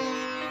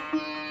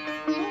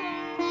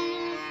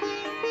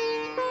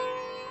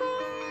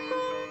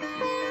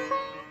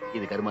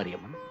 இது கருமாரி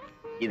அம்மன்,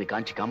 இது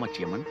காஞ்சி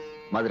காமாட்சி அம்மன்,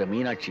 மதுரை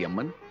மீனாட்சி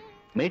அம்மன்,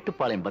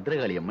 மேட்டுப்பாளையம்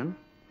பத்ரகாளி அம்மன்.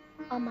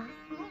 ஆமா,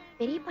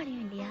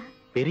 பெரியபாளையம் இல்லையா?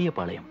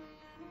 பெரியபாளையம்,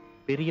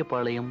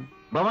 பெரியபாளையம்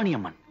பவானி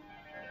அம்மன்.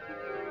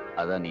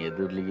 அதான் நீ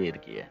எதிரிலேயே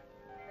இருக்கிய.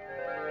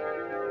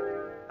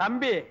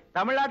 தம்பி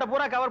தமிழ்நாட்டை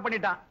பூரா கவர்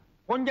பண்ணிட்டான்.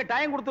 கொஞ்சம்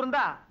டைம்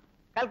கொடுத்திருந்தா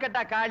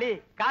கல்கட்டா காளி,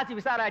 காசி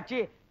விசாலாட்சி,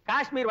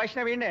 காஷ்மீர்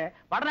வைஷ்ணவின்னு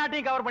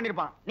வடநாட்டையும் கவர்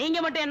பண்ணிருப்பான். நீங்க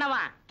மட்டும்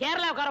என்னவா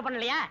கேரளாவை கவர்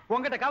பண்ணலையா?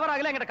 உங்ககிட்ட கவர்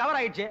ஆகல, எங்கிட்ட கவர்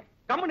ஆயிடுச்சு.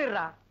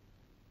 கம்முன்னுறா.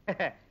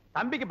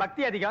 தம்பிக்கு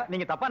பக்தி அதிகம்,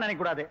 நீங்க தப்பா நினைக்க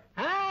கூடாது.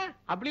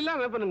 அப்படி எல்லாம்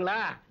வைப்பனுங்களா?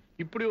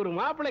 இப்படி ஒரு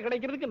மாப்பிள்ளை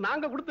கிடைக்கிறதுக்கு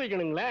நாங்க கொடுத்து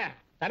வைக்கணுங்களே.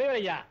 தலைவர்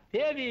ஐயா,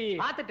 தேதி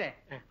பாத்துட்டேன்.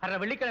 வர்ற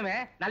வெள்ளிக்கிழமை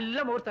நல்ல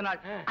முகூர்த்த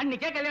நாள்.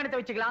 அன்னைக்கே கல்யாணத்தை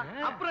வச்சுக்கலாம்.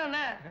 அப்புறம் என்ன,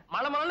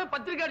 மலை மலை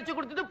பத்திரிக்கை அடிச்சு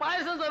கொடுத்துட்டு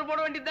பாயசம் சோறு போட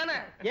வேண்டியது தானே?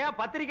 ஏன்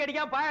பத்திரிக்கை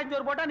அடிக்கா பாயசம்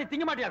சோறு போட்டா நீ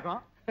திங்க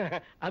மாட்டியாக்கும்?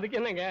 அதுக்கு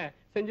என்னங்க,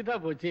 செஞ்சுட்டா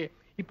போச்சு.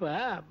 இப்ப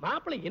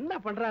மாப்பிள்ளை என்ன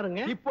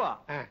பண்றாருங்க? இப்போ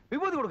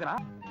விபூதி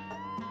கொடுக்கறான்.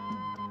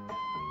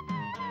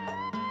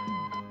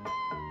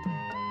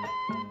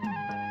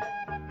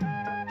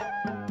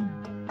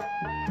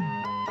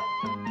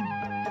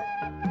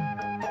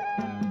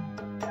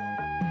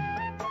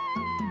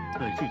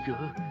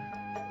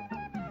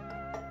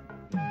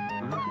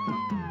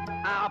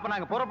 அப்ப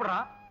நாங்க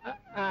புறப்படுறோம்.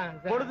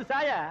 பொழுது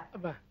சாய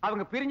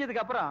அவங்க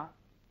பிரிஞ்சதுக்கு அப்புறம்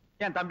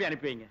என் தம்பி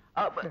அனுப்பி வைங்க.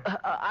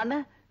 அண்ணா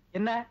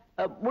என்ன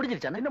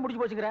முடிஞ்சிருச்சா? என்ன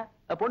முடிஞ்சு போச்சுங்கிற?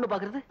 பொண்ணு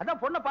பாக்குறது?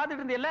 அதான் பொண்ணை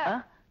பாத்துட்டு இருந்தீல்ல,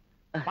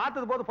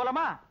 பார்த்தது போது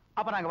போலாமா?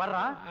 அப்ப நாங்க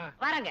வர்றோம்.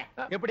 வரங்க.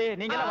 எப்படி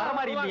நீங்க எல்லாம் வர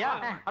மாதிரி இல்லையா?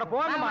 அட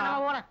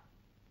போங்கம்மா.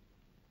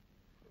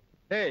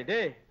 டேய்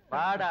டேய்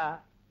வாடா.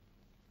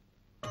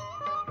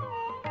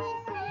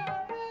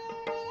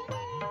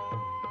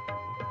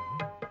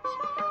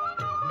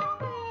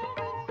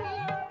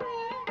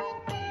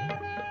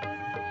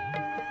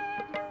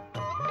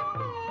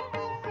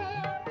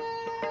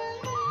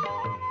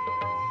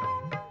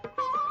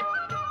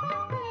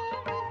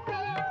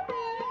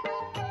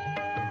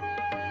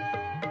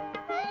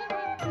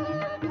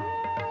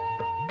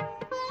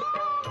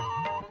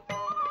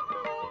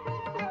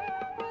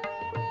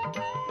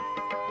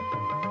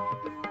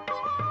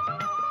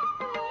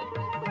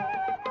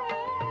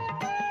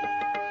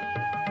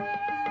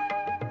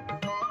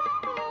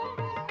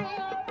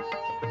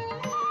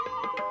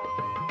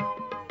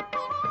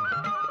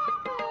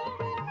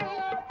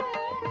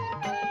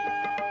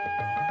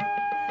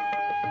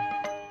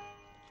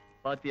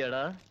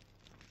 பாத்தியாடா,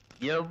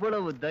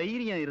 எவ்வளவு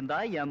தைரியம் இருந்தா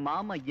என்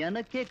மாமா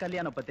எனக்கே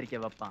கல்யாண பத்திரிக்கை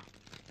வைப்பான்.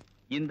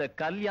 இந்த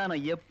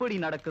கல்யாணம் எப்படி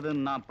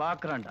நடக்குதுன்னு நான்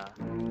பாக்குறேன்டா.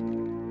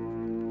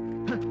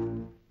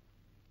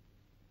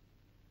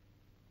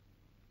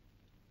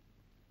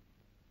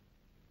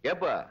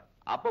 ஏப்ப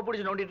அப்ப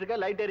புடிச்சு நோண்டிட்டு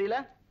இருக்க? லைட் எரியல?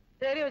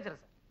 சரி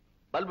வச்சிருக்கேன் சார்.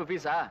 பல்பு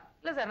பீஸா?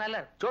 இல்ல சார், நல்லா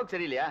இருக்கு. சோக்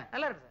சரியில்லையா?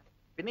 நல்லா இருக்கு சார்.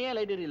 பின்ன ஏன்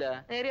லைட் எரியல?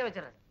 எரிய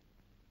வச்சிருக்கேன்.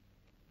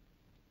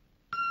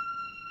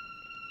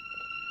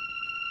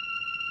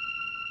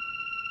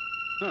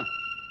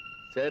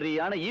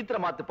 சரியான ஈத்திர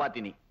மாத்து பாத்தி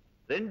நீ.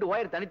 2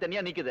 ஒயர்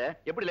தனித்தனியா நிக்குது,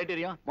 எப்படி லைட்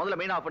எரியும்? முதல்ல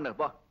மெயின் ஆஃப் பண்ணு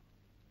போ.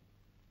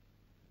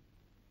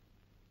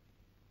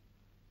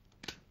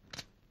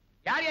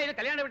 யார்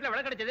இது கல்யாண வீட்டுல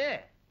விளக்கு கிடைச்சது?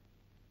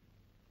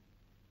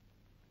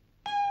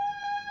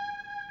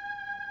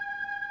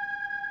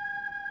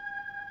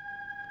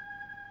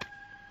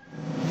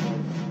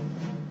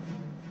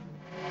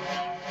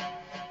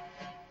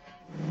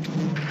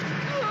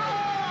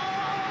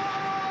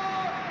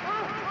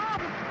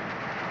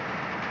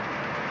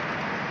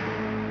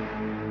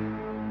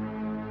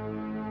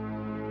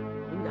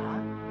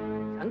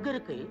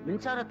 சங்கருக்கு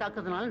மின்சார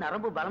தாக்கத்தினால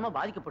நரம்பு பலமா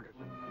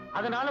பாதிக்கப்பட்டிருக்கு.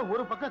 அதனால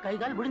ஒரு பக்கம் கை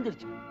கால்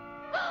விழுந்துருச்சு.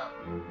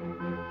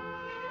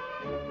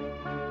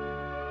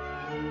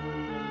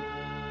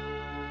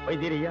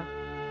 வைத்தியரையா,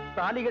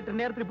 தாலி கட்டுற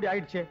நேரத்துல இப்படி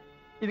ஆயிடுச்சு.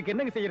 இதுக்கு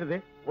என்னங்க செய்யறது?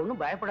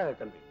 ஒண்ணும் பயப்படாத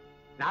தம்பி.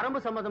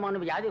 நரம்பு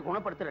சம்பந்தமான வியாதியை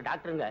குணப்படுத்துற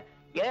டாக்டருங்க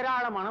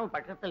ஏராளமான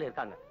பட்டத்துல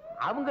இருக்காங்க.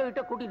 அவங்க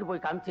கிட்ட கூட்டிட்டு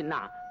போய் காமிச்சின்னா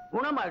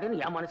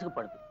குணமாயிடுன்னு என் மனசுக்கு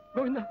படுது.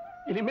 கோவிந்தா,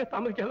 இனிமே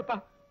தாமதிக்காதப்பா.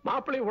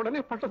 மாப்பிள்ளை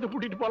உடனே பட்டத்தை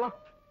கூட்டிட்டு போலாம்.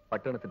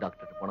 பட்டணத்து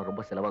டாக்டர் போன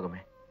ரொம்ப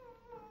செலவாகுமே.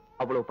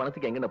 அவ்வளவு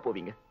பணத்துக்கு எங்க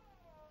போவீங்க?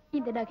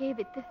 இந்த நகையை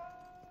வித்து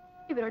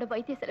இவரோட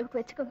வைத்திய செலவுக்கு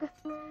வச்சுக்கோங்க.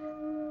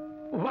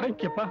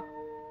 வாங்கிக்கப்பா.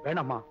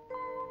 வேணாமா,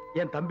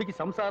 என் தம்பிக்கு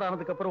சம்சாரம்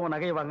ஆனதுக்கு அப்புறம் உன்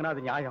நகையை வாங்கினா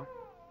அது நியாயம்.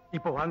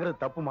 இப்ப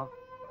வாங்குறது தப்புமா.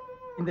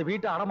 இந்த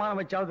வீட்டை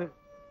அடமானம் வச்சாவது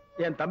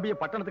என் தம்பியை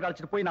பட்டணத்துக்கு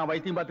அழைச்சிட்டு போய் நான்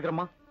வைத்தியம்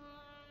பாத்துக்கிறேம்மா.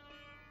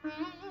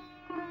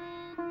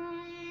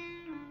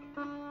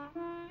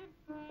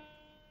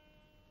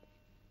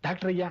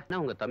 டாக்டர் ஐயா,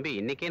 நான் உங்க தம்பி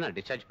இன்னைக்கே நான்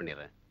டிஸ்சார்ஜ்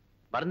பண்ணிடுறேன்.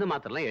 மருந்து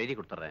மாத்திரலாம் எழுதி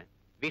கொடுத்துறேன்.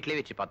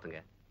 வீட்லயே வச்சு பாத்துங்க.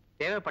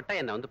 தேவைப்பட்டா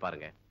என்ன வந்து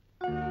பாருங்க.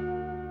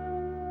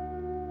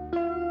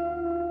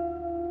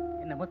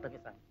 என்னமோ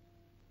தங்கசாமி,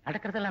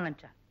 நடக்கிறதெல்லாம்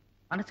நினைச்சா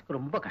மனசுக்கு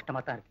ரொம்ப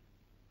கஷ்டமா தான் இருக்கு.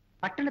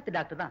 பட்டணத்து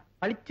டாக்டர் தான்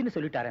பளிச்சுன்னு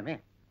சொல்லிட்டாரமே,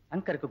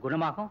 சங்கருக்கு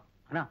குணமாகும்,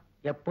 ஆனா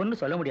எப்பொன்னு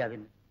சொல்ல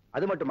முடியாதுன்னு.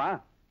 அது மட்டுமா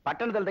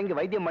பட்டணத்துல தங்கி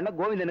வைத்தியம் பண்ண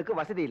கோவிந்தனுக்கு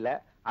வசதி இல்ல,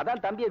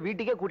 அதான் தம்பியை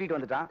வீட்டுக்கே கூட்டிட்டு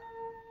வந்துட்டான்.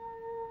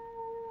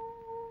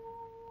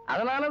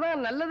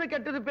 அதனாலதான் நல்லது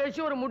கெட்டது பேசி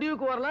ஒரு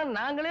முடிவுக்கு வரலாம்.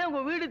 நாங்களே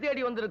உங்க வீடு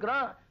தேடி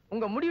வந்திருக்கிறோம்.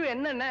 உங்க முடிவு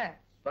என்னென்ன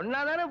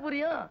சொன்னாதானே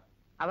புரியும்.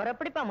 அவர்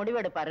எப்படிப்பா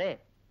முடிவெடுப்பாரு?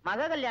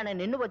 மக கல்யாணம்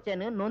நின்னு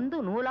வச்சேன்னு நொந்து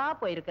நூலா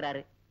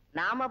போயிருக்கிறாரு.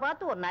 நாம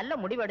பார்த்து ஒரு நல்ல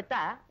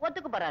முடிவெடுத்தா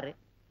ஒத்துக்கு போறாரு.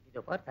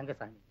 இதோ பார்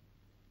தங்கசாமி,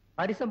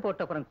 பரிசம்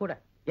போட்ட அப்புறம் கூட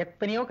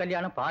எத்தனையோ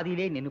கல்யாணம்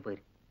பாதியிலே நின்னு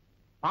போயிருக்கு.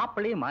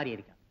 மாப்பிள்ளையே மாறி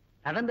இருக்கான்.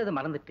 நடந்தது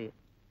மறந்துட்டு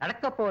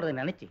நடக்க போறதை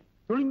நினைச்சு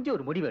துணிஞ்சு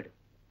ஒரு முடிவெடு.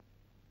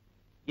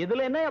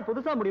 இதுல என்ன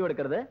புதுசா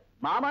முடிவெடுக்கிறது?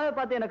 மாமாவே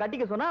பார்த்து என்ன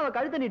கட்டிக்க சொன்னா அவ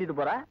கழுத்தை நீட்டிட்டு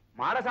போற.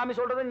 மாடசாமி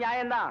சொல்றது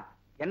நியாயம்தான்.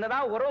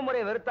 என்னதான் உறவு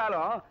முறையை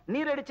வெறுத்தாலும்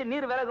நீர் அடிச்சு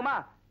நீர் விலகுமா?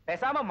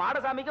 பேசாம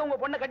மாடசாமிக்கு உங்க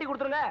பொண்ணை கட்டி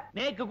கொடுத்துருங்க.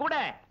 நேக்கு கூட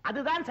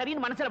அதுதான்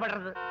சரின்னு மனசுல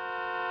படுறது.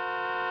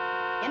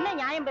 என்ன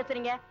நியாயம்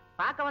பேசுறீங்க?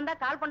 பாக்க வந்தா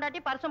கால் பொண்டாட்டி,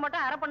 பரிசம் போட்டா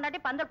அரை பொண்டாட்டி,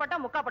 பந்தல் போட்டா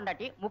முக்கா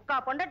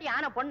பொண்டாட்டி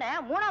ஆன பொண்ண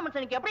மூணாம்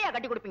மனுஷனுக்கு எப்படியா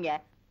கட்டி கொடுப்பீங்க?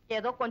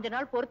 ஏதோ கொஞ்ச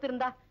நாள் பொறுத்து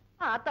இருந்தா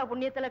ஆத்தா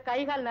புண்ணியத்துல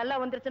கைகால் நல்லா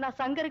வந்துருச்சுன்னா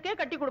சங்கருக்கே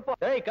கட்டி கொடுப்போம்.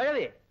 ஏய்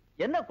கிழவி,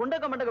 என்ன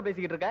குண்டக்க மண்டக்க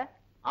பேசிக்கிட்டு இருக்க?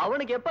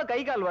 அவனுக்கு எப்ப கை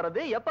கால்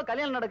வர்றது, எப்ப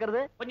கல்யாணம்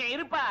நடக்கிறது? கொஞ்சம்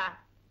இருப்பா.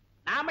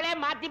 நாமளே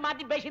மாத்தி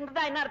மாத்தி பேசிட்டு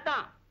தான் என்ன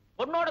அர்த்தம்?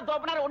 பொண்ணோட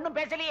தோப்பனார் ஒண்ணும்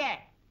பேசலையே.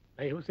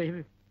 தயவு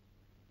செய்து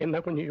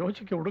என்ன கொஞ்சம்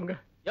யோசிக்க விடுங்க.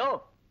 யோ,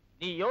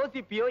 நீ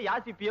யோசிப்பியோ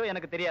யாசிப்பியோ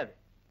எனக்கு தெரியாது.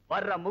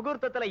 வர்ற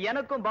முகூர்த்தத்துல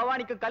எனக்கும்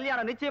பவானிக்கும்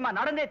கல்யாணம் நிச்சயமா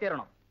நடந்தே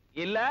தீரணும்.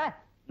 இல்ல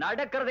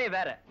நடக்கிறதே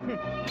வேற.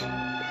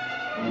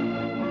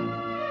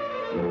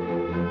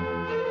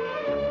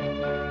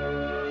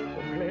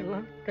 உங்களை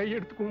எல்லாம்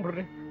கையெடுத்து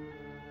கும்பிடுறேன்.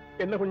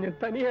 என்ன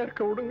கொஞ்சம் தனியா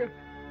இருக்க விடுங்க.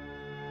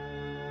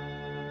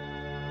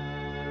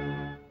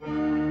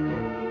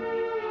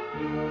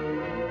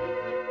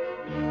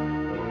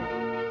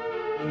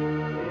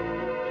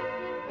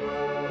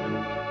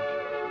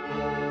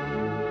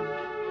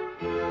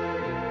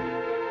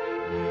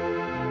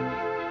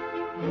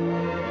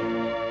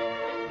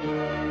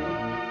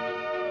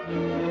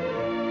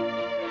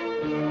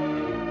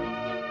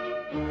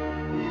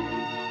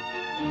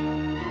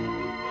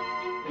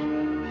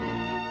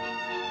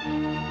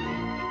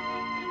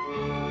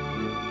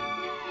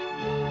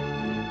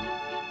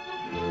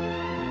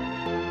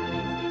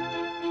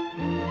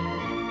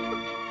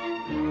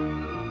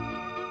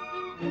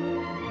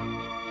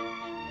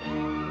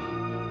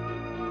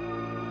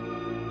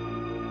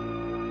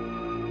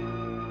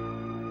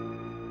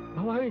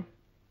 பவானி,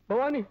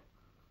 பவானி,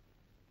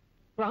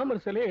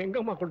 ராமர் சிலையை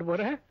எங்கம்மா கொண்டு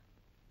போற?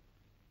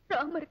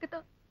 ராமருக்கு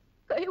தான்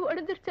கை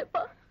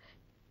உடைஞ்சிருச்சப்பா.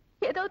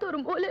 ஏதாவது ஒரு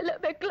மூலையில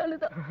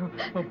வைக்கலான்னுதான்.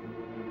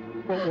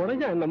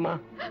 உடைஞ்சா என்னம்மா,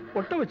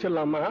 ஒட்ட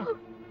வச்சிடலாமா?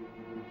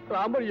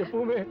 ராமர்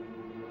எப்பவுமே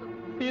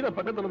சீதை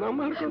பக்கத்துல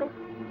தான்மா இருக்கணும்.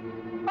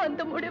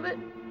 அந்த முடிவு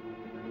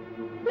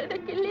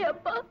எனக்கு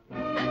இல்லையாப்பா.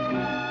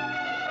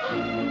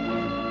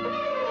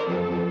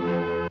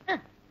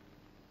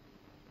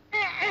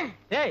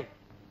 ஏய்,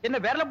 என்ன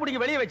விரல புடிங்க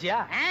வெளியே வச்சியா?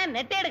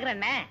 நெட்டை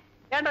எடுக்கிறேன்.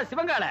 ஏண்டா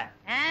சிவங்கால,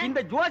 இந்த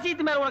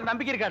ஜோசியத்து மேல உனக்கு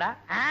நம்பிக்கை இருக்காடா?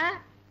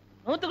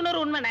 100%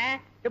 உண்மைண்ணே.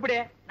 எப்படி?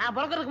 நான்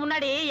பிறக்கிறதுக்கு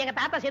முன்னாடி எங்க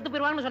தாத்தா செத்து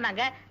போயிருவாங்கன்னு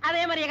சொன்னாங்க.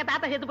 அதே மாதிரி எங்க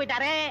தாத்தா செத்து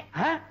போயிட்டாரு.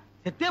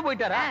 செத்தே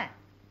போயிட்டாரா?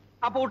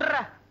 அப்ப விட்டுற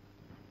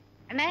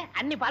அண்ணே,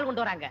 அண்ணி பால்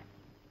கொண்டு வராங்க.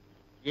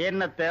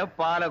 என்னத்த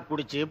பாலை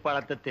குடிச்சு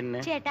பழத்தை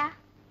தின்னு. சேட்டா,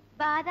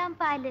 பாதாம்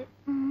பால்.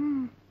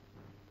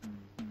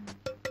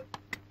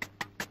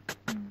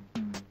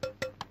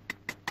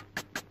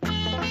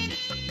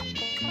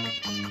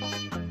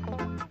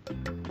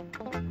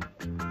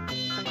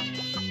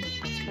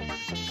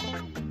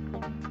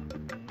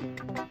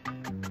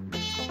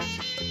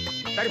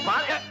 சரி,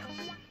 பால்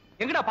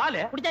எங்கடா? பால்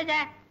குடிச்சாச்சே.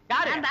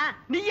 யாரு?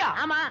 நீயா?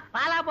 ஆமா,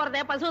 பாலா போறத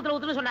பசுவத்துல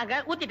ஊத்துன்னு சொன்னாங்க,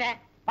 ஊத்திட்டேன்.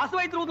 பசு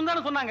வயிற்று ஊத்துன்னு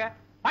தானே சொன்னாங்க.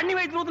 பண்ணி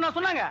வயிற்று ஊத்துனா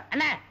சொன்னாங்க.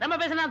 அண்ணே, ரொம்ப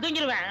பேச நான்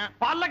தூங்கிடுவேன்.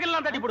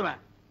 பல்லக்கெல்லாம் தட்டி போடுவேன்.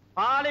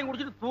 பாலையும்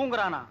குடிச்சிட்டு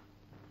தூங்குறானா?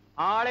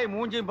 ஆளை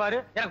மூஞ்சியும் பாரு.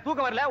 எனக்கு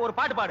தூக்கம் வரல, ஒரு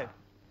பாட்டு பாடு.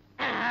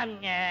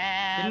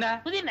 என்ன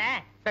புதின?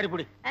 சரி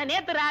புடி.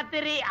 நேத்து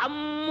ராத்திரி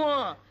அம்மு.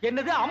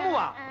 என்னது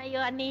அம்முவா?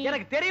 ஐயோ அண்ணி,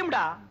 எனக்கு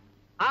தெரியும்டா.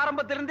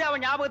 ஆரம்பத்துல இருந்தே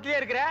அவன் ஞாபகத்திலே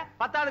இருக்கிற.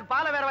 10ஆவதுக்கு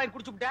பாலை வேற வாங்கி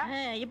குடிச்சு விட்ட.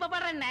 இப்ப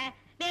பாடுறேன்.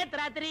 நேத்து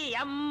ராத்திரி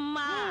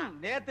அம்மா.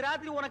 நேத்து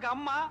ராத்திரி உனக்கு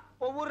அம்மா,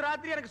 ஒவ்வொரு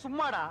ராத்திரி எனக்கு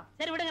சும்மாடா.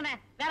 சரி விடுங்கண்ணே,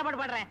 வேற பாட்டு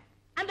பாடுறேன்.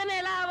 அந்த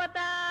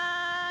நிலாவத்தா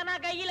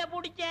நான் கையில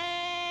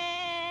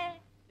புடிச்சேன்.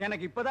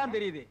 எனக்கு இப்பதான்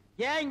தெரியுது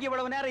ஏன் இங்க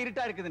இவ்வளவு நேரம்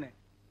இருட்டா இருக்குதுன்னு.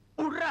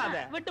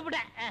 விடுறாத. விட்டு விட.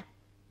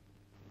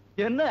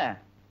 என்ன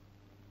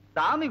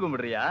சாமி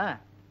கும்பிடுறியா?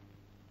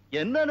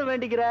 என்னன்னு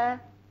வேண்டிக்கிற?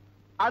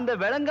 அந்த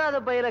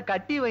விளங்காத பயிரை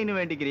கட்டி வைன்னு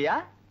வேண்டிக்கிறியா,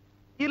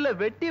 இல்ல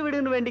வெட்டி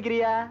விடுன்னு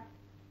வேண்டிக்கிறியா?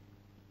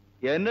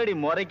 என்னடி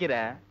முறைக்கிற?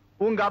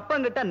 உங்க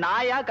அப்பங்கிட்ட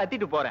நாயா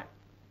கத்திட்டு போறேன்,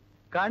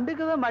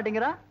 கண்டுக்கவே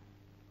மாட்டேங்கிறா.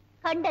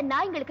 கண்ட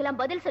நாய்களுக்கு எல்லாம்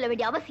பதில் சொல்ல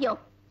வேண்டிய அவசியம்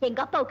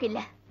எங்க அப்பாவுக்கு இல்ல.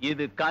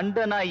 இது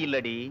கண்ட நாய்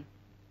இல்லடி,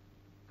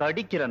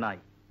 கடிக்கிற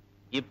நாய்.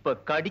 இப்ப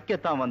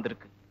கடிக்கத்தான்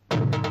வந்திருக்கு.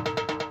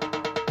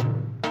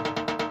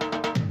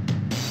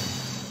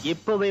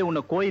 இப்பவே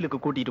உன்னை கோயிலுக்கு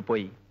கூட்டிட்டு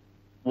போய்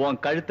உன்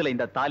கழுத்துல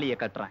இந்த தாலியை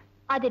கட்டுறேன்.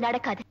 அது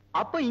நடக்காது.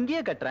 அப்ப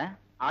இங்கேயே கட்டுறேன்.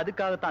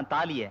 அதுக்காகத்தான்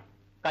தாலிய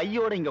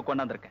கையோட இங்க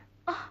கொண்டாந்துருக்கேன்.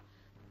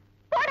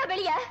 போட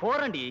வெளிய.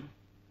 போறேன்டி.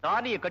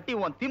 தாலியை கட்டி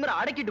உன் திமிர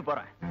அடக்கிட்டு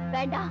போறேன்.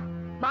 வேண்டாம்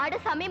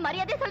மாடசாமி,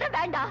 மரியாதை சொல்ற.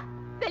 வேண்டாம்,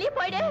 வெளிய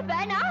போயிடு.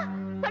 வேணாம்.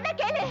 சொன்ன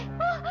கேளு.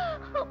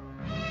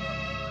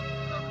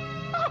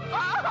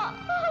 அப்பா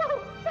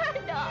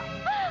வேண்டாம்.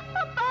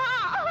 அப்பா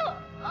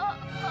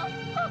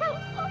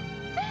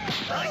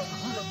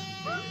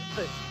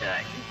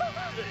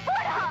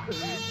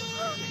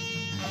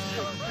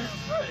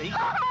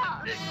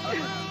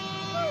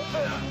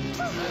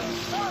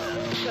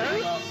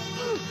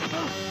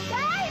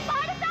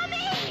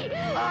பாடசாமி.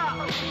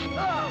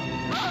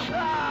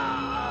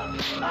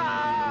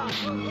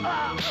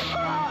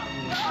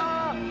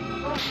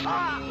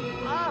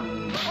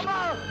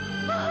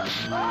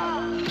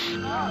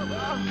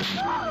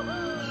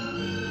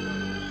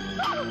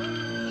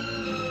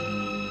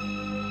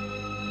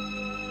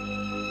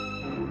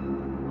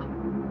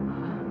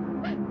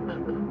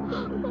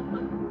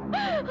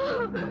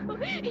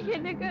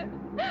 எனக்கு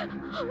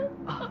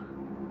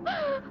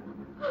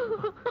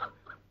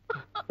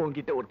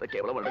உன்கிட்ட ஒருத்த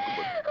கேவலம்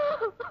நடக்கும்போது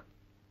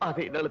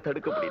அதை என்னால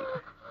தடுக்க முடியல.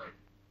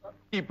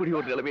 இப்படி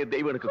ஒரு நிலைமையை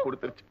தெய்வம் எனக்கு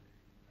கொடுத்துருச்சு.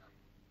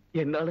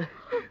 என்னால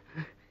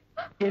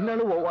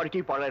உன்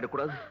வாழ்க்கையை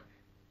பாழாயிடக்கூடாது.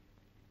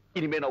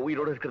 இனிமே நான்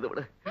உயிரோட இருக்கிறத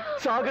விட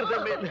சாகிறத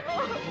மேல.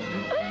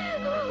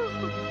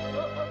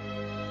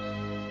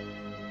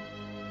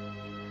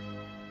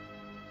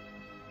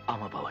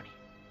 ஆமா பவானி,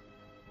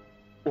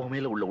 உன்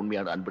மேல உள்ள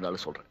உண்மையான அன்புனால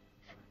சொல்றேன்.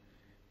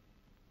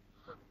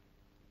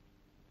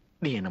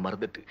 நீ என்ன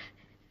மறந்துட்டு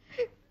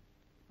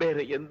வேற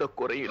எந்த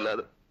குறையும்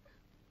இல்லாத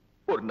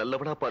ஒரு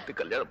நல்லவனா பார்த்து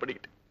கல்யாணம்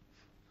பண்ணிக்கிட்டு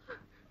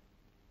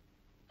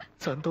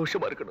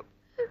சந்தோஷமா இருக்கணும்.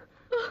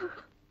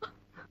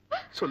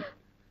 சொல்லு,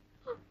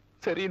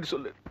 சரின்னு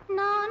சொல்லு.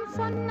 நான்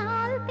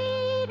சொன்னால்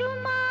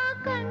தீருமா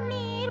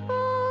கண்ணீர்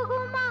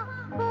போகுமா?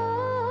 ஓ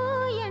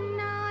என்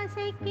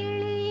ஆசை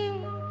கிளியே,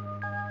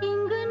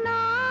 இங்கு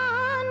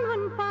நான்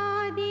உன்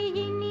பாதி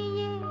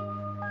இனியே.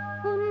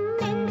 உன்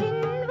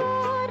நெஞ்சின்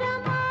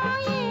ஓரமா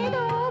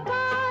ஏதோ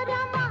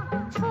பாரமா?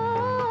 ஓ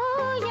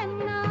என்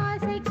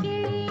ஆசை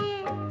கிளியே,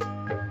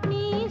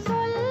 நீ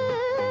சொல்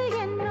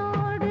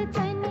என்னோடு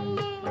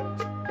தனியே.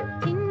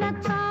 சின்ன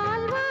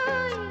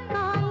கால்வாய்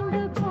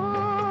காய்ந்து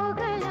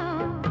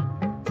போகலாம்,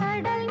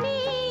 கடல்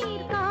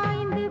நீர் காய்ந்து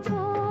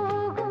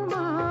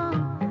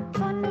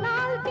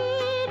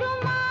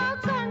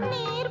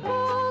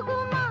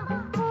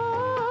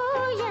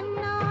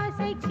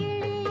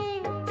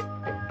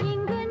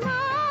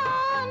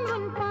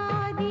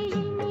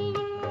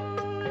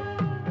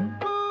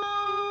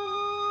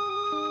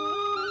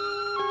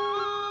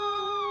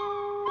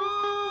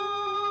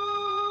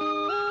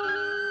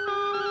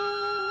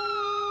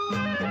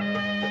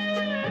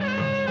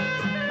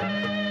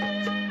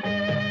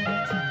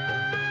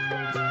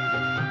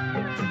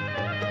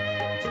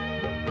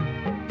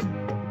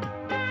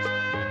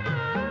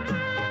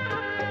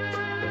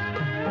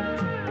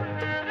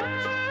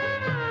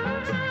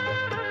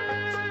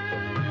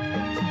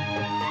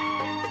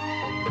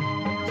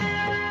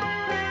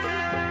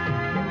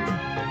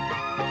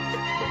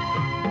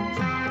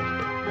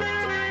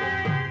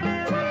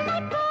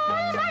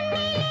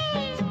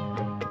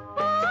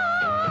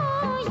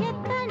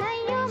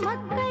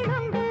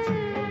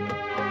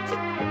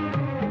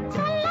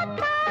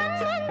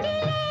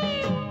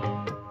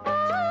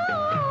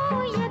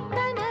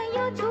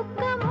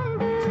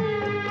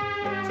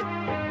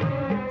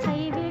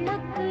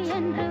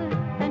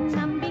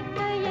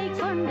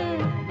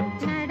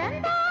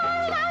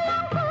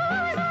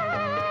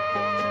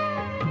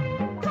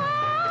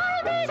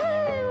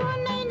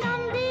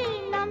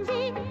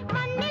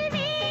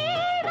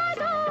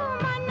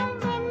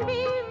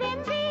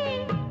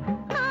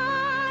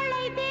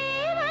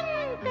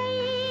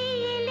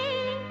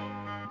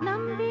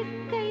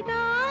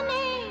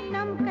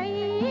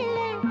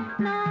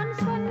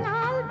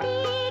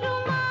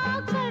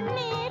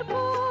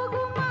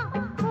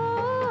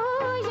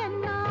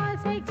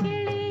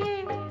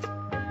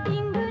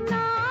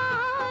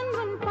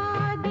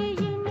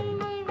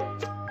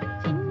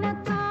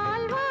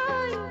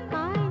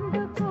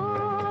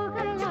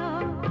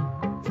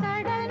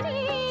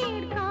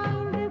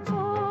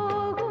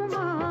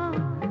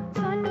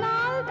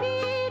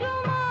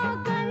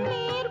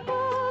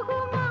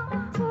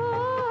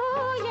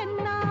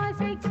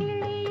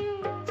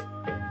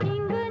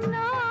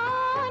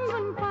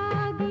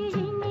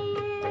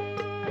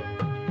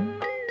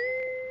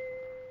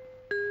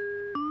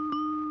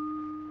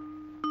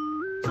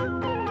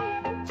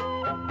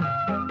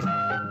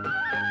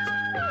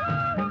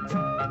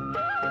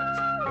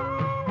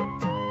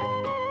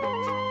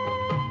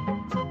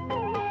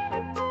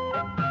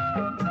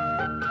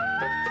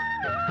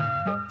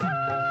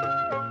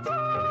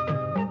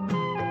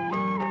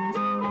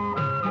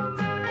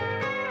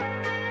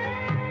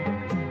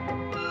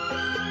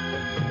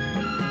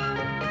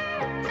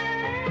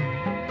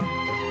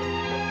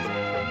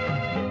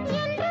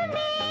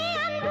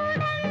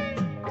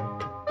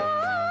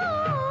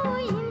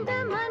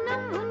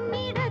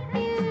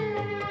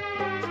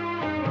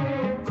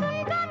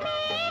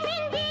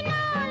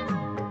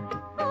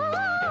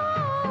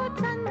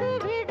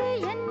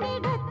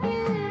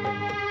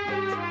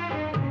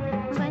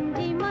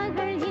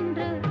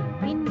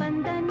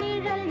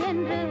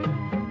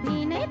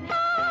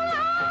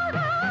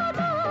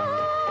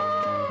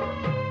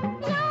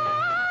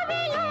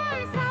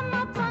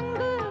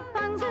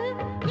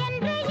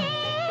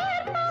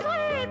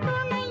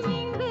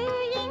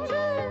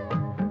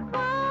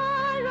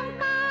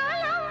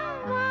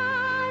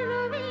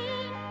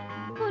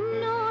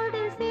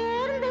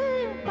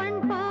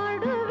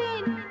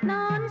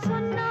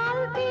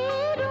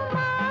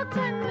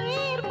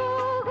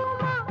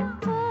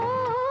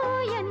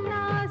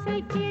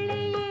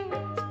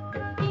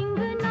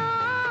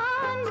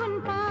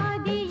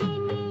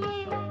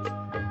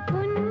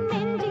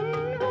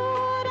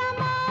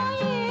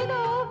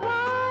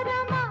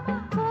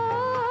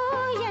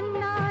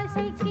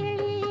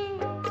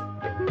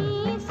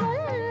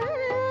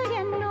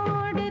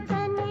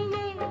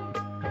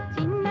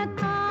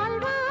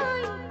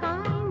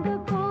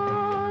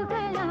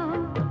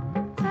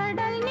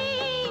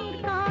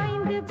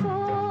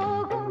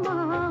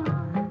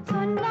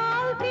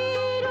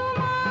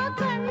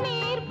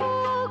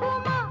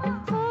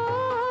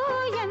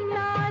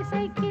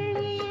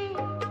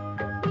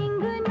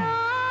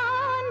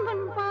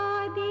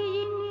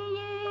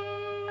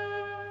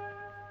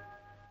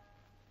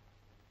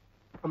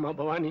அம்மா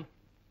பவானி,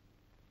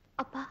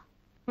 அப்பா,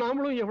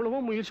 நாமளும் எவ்வளவோ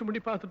முயற்சி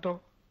பண்ணி பார்த்துட்டோம்.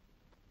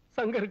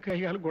 சங்கர்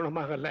கையால்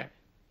குணமாகல.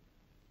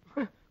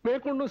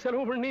 மேற்கொண்டும்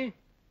செலவு பண்ணி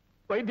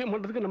வைத்தியம்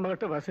பண்றதுக்கு நம்ம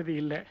கிட்ட வசதி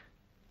இல்லை.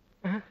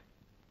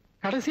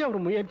 கடைசியா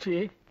ஒரு முயற்சி,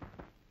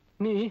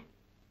 நீ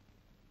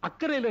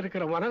அக்கறையில்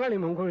இருக்கிற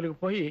வனகாளியம்மன்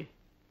கோவிலுக்கு போய்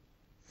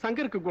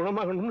சங்கருக்கு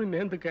குணமாகணும்னு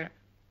நேர்ந்துக்க.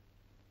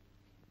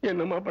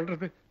 என்னம்மா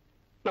பண்றது?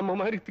 நம்ம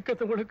மாதிரி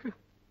திக்கத்தவங்களுக்கு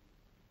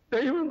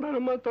தெய்வம்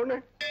தானம்மா துணை.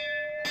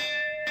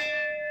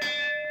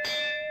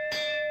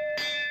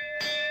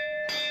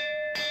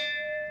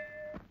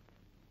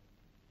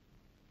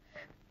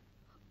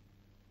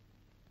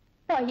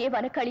 தாயே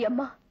வனக்காளி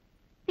அம்மா,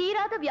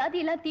 தீராத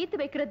வியாதியெல்லாம் தீர்த்து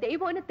வைக்கிற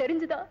தெய்வம்னு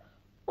தெரிஞ்சுதா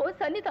ஓ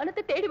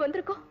சன்னிதானத்தை தேடி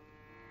வந்திருக்கோம்.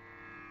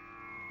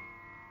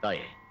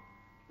 தாயே,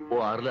 ஓ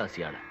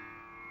அருளாசியால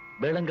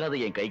விளங்காத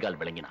என் கைகால்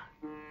விளங்கினா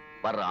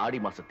வர்ற ஆடி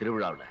மாச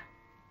திருவிழாவில்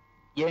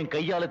என்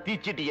கையால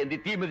தீச்சட்டி ஏந்தி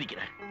தீ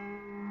மிதிக்கிறேன்.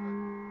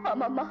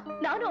 ஆமாம்மா,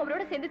 நானும்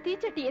அவரோட சேர்ந்து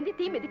தீச்சட்டி ஏந்தி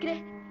தீ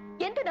மிதிக்கிறேன்.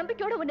 எந்த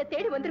நம்பிக்கையோட உன்னை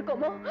தேடி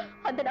வந்திருக்கோமோ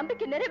அந்த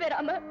நம்பிக்கை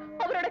நிறைவேறாம,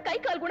 அவரோட கை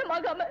கால்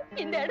குணமாகாம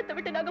இந்த இடத்தை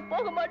விட்டு நாங்க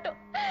போக மாட்டோம்.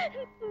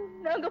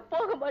 நாங்க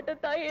போக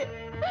மாட்டோம் தாயே.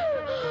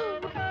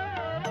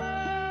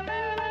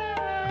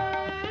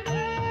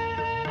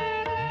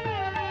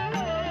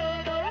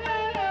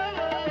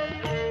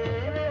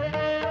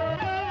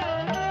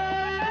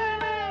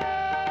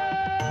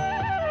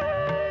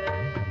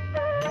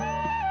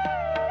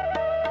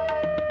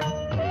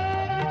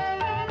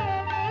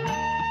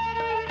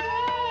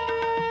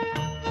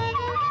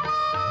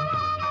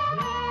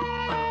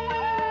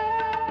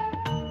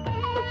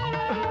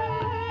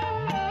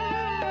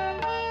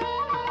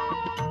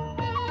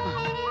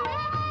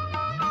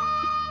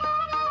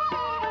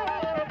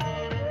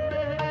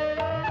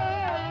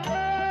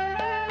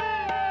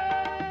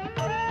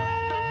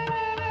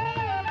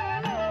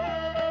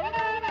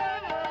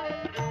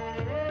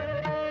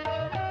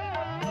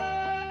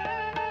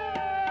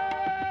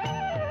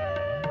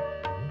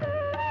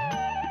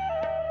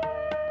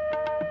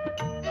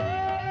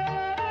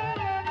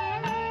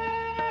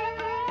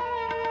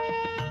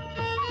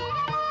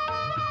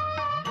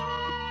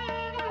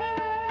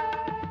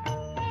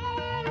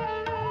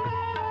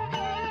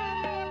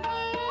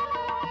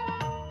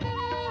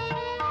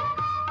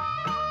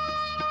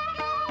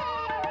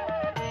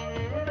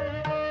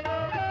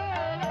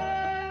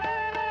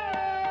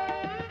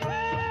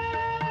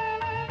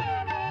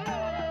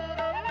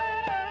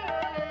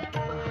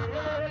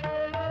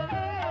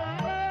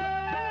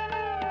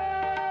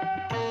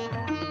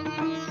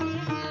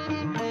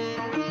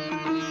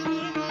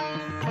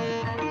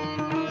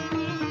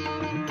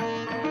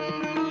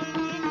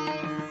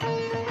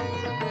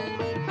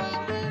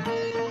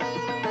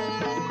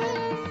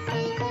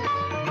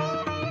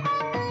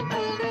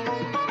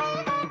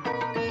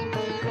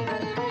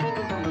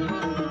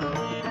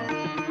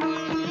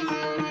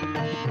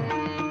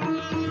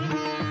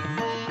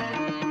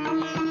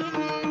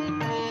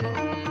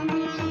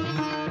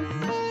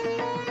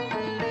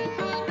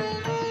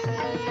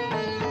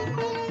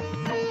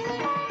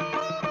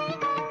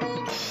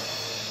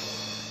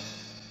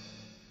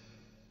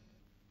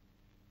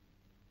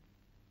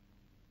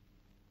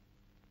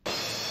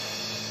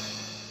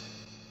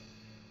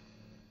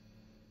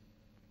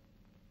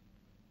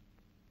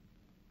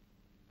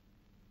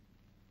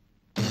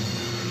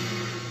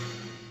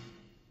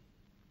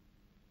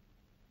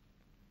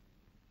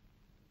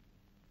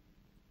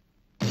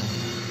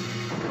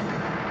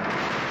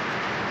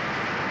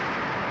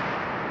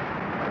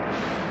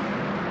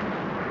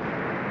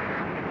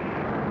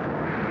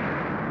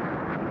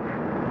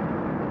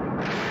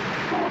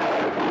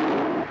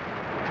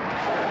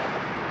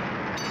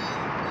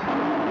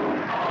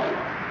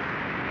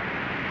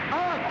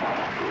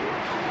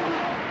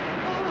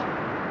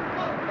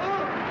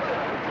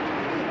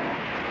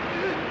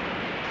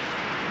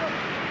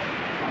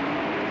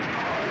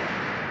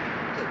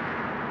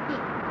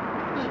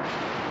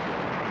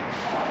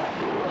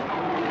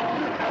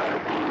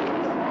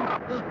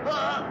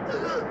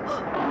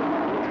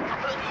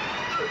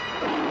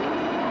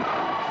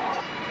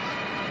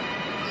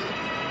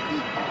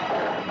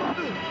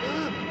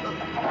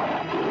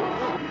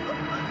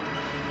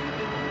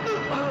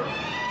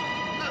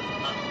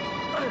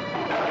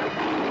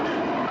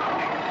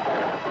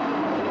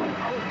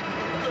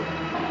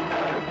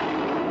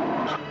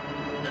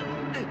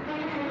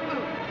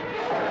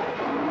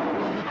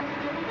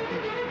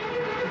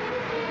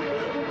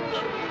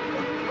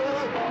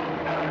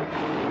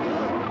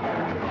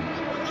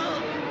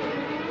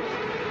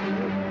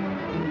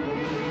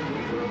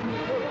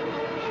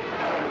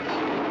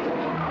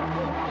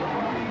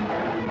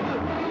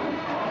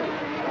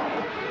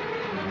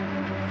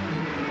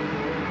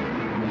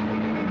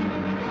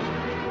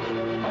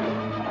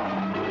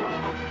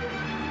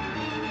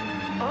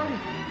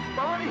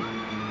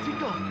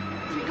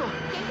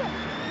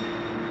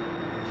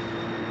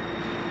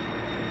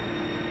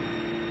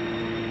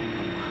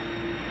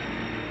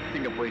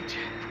 போயிடுச்சு.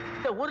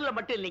 இந்த ஊர்ல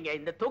மட்டும் இல்லைங்க,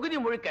 இந்த தொகுதி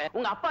முழுக்க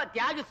உங்க அப்பா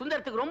தியாகி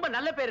சுந்தரத்துக்கு ரொம்ப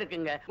நல்ல பேர்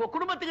இருக்குங்க. உங்க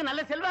குடும்பத்துக்கு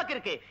நல்ல செல்வாக்கு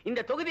இருக்கு.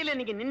 இந்த தொகுதியில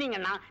நீங்க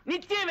நின்னீங்கன்னா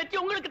நிச்சயம் வெற்றி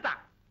உங்களுக்கு தான்.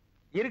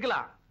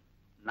 இருக்கலாம்.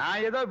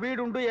 நான் ஏதோ வீடு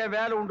உண்டு என்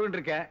வேலை உண்டு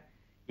இருக்கேன்.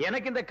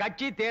 எனக்கு இந்த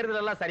கட்சி தேர்தல்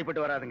எல்லாம்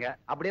சரிப்பட்டு வராதுங்க.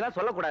 அப்படியெல்லாம்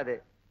சொல்லக்கூடாது.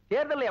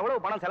 தேர்தலில்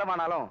எவ்வளவு பணம்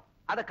செலவானாலும்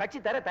அதை கட்சி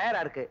தர தயாரா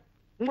இருக்கு.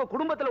 உங்க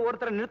குடும்பத்துல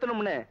ஒருத்தரை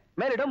நிறுத்தணும்னு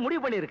மேலிடம்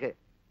முடிவு பண்ணி இருக்கு.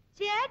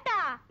 ചേട്ടാ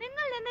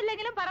നിങ്ങൾ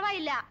നിന്നില്ലെങ്കിലും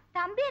പറവായില്ല.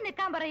 തമ്പിയെ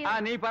നിക്കാൻ പറയൂ.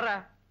 நீ பாரு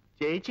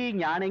ചേച്ചി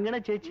ഞാൻ എങ്ങനെ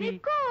ചേച്ചി?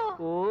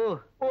 ஓ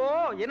ஓ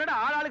என்னடா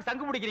ஆளாளுக்கு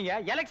சங்கு பிடிக்கிறீங்க?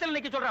 எலெக்ஷன்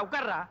நிக்க சொல்றா,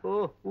 உட்கார்றா. ஓ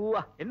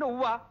ஊவா என்ன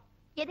ஊவா?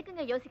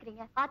 எதுக்குங்க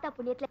யோசிக்கிறீங்க? ஆத்தா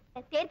புண்ணியத்துல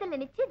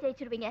தேர்தல்ல நிச்சயம்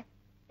ஜெயிச்சிருவீங்க.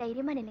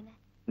 தைரியமா நில்லுங்க.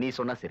 நீ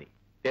சொன்னா சரி,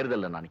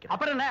 தேர்தல்ல நான் நிக்கிறேன்.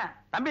 அப்புறம் என்ன,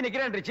 தம்பி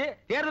நிக்கிறேன்றுச்சு,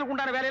 தேர்தலுக்கு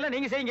உண்டான வேலையெல்லாம்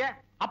நீங்க செய்யுங்க.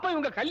 அப்ப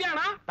இவங்க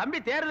கல்யாணம்? தம்பி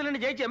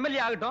தேர்தல் ஜெயிச்சு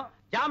எம்எல்ஏ ஆகட்டும்,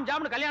 ஜாம்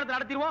ஜாம்னு கல்யாணத்தை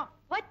நடத்திடுவோம்.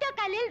 ഒറ്റ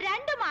കല്ലിൽ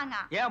രണ്ട് മാങ്ങ.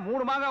 ஏன்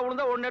 3 மாங்காய்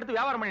விழுந்தா ஒன்னு எடுத்து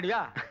வியாபாரம்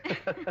பண்ணிடுவியா?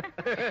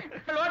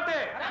 ஓட்டு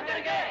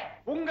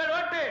உங்கள்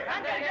ஓட்டு,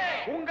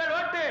 உங்கள் ஓட்டு, உங்கள்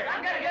ஓட்டு,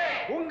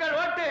 உங்கள்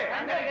ஓட்டு,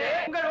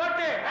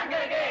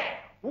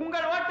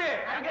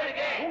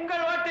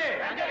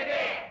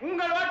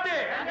 உங்கள் ஓட்டு, உங்கள் ஓட்டு,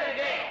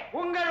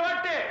 உங்கள் ஓட்டு, உங்கள்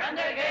ஓட்டு,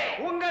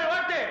 உங்கள்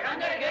ஓட்டு.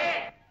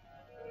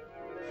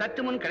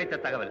 சற்று முன் கிடைத்த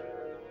தகவல்.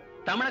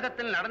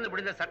 தமிழகத்தில் நடந்து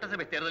முடிந்த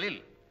சட்டசபை தேர்தலில்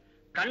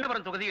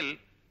கண்ணபுரம் தொகுதியில்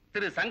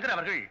திரு சங்கர்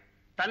அவர்கள்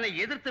தன்னை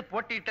எதிர்த்து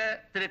போட்டியிட்ட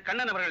திரு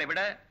கண்ணன் அவர்களை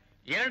விட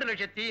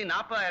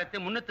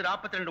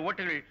 2,40,342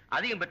 ஓட்டுகள்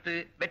அதிகம் பெற்று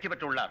வெற்றி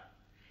பெற்றுள்ளார்.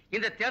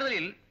 இந்த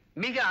தேர்தலில்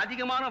மிக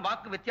அதிகமான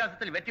வாக்கு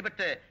வித்தியாசத்தில் வெற்றி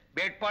பெற்ற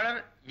வேட்பாளர்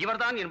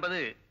இவர்தான் என்பது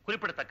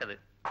குறிப்பிடத்தக்கது.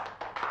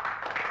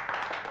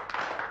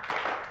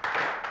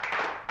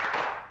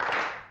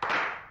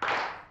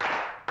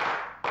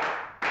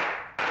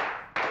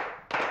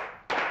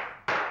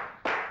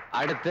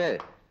 அடுத்து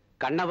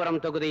கண்ணபுரம்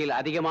தொகுதியில்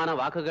அதிகமான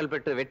வாக்குகள்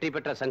பெற்று வெற்றி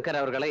பெற்ற சங்கர்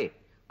அவர்களை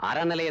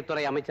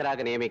அறநிலையத்துறை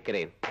அமைச்சராக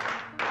நியமிக்கிறேன்.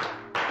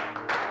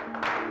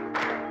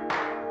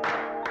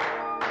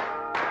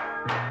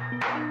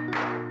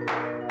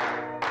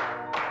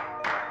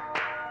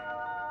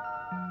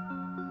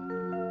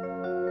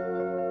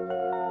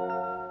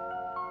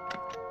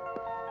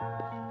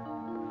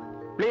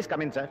 Please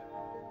come in, sir.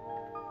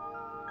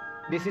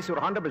 This is your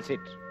honorable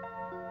seat.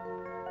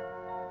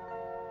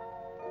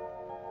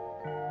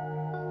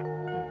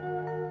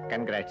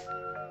 Congrats.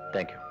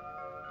 Thank you.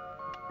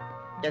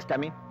 Yes,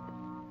 come in.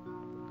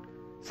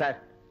 Sir,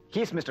 he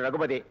is Mr.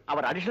 Raghupati,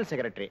 our additional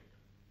secretary.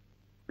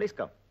 Please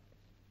come.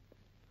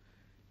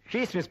 She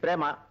is Miss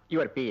Prema,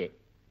 your PA.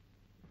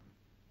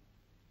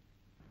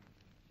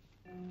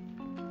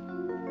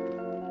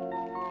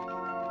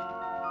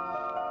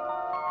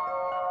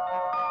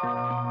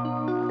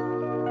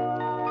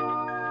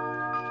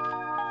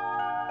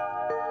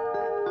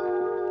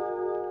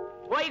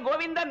 ஓய்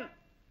கோவிந்தன்,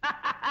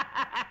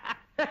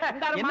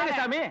 என்ன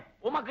சாமி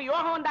உமக்கு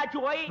யோகம் வந்தாச்சு.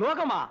 ஓய்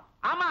யோகமா?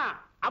 ஆமா,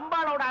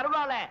 அம்பாளோட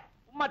அருளால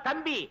உம்ம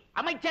தம்பி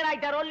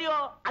அமைச்சராயிட்டாரோ இல்லையோ,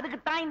 அதுக்கு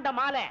தான் இந்த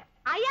மாலை.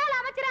 അയാൾ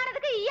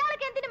அமைச்சரானதுக்கு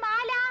இயாளுக்கு എന്തിനു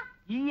മാല?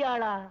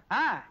 ஈயாளா?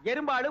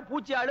 எறும்பாளு,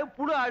 பூச்சியாளு,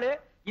 புழு ஆளு,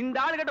 இந்த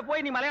ஆளு கிட்ட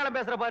போய் நீ மலையாளம்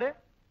பேசுற பாரு.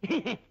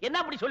 என்ன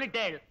அப்படி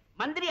சொல்லிட்டேள்?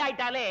 மந்திரி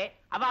ஆயிட்டாலே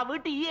அவ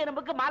வீட்டு ஈ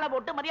எறும்புக்கு மாலை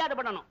போட்டு மரியாதை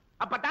பண்ணணும்,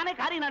 அப்பதானே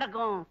காரியம்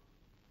நடக்கும்.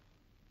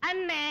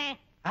 அண்ணே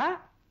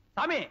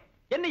சாமி,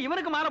 என்ன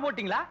இவனுக்கு மாலை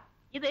போட்டீங்களா?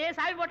 இது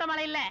சாமி போட்ட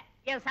மாலை இல்ல,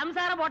 என்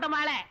சம்சாரம் போட்ட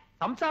மாலை.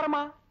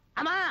 சம்சாரமா?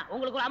 ஆமா,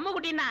 உங்களுக்கு ஒரு அம்மு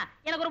குட்டின்னா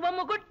எனக்கு ஒரு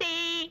பொம்மை குட்டி.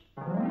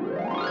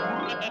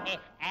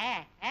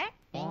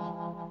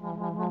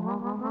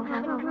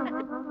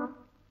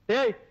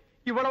 ஏய்,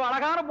 இவ்வளவு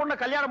அழகான பொண்ண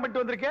கல்யாணம்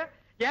பண்ணிட்டு வந்திருக்கேன்,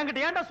 என்கிட்ட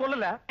ஏன்டா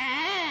சொல்லல?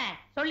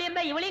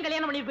 சொல்லியிருந்தா இவளையும்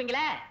கல்யாணம்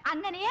பண்ணிருப்பீங்களே.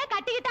 അങ്ങനെയേ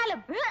കട്ടിക്കിട്ടാലും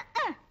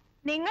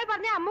നിങ്ങൾ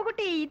പറഞ്ഞ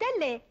അമ്മുകുട്ടി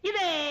ഇതല്ലേ?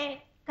 இதே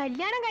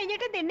കല്യാണം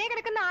കഴിഞ്ഞിട്ട് തിണ്ണെ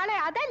കിടക്കുന്ന ആളെ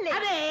അതല്ലേ?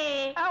 அதே.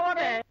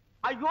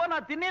 ஐயோ,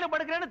 நான் திண்ணையில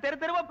படுக்கிறேன்னு தெரு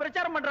தெருவா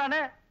பிரச்சாரம்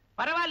பண்றானே.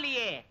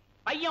 பரவாயில்லையே,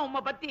 பையன் உம்ம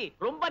பத்தி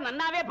ரொம்ப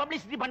நன்னாவே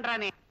பப்ளிசிட்டி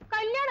பண்றானே.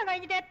 കല്യാണം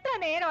കഴിഞ്ഞിട്ട് എത്ര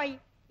നേരമായി?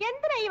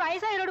 എന്തിനാ ഈ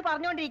വയസ്സായവരോട്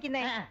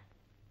പറഞ്ഞോണ്ടിരിക്കുന്നേ?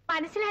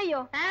 മനസ്സിലായോ?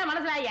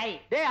 മനസ്സിലായി.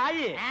 டேய்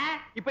ஆயி,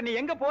 இப்ப நீ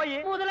எங்க போய்?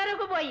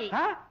 முதலருக்கு போய்.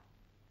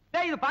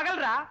 டேய், இது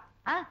பகல்ரா.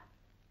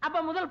 அப்ப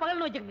முதல்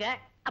பகல்னு வச்சுக்கங்க.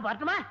 அப்ப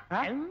வரட்டுமா?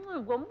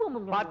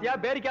 பாத்தியா,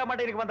 பேரிக்கா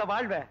மாட்டே எனக்கு வந்த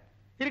வாழ்வ.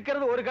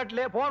 இருக்கிறது ஒரு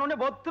கட்டிலே, போனோடனே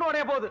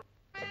பொத்துரோடே போகுது.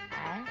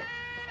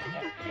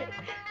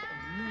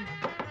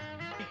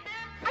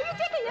 ஐயோ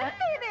சேட்டா,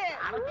 என்ன இது?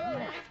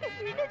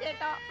 இது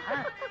சேட்டா.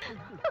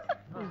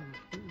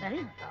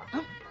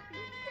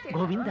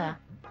 கோவிந்தா,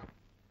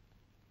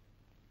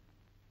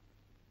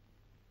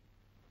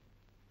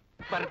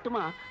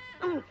 வரட்டுமா?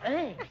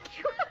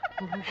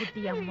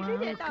 குட்டி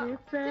அம்மாவுக்கு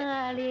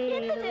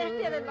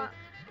சாலேலோ,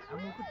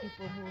 அம்முக்குட்டி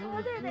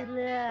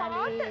பொம்முக்கு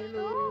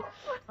சாலேலோ.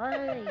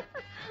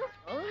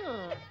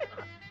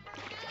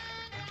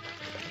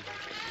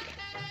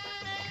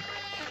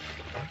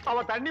 அவ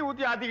தண்ணி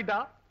ஊத்தி ஆத்திக்கிட்டா,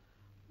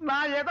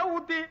 நான் எதை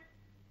ஊத்தி?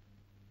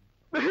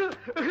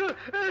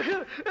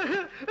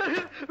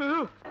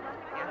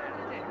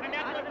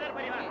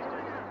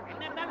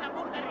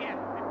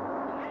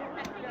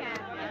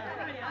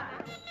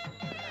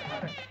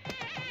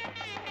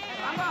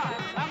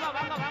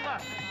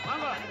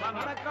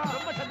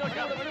 ரொம்ப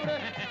சந்தோஷம்.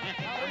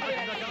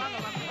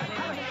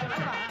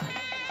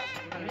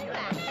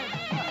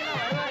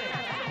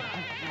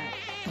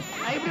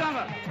 இப்படி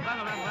வாங்க,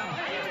 வாங்க வாங்க வாங்க.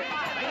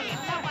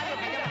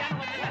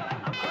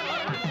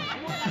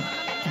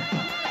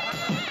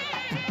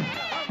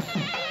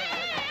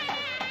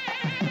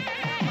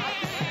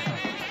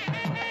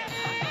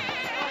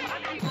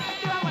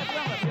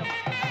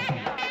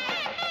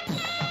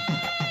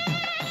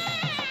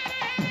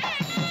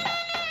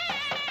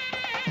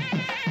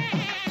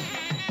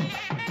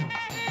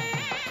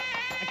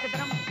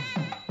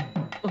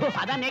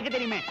 அதான் நேக்கு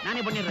தெரியுமே,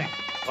 நானே பண்ணிடுறேன்.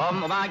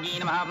 ஓம் உமாகீ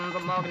நமஹம்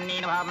சுமோக்னீ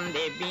நமஹம்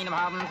தேவி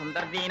நமஹம்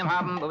சுந்தர்தீ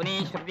நமஹம்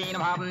புவனேஸ்வரீ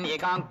நமஹம்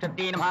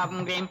ஏகாங்க்ஷரீ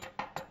நமஹம் க்ரீம்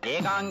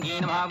ஏகாங்கீ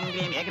நமஹம்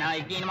க்ரீம்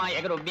ஏகநாயகீ நமஹ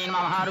ஏகரூபீ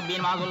நமஹ மகாரூபீ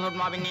நமஹ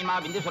சுல்லுட்மாபின்னீ நமஹ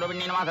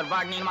பிந்துஸ்வரூபின்னீ நமஹ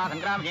சர்வாணீ நமஹ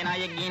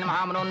சங்கிராமஜேனாயகீ நமஹ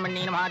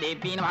மனோன்மண்ணீ நமஹ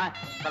தேவி நமஹ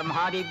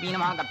பரமஹாதேவி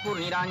நமஹ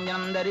கற்பூர்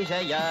நீராஞ்சனம்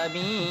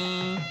தரிசயாமி.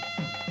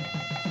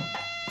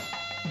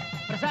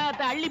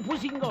 பிரசாதத்தை அள்ளி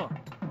பூசிங்கோ.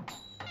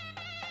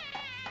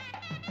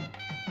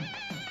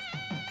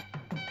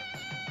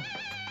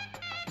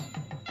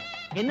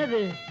 என்னது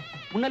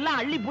முன்னெல்லாம்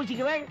அள்ளி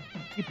பூசிக்கவே,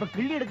 இப்ப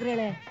கிள்ளி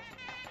எடுக்கிறேளே.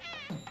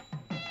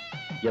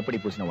 எப்படி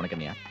பூசின உனக்கு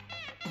என்னையா?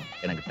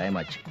 எனக்கு டைம்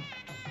ஆச்சு.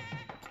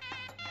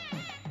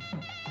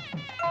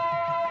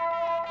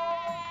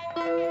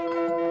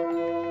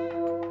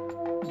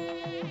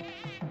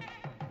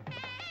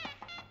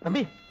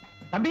 தம்பி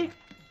தம்பி,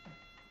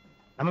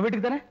 நம்ம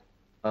வீட்டுக்கு தானே?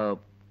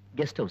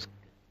 Guest house.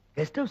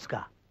 கெஸ்ட்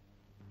ஹவுஸ்க்கா?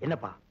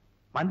 என்னப்பா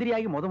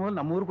மந்திரியாகி முதல்ல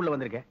நம்ம ஊருக்குள்ள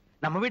வந்திருக்கேன்,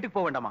 நம்ம வீட்டுக்கு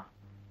போக வேண்டாமா?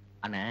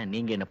 அண்ணா,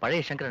 நீங்க என்ன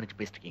பழைய சங்கர் நினைச்சு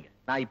பேசிட்டு இருக்கீங்க.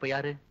 நான் இப்ப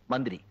யாரு?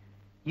 மந்திரி.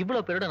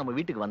 இவ்வளவு பேரோட நம்ம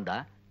வீட்டுக்கு வந்தா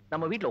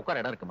நம்ம வீட்டுல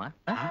உட்கார இடம் இருக்குமா?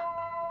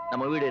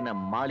 நம்ம வீடு என்ன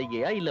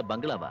மாளிகையா இல்ல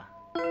பங்களாவா?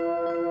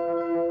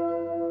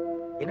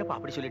 என்னப்பா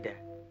அப்படி சொல்லிட்டேன்?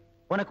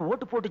 உனக்கு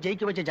ஓட்டு போட்டு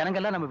ஜெயிக்க வச்ச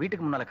ஜனங்கள்லாம் நம்ம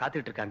வீட்டுக்கு முன்னால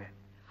காத்துட்டு இருக்காங்க.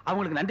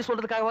 அவங்களுக்கு நன்றி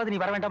சொல்றதுக்காகவாது நீ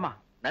வர வேண்டாமா?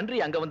 நன்றி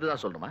அங்க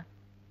வந்துதான் சொல்லணுமா?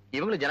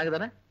 இவங்களும் ஜனங்க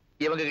தானே,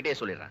 இவங்க கிட்டே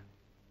சொல்லிடுறேன்.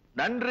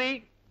 நன்றி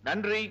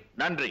நன்றி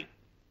நன்றி.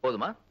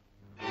 போதுமா?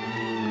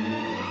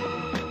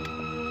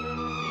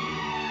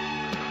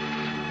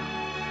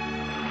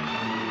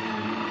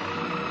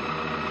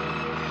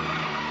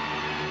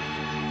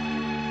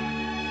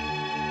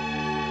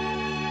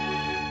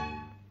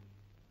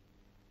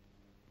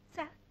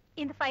 சார்,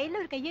 இந்த ஃபைல்ல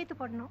ஒரு கையெழுத்து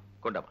போடணும்.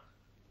 கொண்டாமா.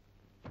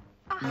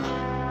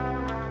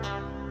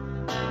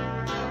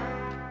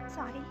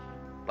 சாரி.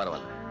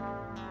 பரவாயில்ல.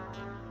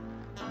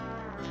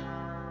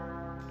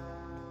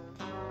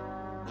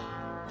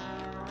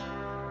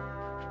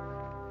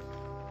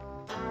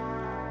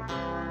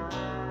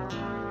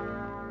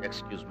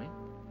 Excuse me.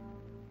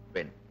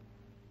 பென்.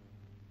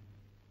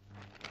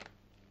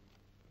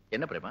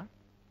 என்ன பிரேமா?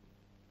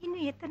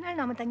 இன்னும் எத்தனை நாள்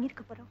நாம தங்கி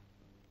இருக்க போறோம்?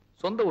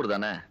 சொந்த ஊர்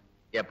தானே,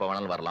 எப்ப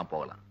வேணாலும் வரலாம்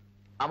போகலாம்.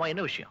 ஆமா,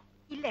 என்ன விஷயம்?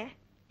 இல்ல,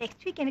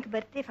 நெக்ஸ்ட் வீக் எனக்கு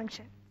பர்த்டே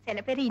ஃபங்க்ஷன்.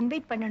 சில பேரை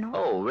இன்வைட் பண்ணணும்.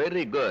 ஓ,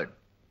 வெரி குட்.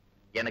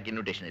 எனக்கு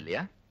இன்விடேஷன்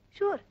இல்லையா?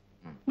 ஷூர்.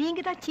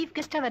 நீங்க தான் சீஃப்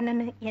கெஸ்டா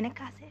வரணும்னு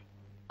எனக்கு ஆசை.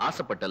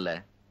 ஆசைப்பட்டல்ல,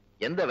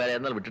 எந்த வேலையா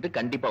இருந்தாலும் விட்டுட்டு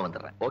கண்டிப்பா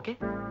வந்துடுறேன். ஓகே?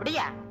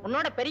 அப்படியா?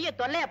 உன்னோட பெரிய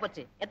தொல்லையா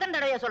போச்சு. எத்தனை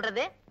தடவையா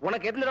சொல்றது?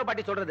 உனக்கு எத்தனை தடவை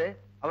பாட்டி சொல்றது?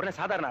 அவர் என்ன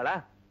சாதாரண ஆளா?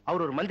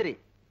 அவர் ஒரு மந்திரி.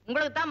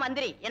 உங்களுக்கு தான்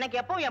மந்திரி, எனக்கு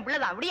எப்பவும் என்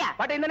பிள்ளைதான். அப்படியா?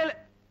 பாட்டி இந்த நிலை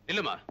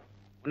இல்லம்மா,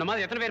 உன்ன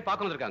மாதிரி எத்தனை பேர்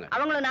பார்க்க வந்திருக்காங்க?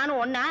 அவங்களும்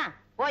நானும் ஒண்ணா?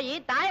 போய்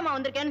தாயமா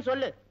வந்திருக்கேன்னு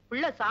சொல்லு.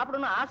 பிள்ளை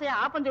சாப்பிடணும் ஆசையா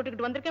ஆப்பம்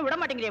சுட்டுக்கிட்டு வந்திருக்கேன், விட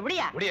மாட்டேங்கிறீ.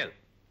 எப்படியா? முடியாது.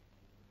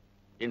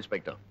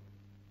 இன்ஸ்பெக்டர்,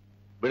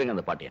 விடுங்க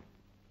அந்த பாட்டியன்.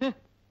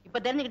 இப்ப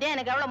தெரிஞ்சுக்கிட்டே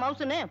எனக்கு எவ்வளவு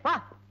மவுசுன்னு. பா.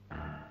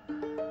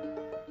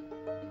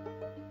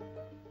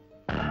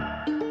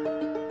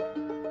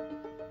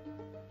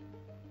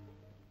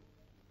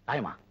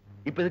 தாயமா,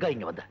 இப்ப எதுக்கா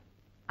இங்க வந்த?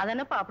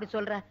 அதனப்பா அப்படி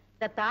சொல்ற?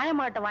 இந்த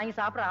தாயமாட்டை வாங்கி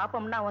சாப்பிடுற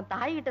ஆப்பம்னா அவன்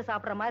தாய்கிட்ட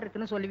சாப்பிடுற மாதிரி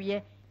இருக்குன்னு சொல்லுவியே.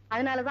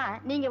 அதனாலதான்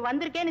நீங்க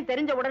வந்திருக்கேன்னு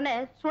தெரிஞ்ச உடனே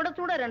சுட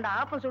சுட 2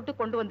 ஆப்பம் சுட்டு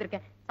கொண்டு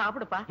வந்திருக்கேன்.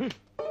 சாப்பிடுப்பா.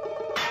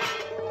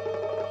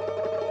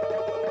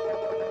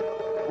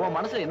 உன்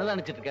மனசுல என்னதான்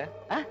நினைச்சிட்டு இருக்க?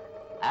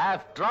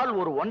 ஆஃப்டர் ஆல்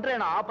ஒரு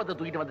 1.5 ஆப்பத்தை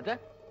தூக்கிட்டு வந்துட்ட.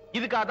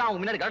 இதுக்காக தான்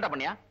அவங்க முன்னாடி கரெக்டா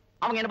பண்ணியா?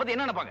 அவங்க என்ன பத்தி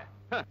என்ன நினைப்பாங்க?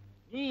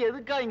 நீ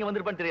எதுக்கா இங்க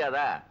வந்திருப்பேன்னு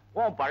தெரியாதா?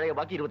 உன் பழைய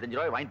பாக்கி 25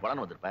 ரூபாய் வாங்கிட்டு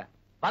போலான்னு வந்திருப்ப.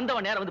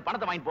 வந்தவன் நேரம் வந்து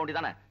பணத்தை வாங்கிட்டு போக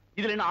வேண்டியதானே?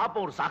 இதுல என்ன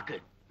ஆப்பம் ஒரு சாக்கு?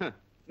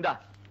 இந்தா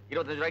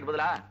 25 ரூபாய்க்கு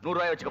பதிலா 100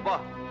 ரூபாய் வச்சுக்கப்போ.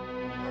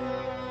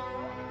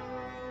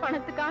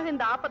 பணத்துக்காக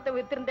இந்த ஆப்பத்தை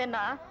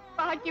வித்திருந்தேன்னா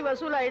பாக்கி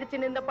வசூல்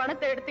ஆயிடுச்சுன்னு இந்த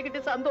பணத்தை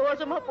எடுத்துக்கிட்டு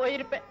சந்தோஷமா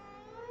போயிருப்பேன்.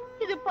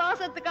 இது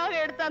பாசத்துக்காக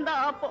எடுத்த அந்த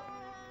ஆப்பம்.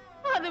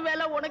 அது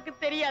வேலை உனக்கு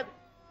தெரியாது.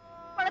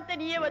 பணத்தை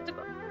நீயே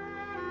வச்சுக்கோ.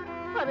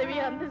 பதவி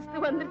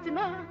அந்தஸ்து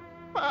வந்துருச்சுன்னா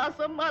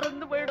பாசம்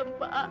மறந்து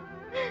போயிடும்பா.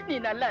 நீ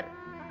நல்லா இரு.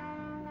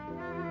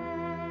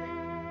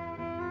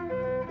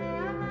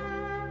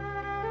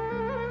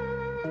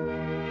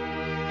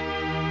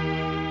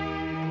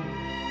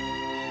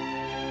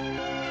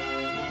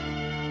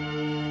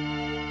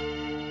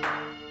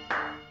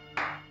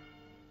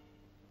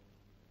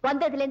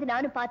 வந்ததுல இருந்து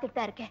நானும் பாத்துட்டு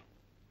தான் இருக்கேன்.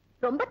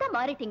 ரொம்ப தான்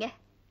மாறிட்டீங்க.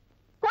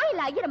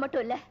 கோயில் ஐயரை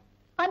மட்டும் இல்ல,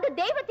 அந்த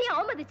தெய்வத்தையும்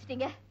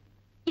அவமதிச்சிட்டீங்க.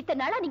 இத்தனை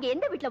நாளா நீங்க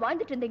எந்த வீட்டுல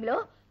வாழ்ந்துட்டு இருந்தீங்களோ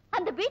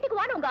அந்த வீட்டுக்கு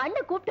வான்னு உங்க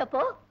அண்ணன்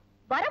கூப்பிட்டப்போ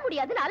வர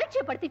முடியாதுன்னு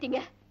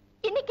அலட்சியப்படுத்திட்டீங்க.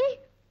 இன்னைக்கு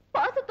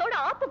பாசத்தோட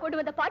ஆப்ப கொண்டு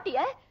வந்த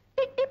பாட்டிய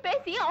திட்டி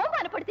பேசி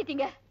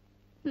அவமானப்படுத்திட்டீங்க.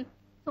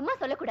 சும்மா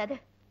சொல்லக்கூடாது.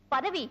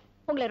 பதவி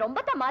உங்களை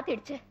ரொம்ப தான்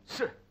மாத்திடுச்சு.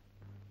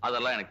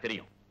 அதெல்லாம் எனக்கு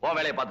தெரியும். உன்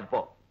வேலையை பார்த்துட்டு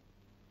போ.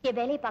 என்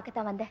வேலையை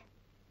பார்க்கத்தான் வந்தேன்.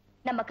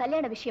 நம்ம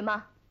கல்யாண விஷயமா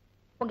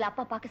உங்களை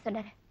அப்பா பார்க்க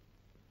சொன்னாரு.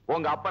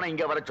 உங்க அப்பனை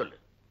இங்க வர சொல்லு.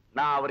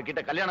 நான்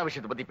அவர்கிட்ட கல்யாண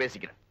விஷயத்தை பத்தி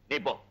பேசிக்கிறேன். நீ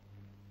போ.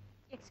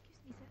 எக்ஸ்கியூஸ்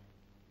மீ சார்,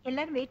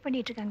 எல்லாரும் வெயிட்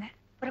பண்ணிட்டு இருக்காங்க.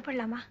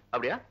 புறப்படலாமா?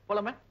 அப்படியா?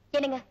 போலாமே.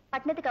 என்னங்க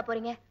பட்டணத்துக்கா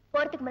போறீங்க?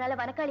 போறதுக்கு முன்னால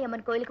வனக்காளி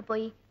அம்மன் கோயிலுக்கு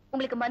போய்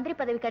உங்களுக்கு மந்திரி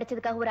பதவி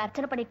கிடைச்சதுக்காக ஒரு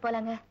அர்ச்சனை பண்ணிட்டு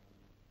போலாங்க.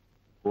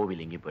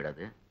 கோவில் எங்கேயும்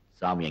போயிடாது,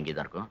 சாமி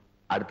அங்கேதான் இருக்கும்.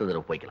 அடுத்த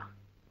தடவை போய்க்கலாம்.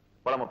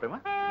 போலாமா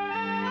பிரேமா?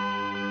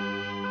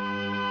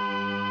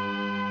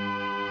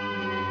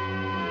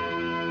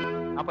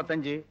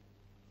 45,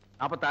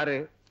 46,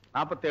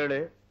 47,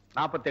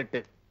 48.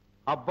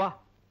 அப்பா,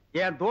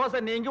 என் தோசை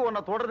நீங்கி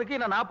உன்னை தொடறதுக்கு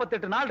இன்னும்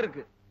 48 நாள்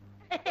இருக்கு.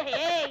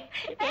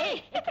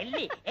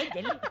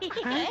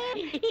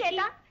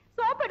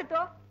 சோப்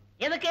எடுத்தோ.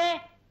 எதுக்கு?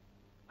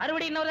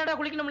 மறுபடியும் இன்னொரு தடவை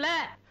குளிக்கணும்ல.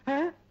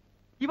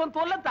 இவன்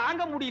தொல்லை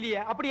தாங்க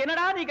முடியலையே. அப்படி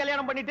என்னடா நீ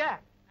கல்யாணம் பண்ணிட்ட?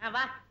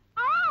 வா.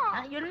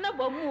 என்ன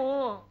பொம்மு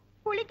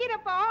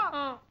കുളിക്കുന്നപ്പോ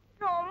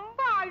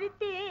ரொம்ப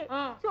அழுத்தி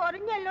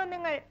ചൊറിഞ്ഞല്ലോ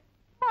നിങ്ങൾ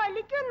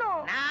വലിക്കുന്നു.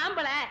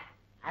 நாம்பல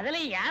அதுல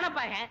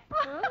யானைப்பாக.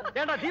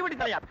 ஏண்டா தீவடி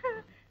தலையா,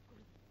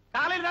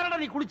 காலையில தானடா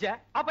நீ குளிச்ச,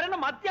 அப்புறம் என்ன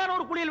மத்தியானம்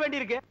ஒரு குளியல் வேண்டி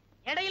இருக்கு?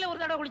 இடையில ஒரு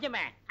தடவை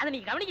குளிச்சமே, அதை நீ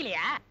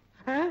கவனிக்கலையா?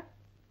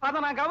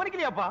 அத நான்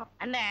கவனிக்கலையாப்பா.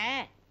 அண்ணே,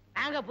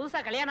 நாங்க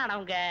புதுசா கல்யாணம்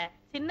ஆனவங்க,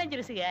 சின்ன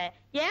சிறுசுக.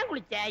 ஏன்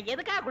குளிச்ச,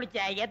 எதுக்காக குளிச்ச,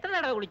 எத்தனை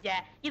தடவை குளிச்ச,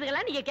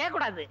 இதுக்கெல்லாம் நீங்க கேட்க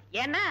கூடாது.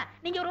 ஏன்னா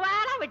நீங்க ஒரு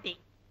வாழா வெட்டி.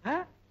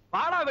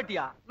 வாழா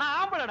வெட்டியா? நான்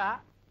ஆம்பளடா.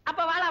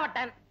 அப்ப வாழா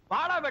வெட்டன்.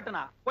 வாழா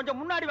வெட்டனா? கொஞ்சம்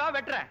முன்னாடி வா,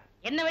 வெட்டுறேன்.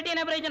 என்ன வெட்டி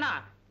என்ன பிரயோஜனம்?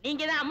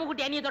 நீங்க தான்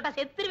அம்முக்குட்டி அண்ணிய தொட்டா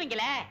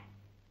செத்துருவீங்களே.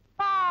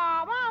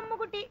 பாவம்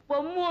அம்முக்குட்டி.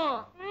 பொம்மு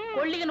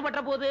கொல்லிக்கன்னு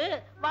பற்ற போது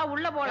வா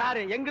உள்ள போலாம்.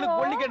 யாரு எங்களுக்கு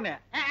கொல்லிக்கன்னு?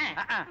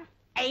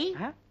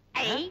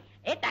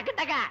 டக்கு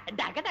டக்கா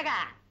டக்கு டக்கா.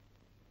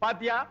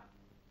 பாத்தியா,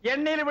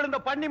 எண்ணெயில விழுந்த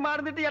பண்ணி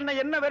மாறுந்துட்டு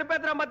என்ன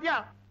வெறுப்பேத்துறான் பாத்தியா?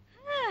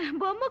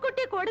 பொம்மை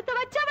குட்டி கொடுத்து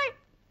வச்சவள்.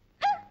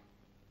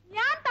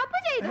 ഞാൻ തപ്പ്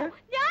ചെയ്തു,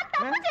 ഞാൻ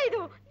തപ്പ്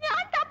ചെയ്തു,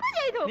 ഞാൻ തപ്പ്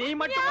ചെയ്തു. നീ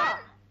மட்டுமா?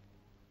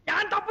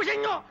 ഞാൻ തപ്പ്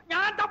ചെയ്ഞ്ഞു,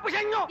 ഞാൻ തപ്പ്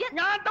ചെയ്ഞ്ഞു,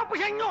 ഞാൻ തപ്പ്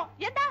ചെയ്ഞ്ഞു.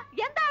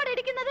 എന്താ അവിടെ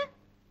ഇരിക്കുന്നത്?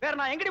 வேற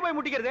நான் எங்கடி போய்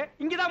முட்டிக்கிறது?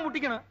 இங்கதான்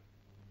முட்டிக்கணும்.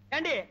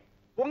 ஏண்டி,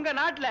 உங்க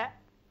நாட்டுல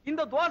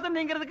இந்த தோசை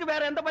நீங்கிறதுக்கு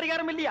வேற எந்த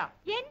பரிகாரம் இல்லையா?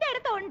 എന്റെ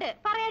അടുത്ത് ഉണ്ട്,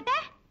 പറയട്ടെ?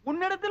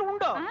 உன்னிடத்தில்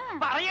உண்டோ?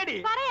 പറയടി.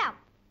 പറയാം.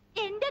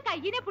 എന്റെ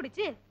കയ്യിനെ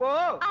പിടിച്ച്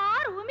ആ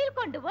റൂമിൽ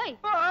കൊണ്ടുപോയി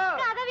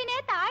കതവിനെ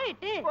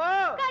താഴിട്ട്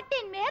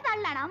കട്ടിന്മേ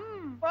തള്ളണം.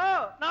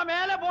 நான்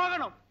மேல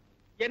போகணும்.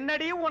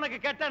 என்னடி உனக்கு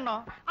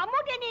கெட்டணும்?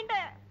 அம்முக்கு நீண்ட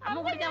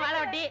அம்முக்குட்டி வாழ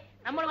வெட்டி,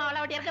 நம்மளும் வாழ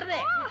வெட்டி இருக்கிறது.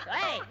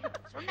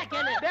 சொன்ன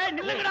கேளு. டேய்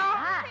நில்லுங்கடா.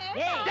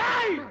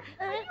 டேய்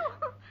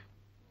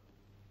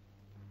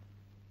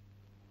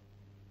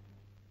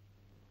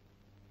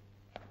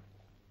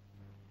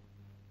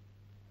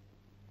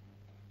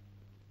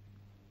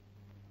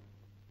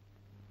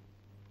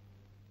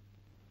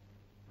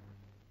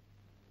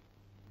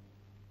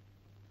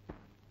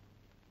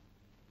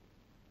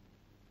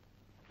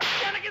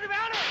எனக்கு இது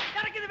வேணும்,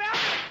 எனக்கு இது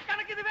வேணும்,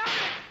 எனக்கு இது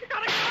வேணும்,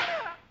 எனக்கு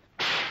வேணும்.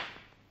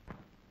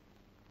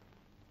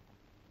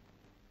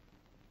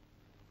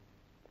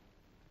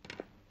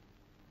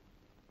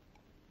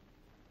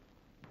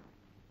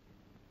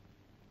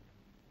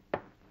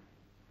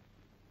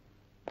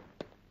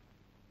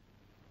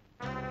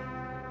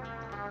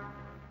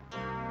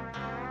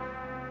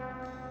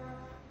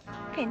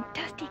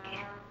 ஃபேண்டாஸ்டிக்.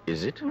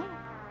 Is it?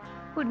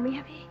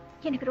 உண்மையாவே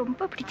எனக்கு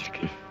ரொம்ப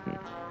பிடிச்சிருக்கு.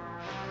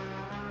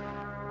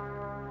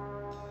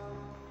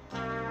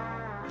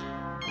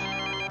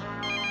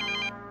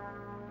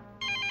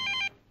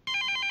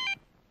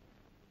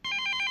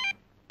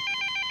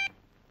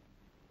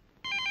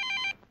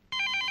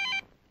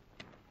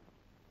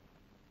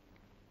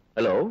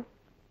 Hello.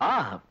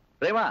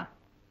 Prema.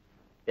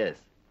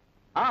 S.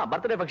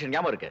 Birthday function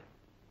ஞாபகம் இருக்கு.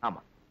 ஆமா,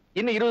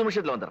 இன்னும் 20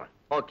 நிமிஷத்துல வந்துடுறேன்.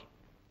 Okay,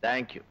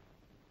 thank you.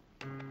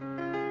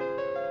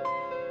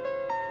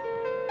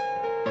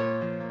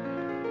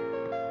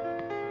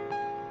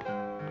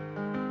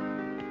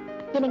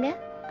 என்னங்க?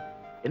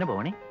 என்ன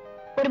பவானி?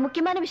 ஒரு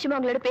முக்கியமான விஷயம்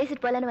உங்களோட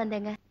பேசிட்டு போலான்னு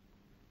வந்தேங்க.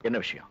 என்ன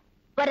விஷயம்?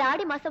 வர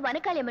ஆடி மாசம்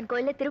வனக்காளி அம்மன்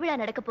கோயில்ல திருவிழா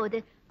நடக்க போகுது.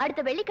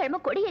 அடுத்த வெள்ளிக்கிழமை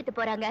கொடி ஏத்து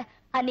போறாங்க.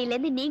 அன்னில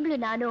இருந்து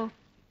நீங்களும் நானும்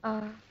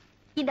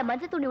இந்த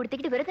மஞ்சள் துணி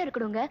உடுத்திக்கிட்டு விரதம்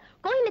இருக்கணுங்க.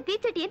 கோயில்ல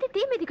தீச்சட்டி ஏந்தி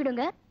தீ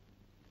மிதிக்கணுங்க.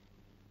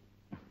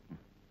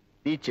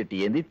 தீச்சட்டி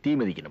ஏந்தி தீ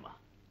மிதிக்கணுமா?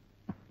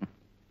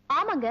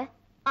 ஆமாங்க,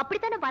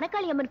 அப்படித்தானே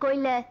வனக்காளி அம்மன்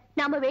கோயில்ல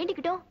நாம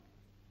வேண்டிக்கிட்டோம்.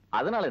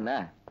 அதனால என்ன,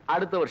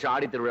 அடுத்த வருஷம்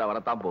ஆடி திருவிழா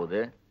வரத்தான்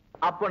போகுது.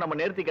 அப்போ நம்ம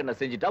நேர்த்திக்கண்ணை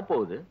செஞ்சுட்டா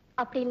போகுது.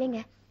 அப்படி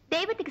இல்லைங்க,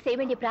 தெய்வத்துக்கு செய்ய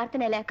வேண்டிய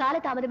பிரார்த்தனையில கால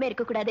தாமதமே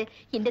இருக்க கூடாது.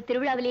 இந்த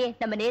திருவிழாவிலேயே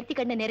நம்ம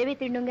நேர்த்திக்கண்ணை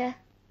நிறைவேற்றிடணுங்க.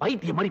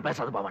 பைத்திய மாதிரி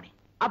பேசாத பவானி.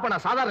 அப்ப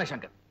நான் சாதாரண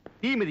சங்கர்.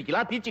 தீ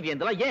மிதிக்கலாம், தீச்சட்டி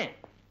ஏந்தலாம், ஏன்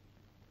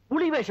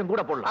புலி வேஷம்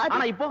கூட போடலாம்.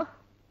 ஆனா இப்போ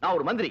நான்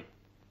ஒரு மந்திரி.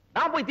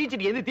 நான் போய்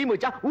தீச்சட்டி ஏந்தி தீ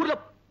மிதிச்சா ஊர்ல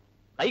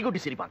கைகொட்டி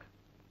சிரிப்பாங்க.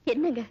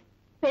 என்னங்க,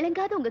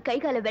 விளங்காத உங்க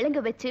கைகால விளங்க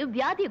வச்சு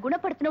வியாதியை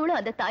குணப்படுத்தினவளும்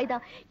அந்த தாய்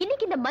தான்.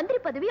 இன்னைக்கு இந்த மந்திரி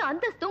பதவி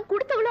அந்தஸ்தும்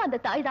கொடுத்தவளும் அந்த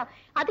தாய் தான்.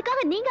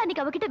 அதுக்காக நீங்க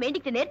அன்னைக்கு அவகிட்ட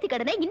வேண்டிக்கிட்டு நேர்த்தி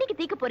கடனை இன்னைக்கு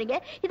தீக்க போறீங்க.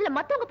 இதுல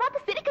மத்தவங்க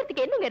பார்த்து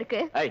சிரிக்கிறதுக்கு என்னங்க இருக்கு?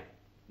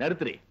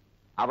 நிறுத்துறி.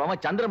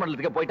 அவன் சந்திர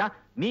மண்டலத்துக்கு போயிட்டான்,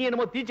 நீ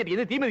என்னமோ தீச்சட்டி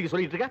எது தீமதிக்கு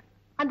சொல்லிட்டு இருக்க?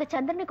 அந்த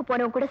சந்திரனுக்கு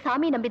போனவன் கூட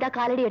சாமியை நம்பிதான்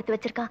காலடி எடுத்து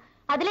வச்சிருக்கான்.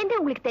 அதுல இருந்தே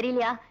உங்களுக்கு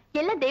தெரியலையா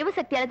எல்லாம் தெய்வ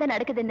சக்தியால தான்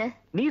நடக்குதுன்னு?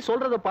 நீ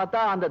சொல்றத பார்த்தா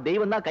அந்த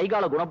தெய்வம் தான்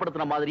கைகால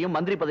குணப்படுத்தின மாதிரியும்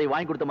மந்திரி பதவி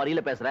வாங்கி கொடுத்த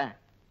மாதிரியில பேசுறேன்.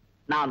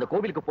 நான் அந்த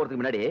கோவிலுக்கு போறதுக்கு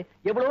முன்னாடி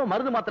எவ்வளவோ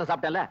மருந்து மாத்திரை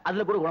சாப்பிட்டேன்ல,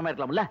 அதுல கூட குணமா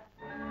இருக்கலாம்ல.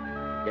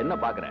 என்ன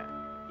பாக்குற?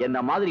 என்ன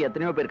மாதிரி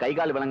எத்தனையோ பேர்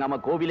கைகால் விளங்காம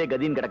கோவிலே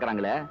கதின்னு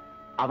கிடக்குறாங்களே,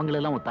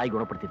 அவங்களெல்லாம் உன் தாய்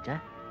குணப்படுத்திருச்சா?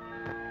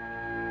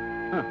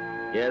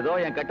 ஏதோ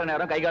என் கெட்ட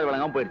நேரம் கைகால்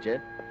விளங்காம போயிடுச்சு.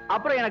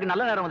 அப்புறம் எனக்கு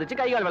நல்ல நேரம்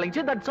வந்துச்சு, கைகால்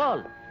விளங்கிச்சு. That's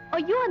all.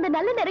 ஐயோ, அந்த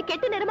நல்ல நேரம்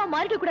கெட்ட நேரமா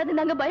மாறிட கூடாது,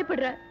 நாங்க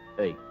பயப்படுறேன்.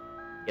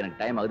 எனக்கு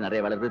டைம் ஆகுது,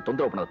 நிறைய வேலை இருக்கு.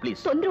 தொந்தரவு பண்ணாத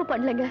ப்ளீஸ். தொந்தரவு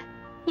பண்ணலங்க.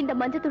 இந்த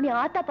மஞ்சள் துணி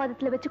ஆத்தா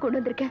பாதத்துல வச்சு கொண்டு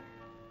வந்திருக்கேன்.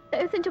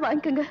 தயவு செஞ்சு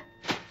வாங்கிக்கோங்க.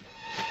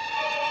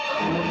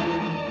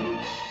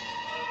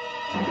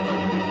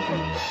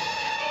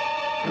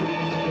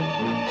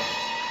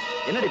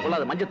 என்னடி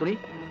பொல்லாத மஞ்சள் துணி?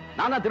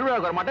 நான் தான்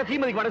திருவிழாவுக்கு வர மாட்டேன்,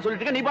 தீமதிக்கு மாட்டேன்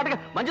சொல்லிட்டு இருக்க, நீ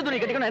பாட்டுக்கு மஞ்சள் துணி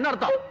கட்டிக்கணும் என்ன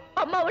அர்த்தம்?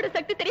 அம்மாவோட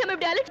சக்தி தெரியாம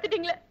இப்படி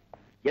அழைச்சிட்டீங்களே.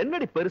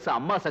 என்னடி பெருசா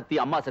அம்மா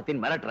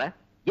சக்தின்னு மிரட்டுற?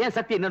 ஏன்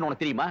சக்தி என்னன்னு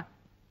உனக்கு தெரியுமா?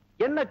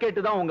 என்ன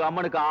கேட்டுதான் உங்க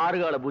அம்மனுக்கு 6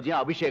 கால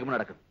பூஜையும் அபிஷேகம்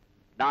நடக்குது.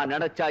 நான்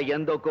நினைச்சா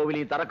எந்த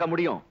கோவிலையும் திறக்க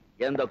முடியும்,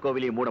 எந்த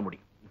கோவிலையும் மூட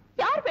முடியும்.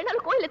 யார்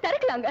வேணாலும் கோயில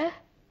திறக்கலாங்க,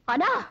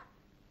 ஆனா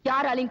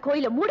யாராலையும்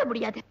கோயில மூட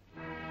முடியாது.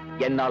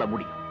 என்னால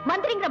முடியும்.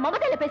 மந்திரிங்கிற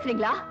மமதையில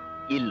பேசுறீங்களா?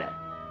 இல்ல,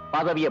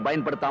 பதவியை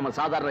பயன்படுத்தாம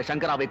சாதாரண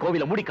சங்கராவை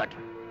கோவில மூடி காட்டு.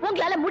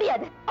 உங்களால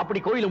முடியாது. அப்படி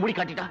கோயில மூடி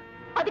காட்டிட்டா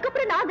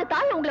அதுக்கப்புறம் நான் அந்த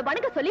தாயை உங்களை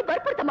வணங்க சொல்லி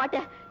வற்புறுத்த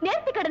மாட்டேன்,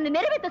 நேர்த்தி கடனை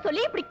நிறைவேற்ற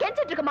சொல்லி இப்படி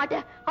கெஞ்சிட்டு இருக்க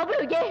மாட்டேன்.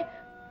 அவ்வளவு ஏன்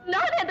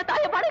நானே அந்த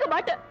தாயை வணங்க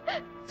மாட்டேன்.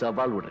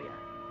 சவால் விடுறியா?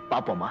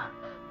 பாப்போமா?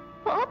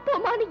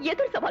 பாப்போமான்னு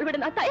எதிர் சவால் விட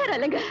நான் தயாரா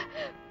இல்லைங்க.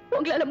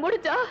 உங்களால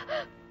முடிஞ்சா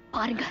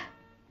பாருங்க.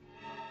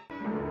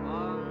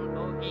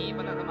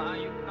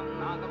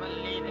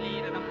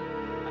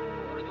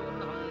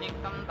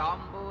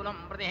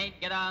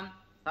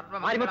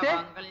 மாரிமுத்தே,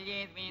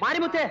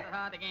 மாரிமுத்தே,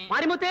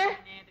 மாரிமுத்தே,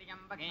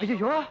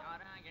 ஐயோ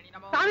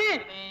சாமி,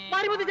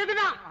 மாரிமுத்து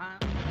செத்துட்டான்,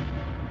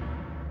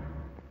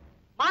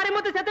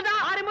 மாரிமுத்து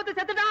செத்துட்டான், மாரிமுத்து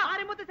செத்துட்டான்,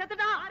 மாரிமுத்து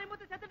செத்துட்டான்,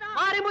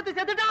 மாரிமுத்து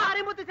செத்துட்டான்,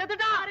 மாரிமுத்து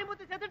செத்துட்டான்,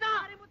 மாரிமுத்து செத்துட்டான்,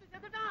 மாரிமுத்து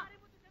செத்துட்டான்,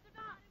 மாரிமுத்து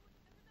செத்துட்டான்.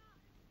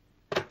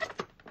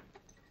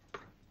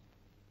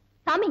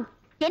 சாமி,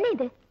 என்ன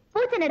இது?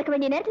 பூஜை நடக்க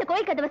வேண்டிய நேரத்துல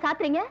கோயில் கதவை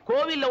சாத்துறீங்க?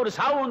 கோவில்ல ஒரு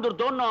சாவு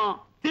வந்துருத்தோன்னு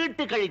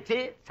தீட்டு கழிச்சு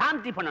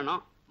சாந்தி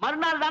பண்ணணும்.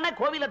 மறுநாள் தானே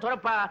கோவில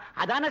துறப்பா,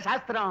 அதானே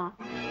சாஸ்திரம்.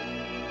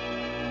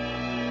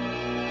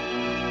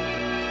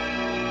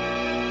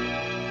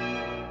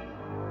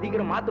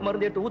 சீக்கிரம் மாத்து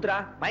மருந்து எடுத்து ஊத்துறா,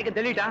 மயக்கம்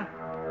தெளிட்டா.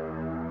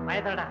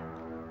 மயத்தடா.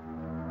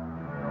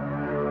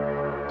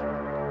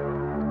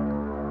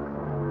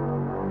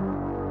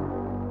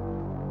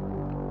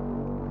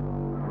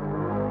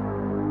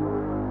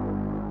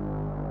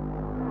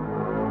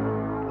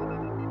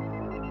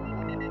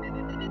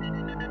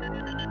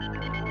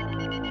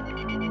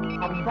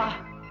 அப்பா,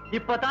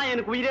 இப்பதான்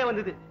எனக்கு உயிரே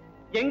வந்தது.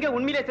 எங்க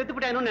உண்மையிலே செத்து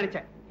விட்டானு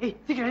நினைச்சேன்.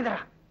 சீக்கிரம் எழுந்தா.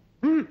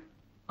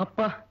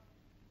 அப்பா,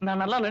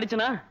 நான் நல்லா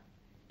நடிச்சனா?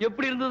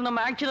 எப்படி இருந்தது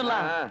நம்ம ஆக்ஷன்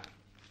எல்லாம்?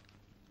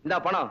 இந்த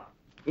பணம்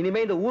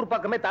இனிமே இந்த ஊர்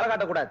பக்கமே தலை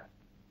காட்ட கூடாது.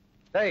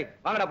 டேய்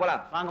வாங்கடா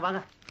போலாம். வாங்க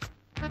வாங்க.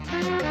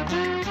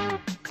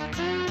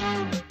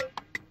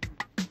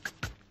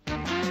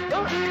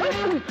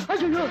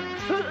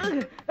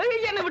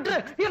 என்ன விட்டு,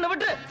 என்ன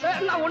விட்டு,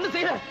 நான் ஒண்ணு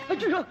செய்யறேன்.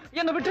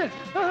 என்ன விட்டு,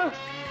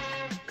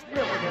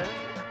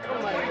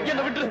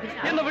 என்ன விட்டு,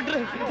 என்ன விட்டு,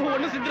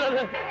 ஒண்ணு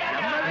செஞ்சிடாத.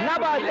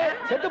 என்னப்பா இது?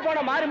 செத்து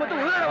போன மாரிமுத்து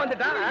உயிரோட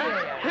வந்துட்டான்.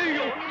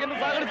 ஐயோ, என்ன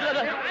சாகடிச்சாத,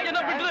 என்ன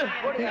விட்டு.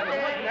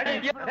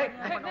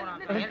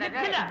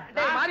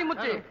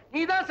 மாரிமுத்து,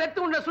 நீதான் செத்து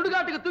உன்னை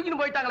சுடுகாட்டுக்கு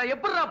தூக்கின்னு போயிட்டாங்களா?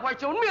 எப்படிடா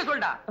போயிடுச்சு? உண்மையை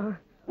சொல்டா,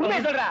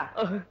 உண்மையை சொல்றா.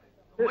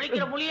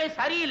 முடிக்கிற மொழியே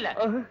சரியில்லை,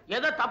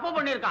 ஏதோ தப்பு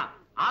பண்ணிருக்கான்.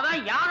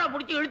 அதான் யாரை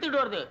பிடிச்சி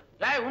இழுத்துட்டு வருது.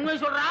 உண்மை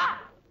சொல்றா?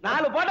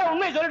 4 போட்டா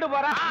உண்மையை சொல்லிட்டு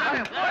போறான்.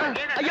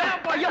 ஐயா,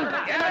 ஐயா,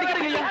 என்ன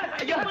அடிக்கிறீங்க ஐயா?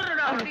 ஐயா,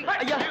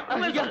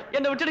 ஐயா,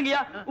 என்ன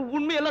விட்டுடுங்கய்யா,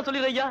 உண்மையெல்லாம்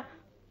சொல்லிடுற ஐயா.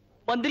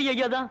 மந்திரி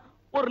ஐயா தான்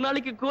ஒரு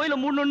நாளைக்கு கோயில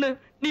மூடணும்னு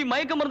நீ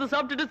மயக்க மருந்து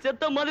சாப்பிட்டுட்டு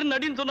செத்த மாதிரி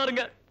நடின்னு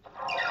சொன்னாருங்க.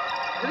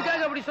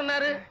 எதுக்காக அப்படி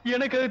சொன்னாரு?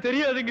 எனக்கு அது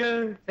தெரியாதுங்க.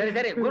 சரி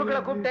சரி,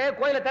 குருக்களை கூப்பிட்டு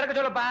கோயில திறக்க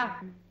சொல்லப்பா.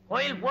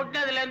 கோயில்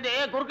போட்டதுல இருந்து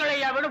குருக்கள்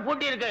ஐயா வீடு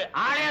பூட்டி இருக்கு,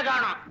 ஆளே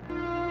காணோம்.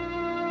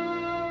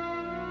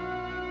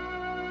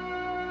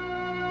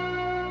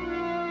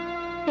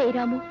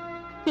 ராமு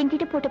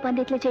என்கிட்ட போட்ட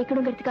பந்தயத்துல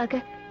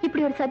ஜெயிக்கணுங்கிறதுக்காக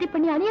இப்படி ஒரு சதி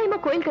பண்ணி அநியாயமா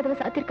கோயில் கதவை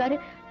சாத்திருக்காரு.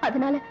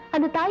 அதனால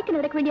அந்த தாய்க்கு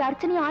நடக்க வேண்டிய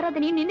அர்ச்சனையும்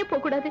ஆராதனையும் நின்னு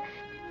போக கூடாது.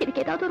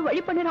 இதுக்கு ஏதாவது ஒரு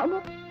வழி பண்ணு ராமு.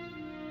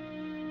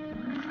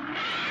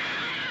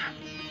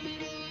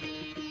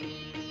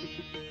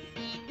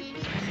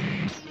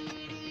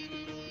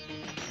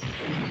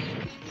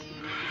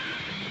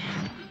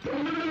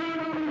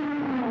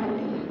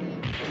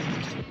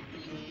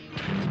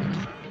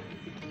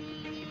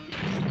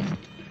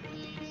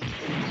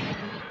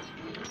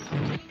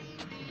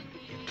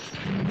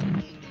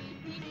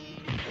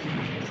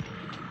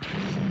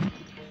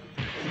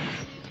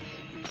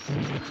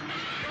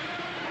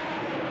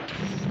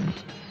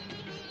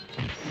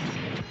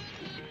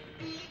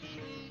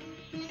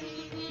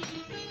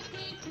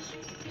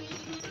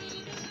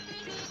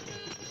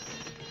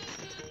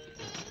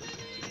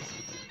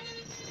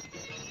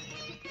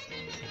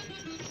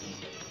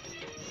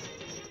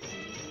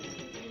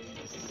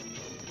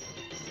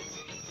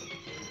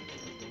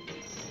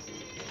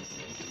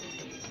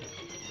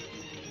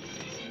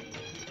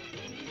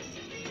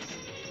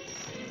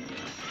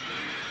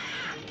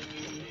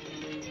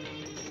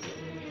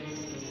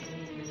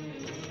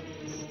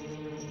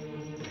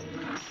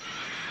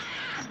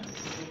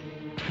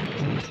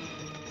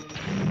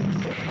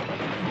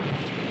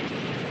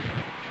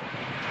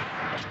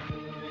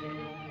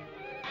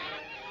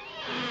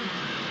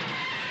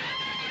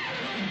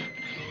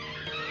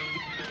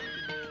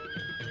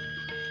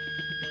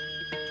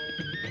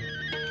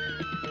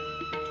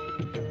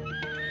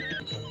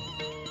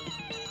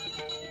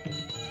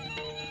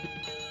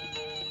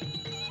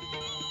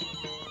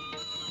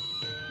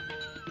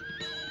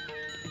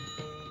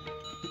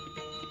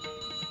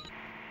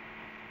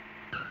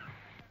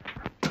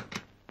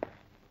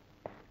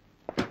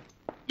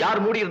 யார்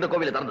மூடி இருந்த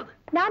கோவிலை திறந்தது?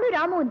 நானும்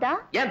ராமுவும் தான்.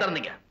 ஏன்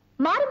திறந்தீங்க?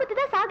 மாரிமுத்து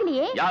தான்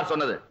சாகலையே. யார்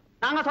சொன்னது?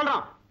 நாங்க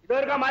சொல்றோம். இதோ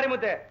இருக்கா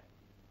மாரிமுத்து.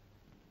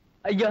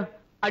 ஐயா,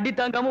 அடி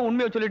தாங்காம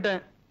உண்மையை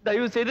சொல்லிட்டேன்.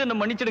 தயவு செய்து என்ன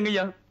மன்னிச்சிடுங்க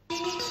ஐயா.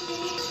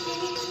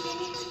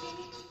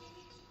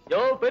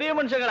 யோ பெரிய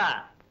மனுஷங்களா,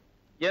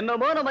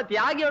 என்னமோ நம்ம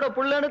தியாகியோட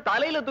புள்ளன்னு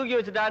தலையில தூக்கி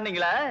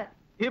வச்சுட்டாருங்களே,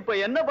 இப்ப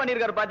என்ன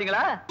பண்ணிருக்காரு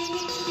பாத்தீங்களா?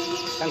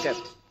 சங்கர்,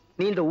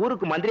 நீ இந்த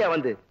ஊருக்கு மந்திரியா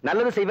வந்து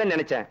நல்லது செய்வேன்னு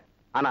நினைச்சேன்.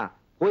 ஆனா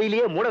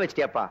கோயிலையே மூட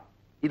வச்சிட்டியாப்பா.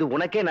 இது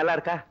உனக்கே நல்லா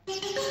இருக்கா?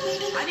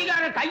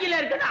 அதிகாரம் கையில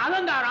இருக்குன்னு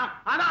அகங்காரம்.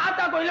 ஆனா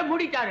ஆத்தா கோயில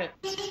மூடிட்டாரு.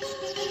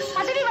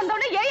 பதவி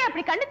வந்தோடனே ஏன்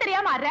அப்படி கண்ணு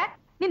தெரியாம ஆடுற?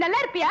 நீ நல்லா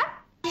இருப்பியா?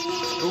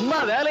 சும்மா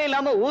வேலை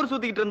இல்லாம ஊர்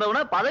சுத்திக்கிட்டு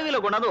இருந்தவன பதவியில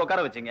கொண்டாந்து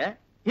உட்கார வச்சீங்க.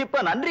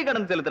 இப்ப நன்றி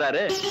கடன்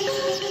செலுத்துறாரு.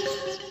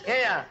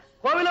 ஏயா,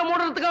 கோவில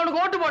மூடுறதுக்கு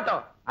அவனுக்கு ஓட்டு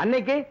போட்டோம்.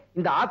 அன்னைக்கு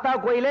இந்த ஆத்தா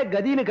கோயிலே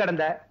கதின்னு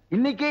கிடந்த,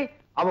 இன்னைக்கு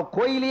அவ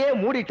கோயிலையே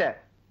மூடிட்ட.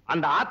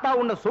 அந்த ஆத்தா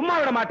உன்னை சும்மா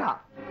விட மாட்டா.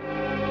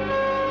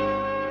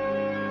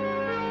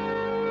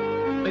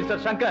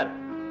 மிஸ்டர் சங்கர்,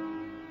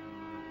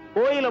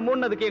 கோயில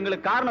மூடினதுக்கு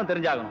எங்களுக்கு காரணம்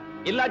தெரிஞ்சாகணும்.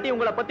 இல்லாட்டி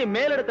உங்களை பத்தி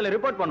மேலிடத்துல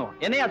ரிப்போர்ட் பண்ணுவோம்.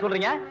 என்னையா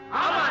சொல்றீங்க?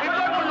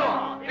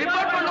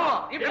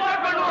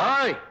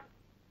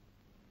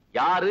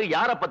 யாரு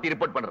யார பத்தி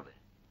ரிப்போர்ட் பண்றது?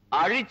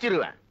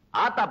 அழிச்சிருவேன்.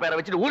 ஆத்தா பேரை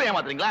வச்சுட்டு ஊரே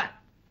ஏமாத்துறீங்களா?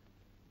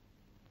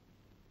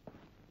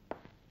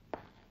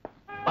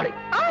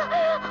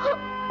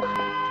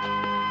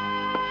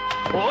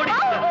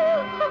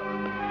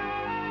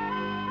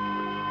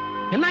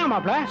 என்னங்க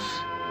மாப்பிள?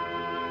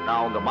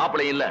 நான் உங்க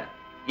மாப்பிள்ளை இல்ல.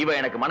 இவ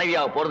எனக்கு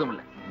மனைவியாக போறதும்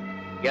இல்ல.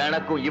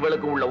 எனக்கும்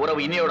இவளுக்கும் உள்ள உறவு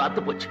இன்னையோட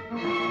அத்து போச்சு.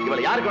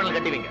 இவளை யாருக்கு வேணாலும்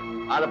கட்டிவீங்க.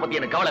 அத பத்தி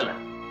எனக்கு கவலை இல்ல.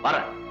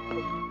 வரேன்.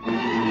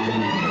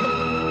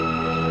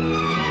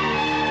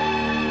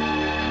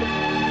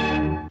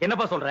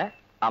 என்னப்பா சொல்ற?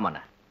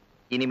 ஆமாண்ணா,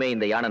 இனிமே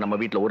இந்த யானை நம்ம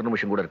வீட்டுல ஒரு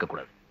நிமிஷம் கூட இருக்க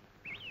கூடாது.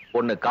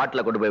 ஒண்ணு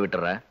காட்டுல கொண்டு போய்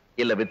விட்டுறேன்,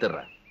 இல்ல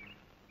வித்துறேன்.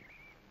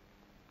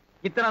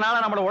 இத்தனை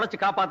நாளா நம்மள உழைச்சு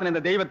காப்பாத்தின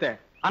இந்த தெய்வத்தை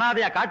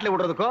அனாதையா காட்டுல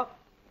விடுறதுக்கோ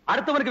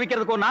அடுத்தவனுக்கு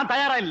விக்கிறதுக்கோ நான்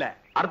தயாரா இல்ல.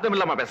 அர்த்தம்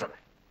இல்லாம பேசாத.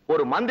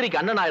 ஒரு மந்திரிக்கு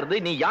அண்ணனா இருந்து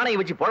நீ யானையை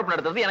வச்சு பொழப்பு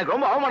நடத்துறது எனக்கு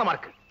ரொம்ப அவமானமா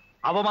இருக்கு.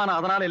 அவமானம்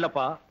அதனால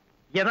இல்லப்பா,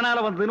 எதனால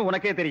வந்ததுன்னு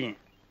உனக்கே தெரியும்.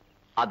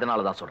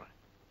 அதனாலதான் சொல்றேன்,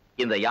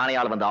 இந்த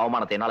யானையால வந்த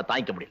அவமானத்தை என்னால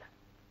தாங்கிக்க முடியல.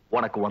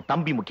 உனக்கு உன்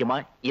தம்பி முக்கியமா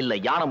இல்ல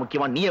யானை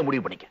முக்கியமா? நீயே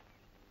முடிவு பண்ணிக்க.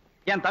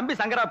 என் தம்பி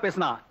சங்கரா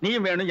பேசினா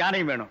நீயும் வேணும்,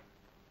 யானையும் வேணும்.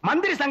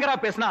 மந்திரி சங்கரா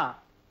பேசினா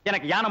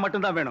எனக்கு யானை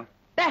மட்டும் தான் வேணும்.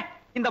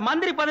 இந்த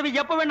மந்திரி பதவி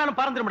எப்ப வேணாலும்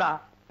பறந்துடும்டா.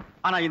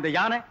 ஆனா இந்த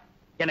யானை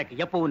எனக்கு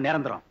எப்பவும்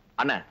நிரந்தரம்.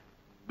 அண்ணன்,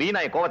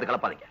 வீணாய கோவத்தை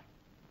கலப்பாதீங்க.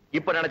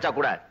 இப்ப நினைச்சா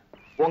கூட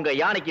உங்க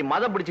யானைக்கு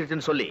மதம்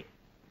பிடிச்சிருச்சுன்னு சொல்லி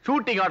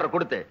ஷூட்டிங் ஆர்டர்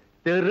கொடுத்து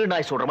தெரு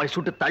நாய் சொல்ற மாதிரி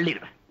சுட்டு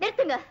தள்ளிடுவேன்.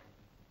 நிறுத்துங்க.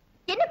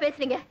 என்ன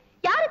பேசுறீங்க?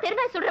 யாரு தெரு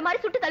நாய் சொல்ற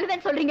மாதிரி சுட்டு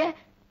தள்ளுவேன்னு சொல்றீங்க?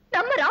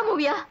 நம்ம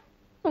ராமுவியா?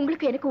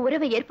 உங்களுக்கு எனக்கு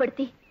உறவை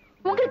ஏற்படுத்தி,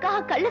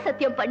 உங்களுக்காக கள்ள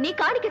சத்தியம் பண்ணி,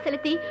 காணிக்க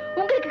செலுத்தி,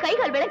 உங்களுக்கு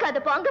கைகால்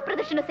விளங்காதப்போ அங்க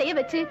பிரதர்ஷனம் செய்ய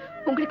வச்சு,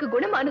 உங்களுக்கு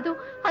குணமானதும்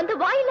அந்த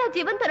வாயிலா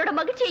ஜீவன் தன்னோட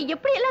மகிழ்ச்சியை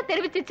எப்படி எல்லாம்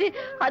தெரிவிச்சிச்சு,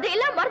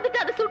 அதையெல்லாம்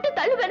மறந்துட்டு அதை சுட்டு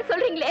தள்ளுவேன்னு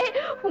சொல்றீங்களே,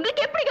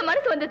 உங்களுக்கு எப்படி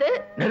மனசு வந்தது?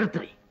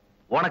 நிறுத்துறி.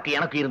 உனக்கு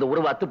எனக்கு இருந்த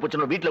உறவு அத்து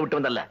போச்சுன்னு வீட்டுல விட்டு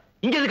வந்தல்ல,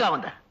 இங்க எதுக்கா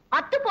வந்த?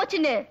 அத்து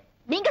போச்சுன்னு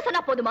நீங்க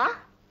சொன்னா போதுமா?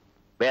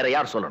 வேற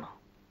யார் சொல்லணும்?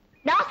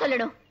 நான்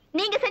சொல்லணும்.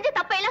 நீங்க செஞ்ச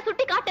தப்பையெல்லாம்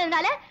சுட்டி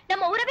காட்டுறதுனால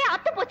நம்ம உறவே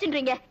அத்து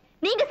போச்சுன்றீங்க.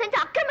 நீங்க செஞ்ச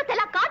அக்கிரமத்தை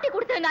எல்லாம் காட்டி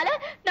கொடுத்ததுனால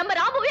நம்ம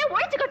ராமுவே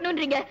ஒழிச்சு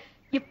கட்டணும்ன்றீங்க.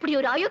 இப்படி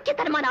ஒரு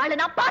அயோக்கியத்தனமான ஆளை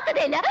நான்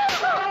பார்த்ததே இல்ல.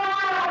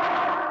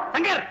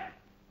 சங்கர்,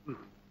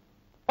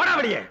 போடா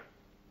வெளியே.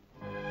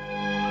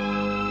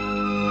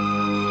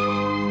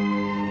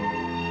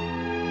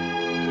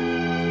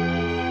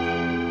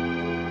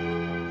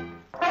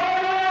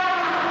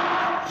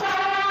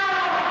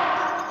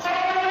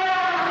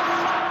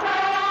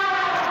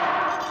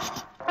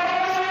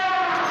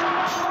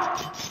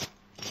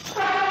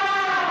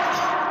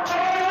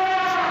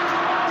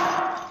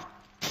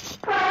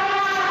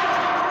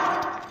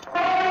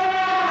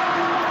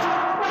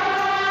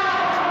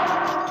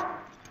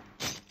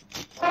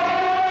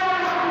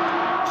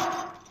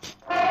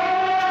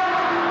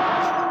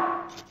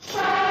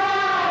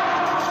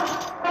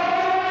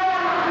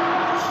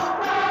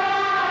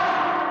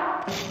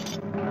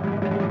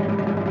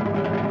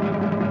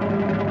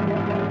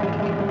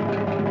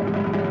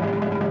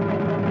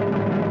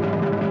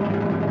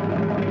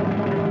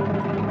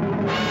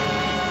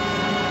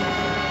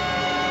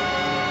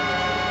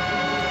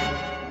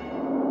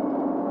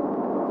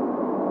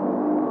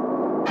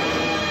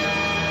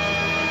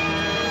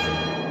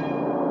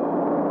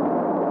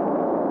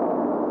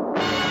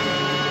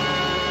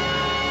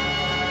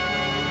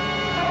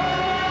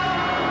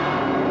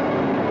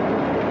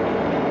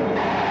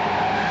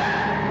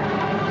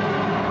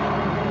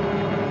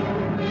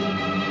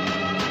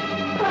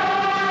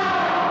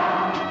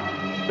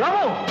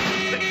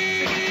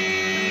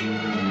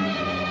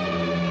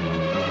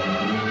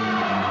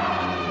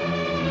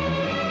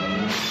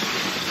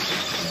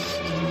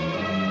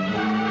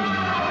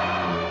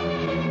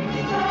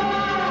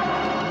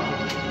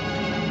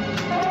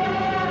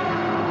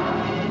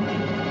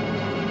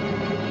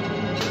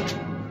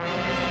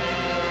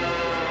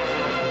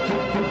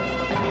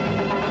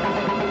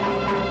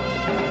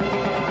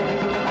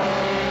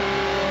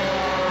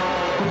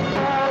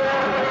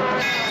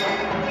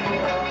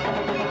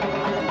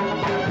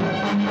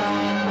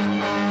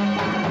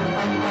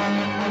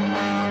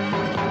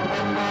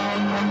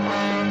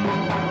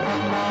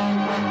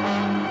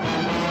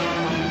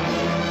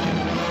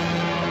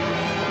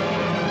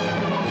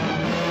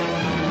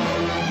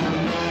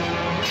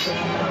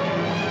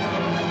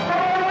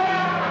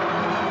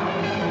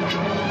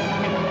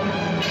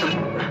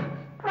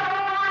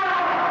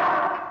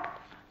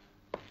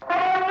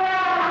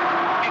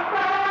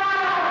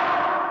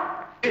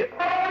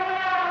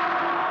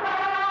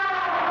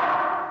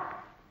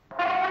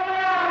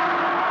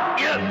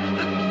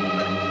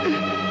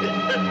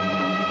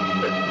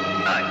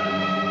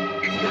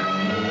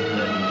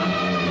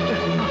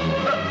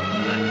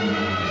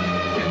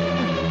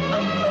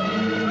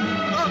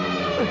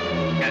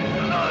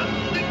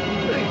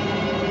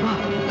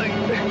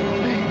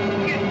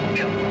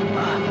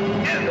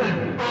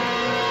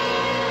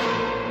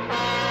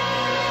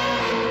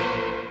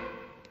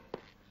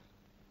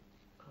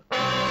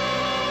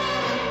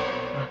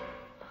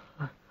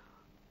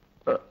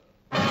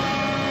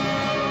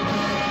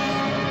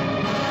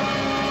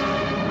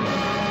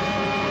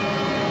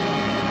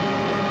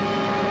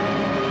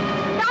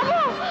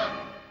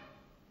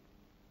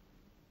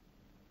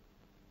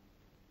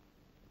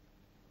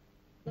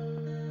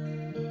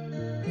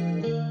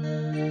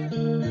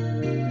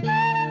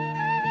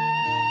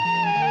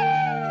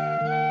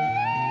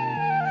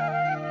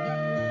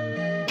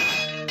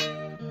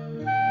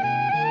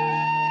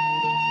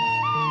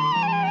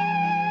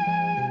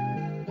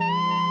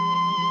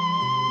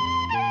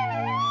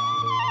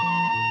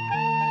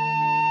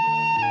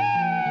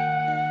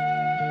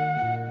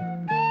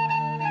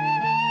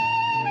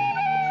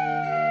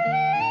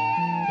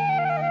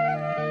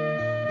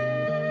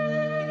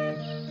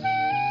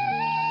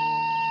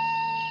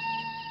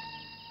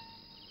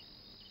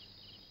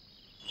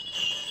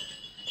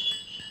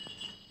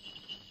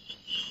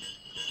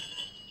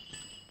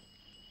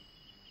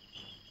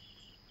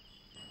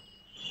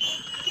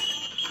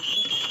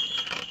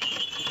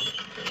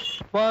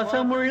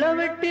 வாசமுள்ள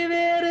வெட்டி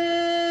வேறு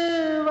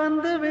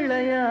வந்து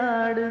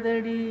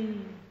விளையாடுதடி,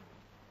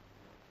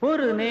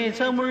 ஒரு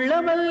நேசமுள்ள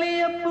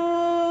மல்லியப்பூ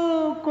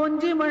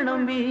கொஞ்சி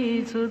மணம்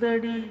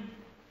வீசுதடி,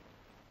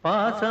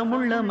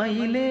 பாசமுள்ள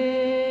மயிலே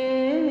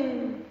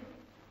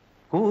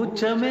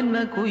கூச்சம்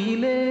என்ன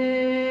குயிலே,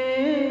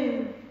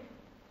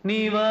 நீ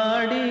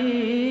வாடி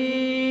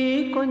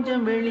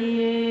கொஞ்சம்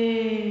வெளியே.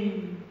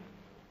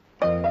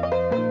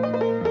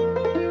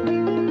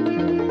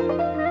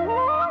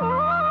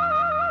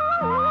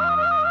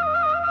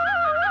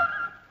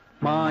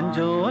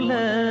 மாஞ்சோல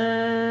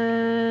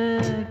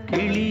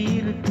கிளி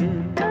இருக்கு,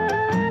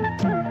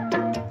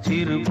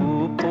 சிறுபூ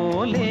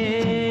போலே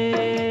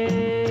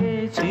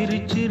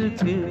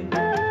சிரிச்சிருக்கு,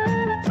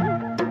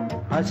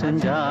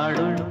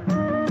 அசஞ்சாடும்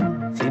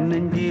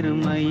சின்னஞ்சிறு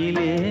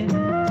மயிலே,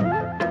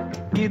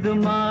 இது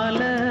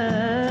மாலை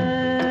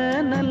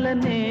நல்ல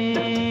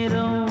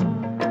நேரம்,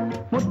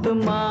 முத்து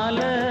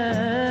மாலை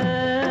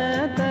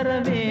தர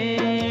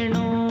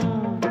வேணும்,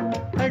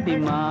 அடி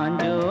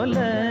மாஞ்சோல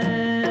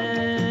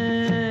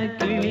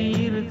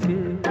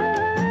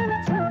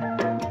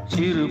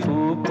சிறுபூ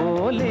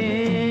போலே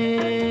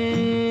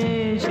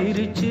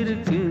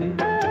சிரிச்சிருக்கு.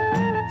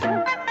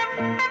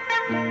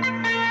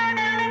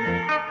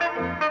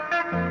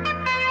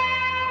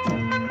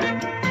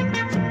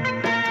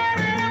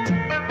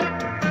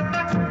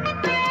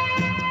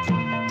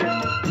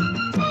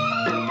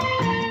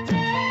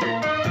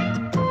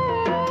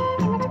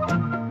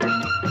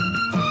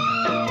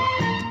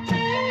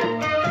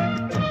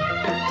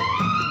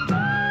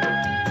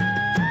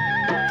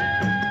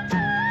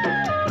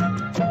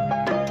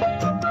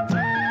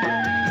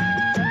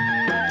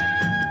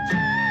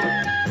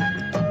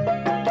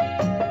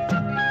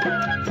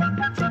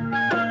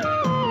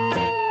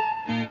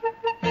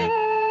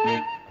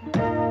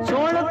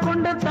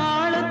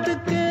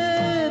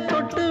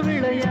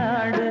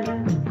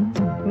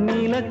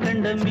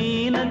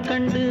 மீன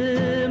கண்டு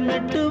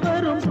மெட்டு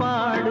வரும்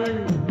பாடு,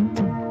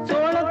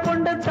 சோழ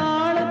கொண்ட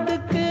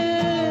தாளத்துக்கு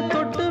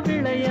தொட்டு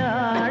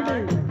விளையாடு,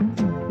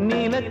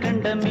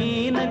 நீலக்கண்ட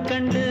மீன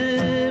கண்டு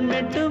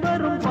மெட்டு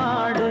வரும்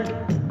பாடு,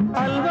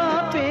 அல்வா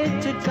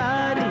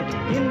பேச்சுக்காரி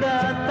இந்த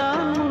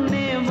தான்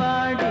முன்னே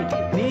வாடி,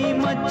 நீ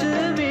மச்சு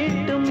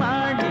வீட்டு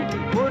மாடி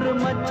ஒரு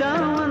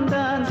மச்சான்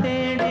வந்தான்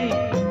தேடி,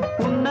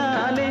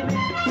 உன்னாலே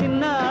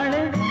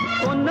பின்னாலே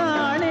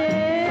பொன்னாலே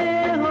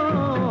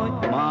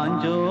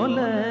மாஞ்சோல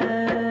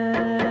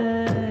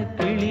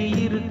கிளி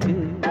இருக்கு,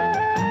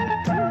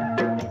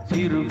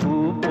 சிறுபூ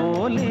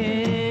போலே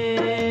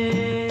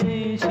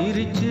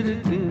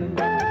சிரிச்சிருக்கு,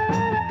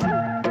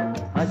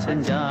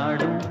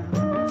 அசஞ்சாடும்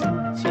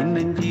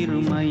சின்னஞ்சிறு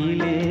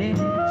மயிலே,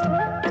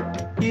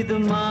 இது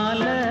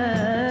மாலை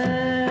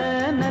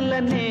நல்ல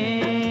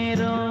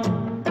நேரம்,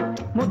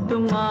 முத்து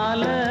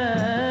மாலை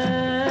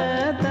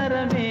தர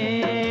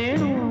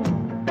வேணும்.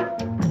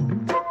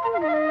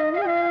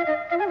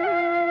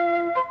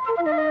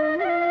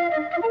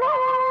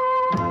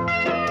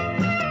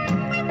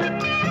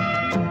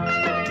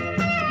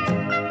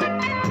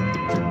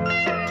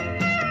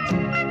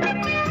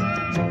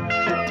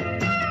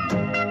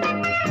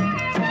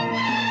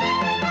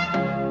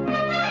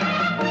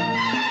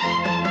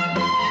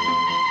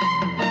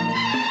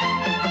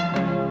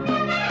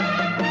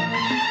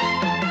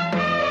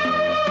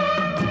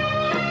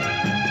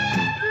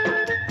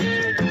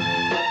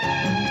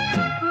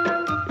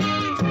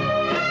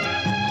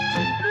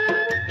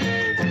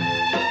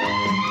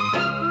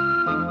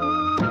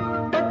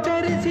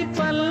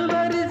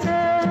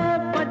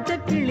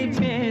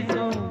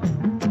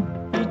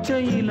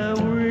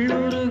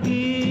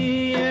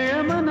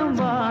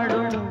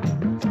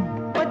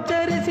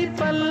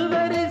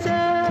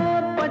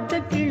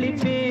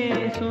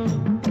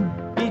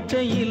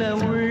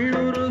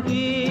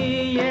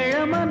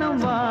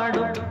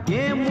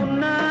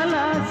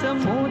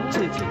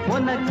 மூச்சு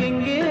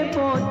உனக்கெங்கே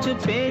போச்சு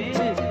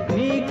பேச்சு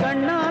நீ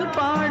கண்ணால்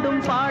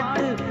பாடும்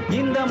பாட்டு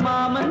இந்த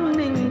மாமன்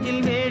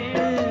நெஞ்சில்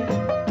வேட்டு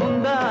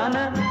முந்தான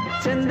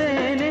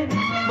செந்தேனே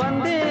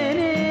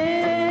வந்தேனே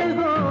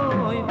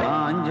ஹோய்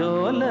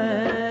பாஞ்சோல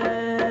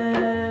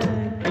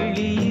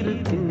கிளி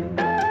இருக்கு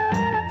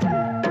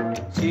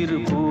சிறு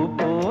பூ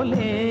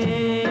போலே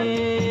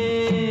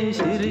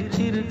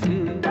சிரிச்சிருக்கு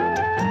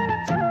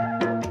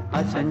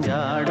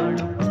அசஞ்சாடும்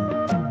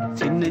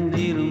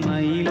சின்னஞ்சிறு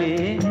மயிலே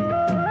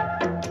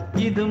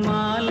இது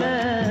மாலை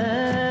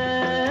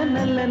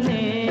நல்ல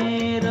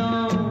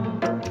நேரம்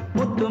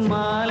முத்து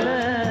மாலை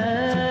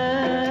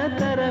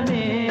தர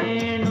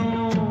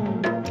வேணும்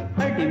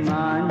அடி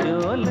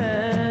மாஞ்சோல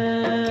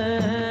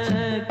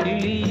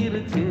கிளி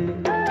இருக்கு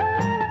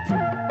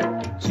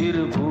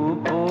சிறு பூ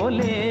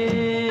போலே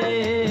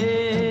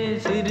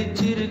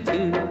சிரிச்சிருக்கு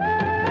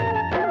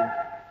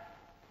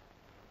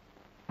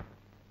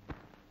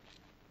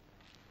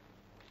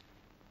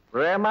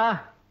பிரேமா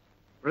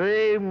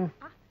பிரேம்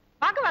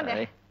வாங்க வாங்க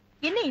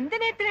என்ன இந்த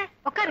நேரத்துல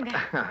உட்காருங்க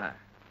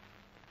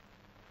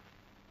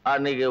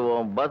அன்னைக்கு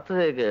உன்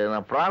பர்த்டேக்கு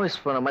நான்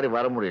ப்ராமிஸ் பண்ண மாதிரி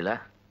வர முடியல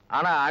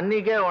ஆனா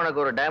அன்னைக்கே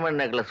உனக்கு ஒரு டைமண்ட்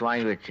நெக்லஸ்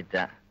வாங்கி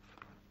வச்சுட்டேன்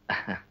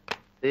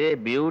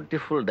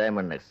beautiful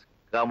diamond necklace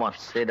come on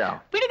sit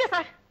down விடுங்க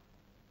சார்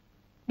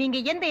நீங்க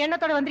எந்த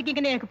எண்ணத்தோட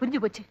வந்திருக்கீங்கன்னு எனக்கு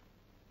புரிஞ்சு போச்சு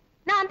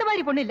நான் அந்த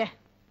மாதிரி பொண்ணு இல்ல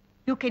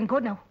யூ கேன் கோ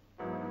நவ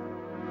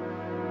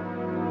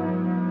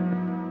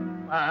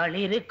பால்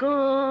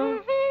இருக்கும்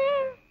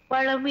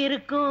பழம்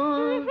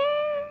இருக்கும்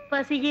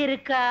பசி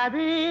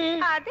இருக்காது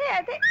அது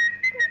அது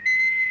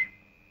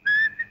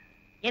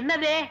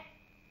என்னது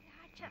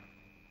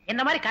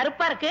என்ன மாதிரி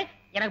கருப்பா இருக்கு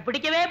எனக்கு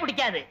பிடிக்கவே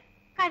பிடிக்காது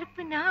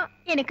கருப்புனா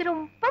எனக்கு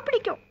ரொம்ப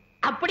பிடிக்கும்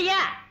அப்படியா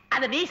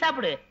அத நீ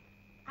சாப்பிடு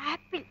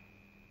ஆப்பிள்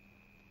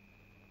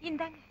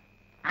இந்தாங்க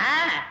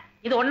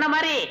இது ஒன்ன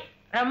மாதிரி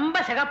ரொம்ப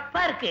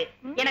சிகப்பா இருக்கு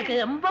எனக்கு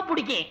ரொம்ப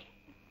பிடிக்கும்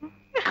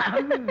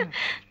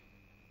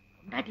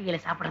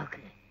பொண்டாட்டிகளை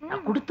சாப்பிடறதுக்கு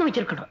நான் கொடுத்து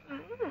வச்சிருக்கணும்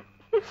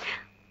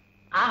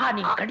ஆஹா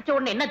நீங்க கடிச்ச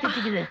உடனே என்ன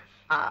திட்டிக்குது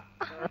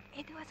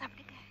எதுவா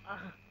சாப்பிடுங்க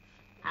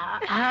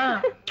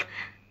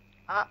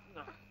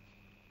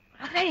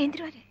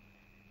எந்திருவாரு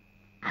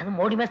அது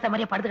மோடி மேஸ்தா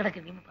மாதிரியே படுத்து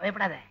கிடக்கு நீ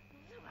பயப்படாத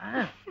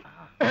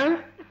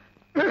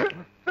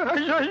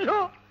ஐயோ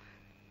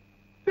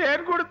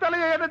தேன்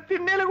கொடுத்தாலும் என்ன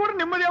திண்ணையில கூட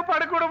நிம்மதியா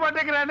படுக்க விட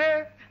மாட்டேங்கிறானே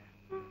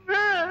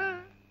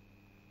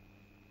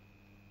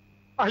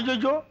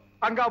ஐயோ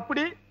அங்க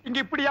அப்படி இங்க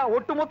இப்படியா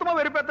ஒட்டு மொத்தமா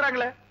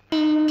வெறுப்பேத்துறாங்களே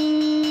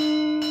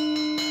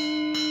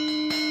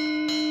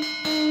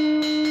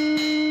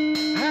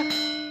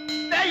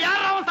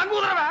யாரா அவன்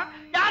சங்கூதரவன்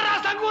யாரா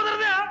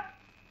சங்கூதரது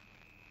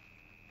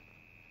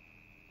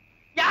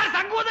யார்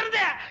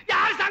சங்கூதரது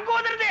யார்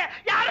சங்கூதரது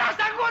யாரா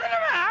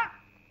சங்கூதரவன்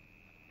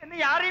என்ன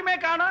யாரையுமே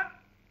காணோம்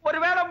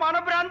ஒருவேளை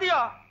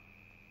மனப்பிராந்தியோ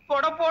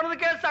தொட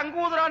போனதுக்கே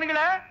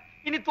சங்கூதரானுங்களே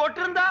இனி தொட்டு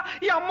இருந்தா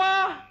அம்மா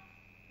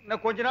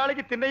இன்னும் கொஞ்ச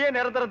நாளைக்கு திண்ணையே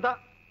நிரந்தரம் தான்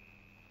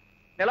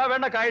நிலா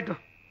வேணா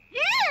காயட்டும்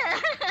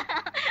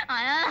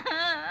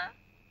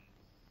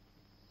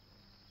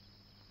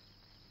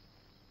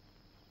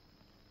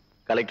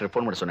கலெக்டர்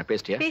போன் பண்ண சொன்ன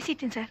பேசிட்டியா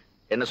பேசிட்டேன் சார்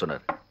என்ன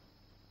சொன்னார்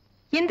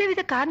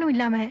எந்தவித காரணம்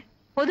இல்லாம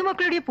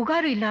பொதுமக்களுடைய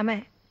புகாரும் இல்லாம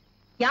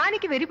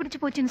யானைக்கு வெறி பிடிச்சு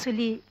போச்சுன்னு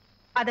சொல்லி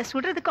அதை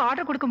சுடுறதுக்கு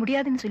ஆர்டர் கொடுக்க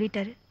முடியாதுன்னு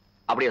சொல்லிட்டாரு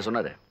அப்படியா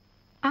சொன்னாரு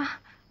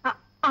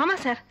ஆமா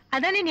சார்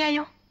அதானே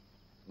நியாயம்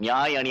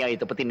நியாய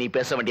அநியாயத்தை பத்தி நீ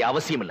பேச வேண்டிய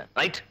அவசியம் இல்ல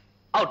ரைட்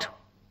அவுட்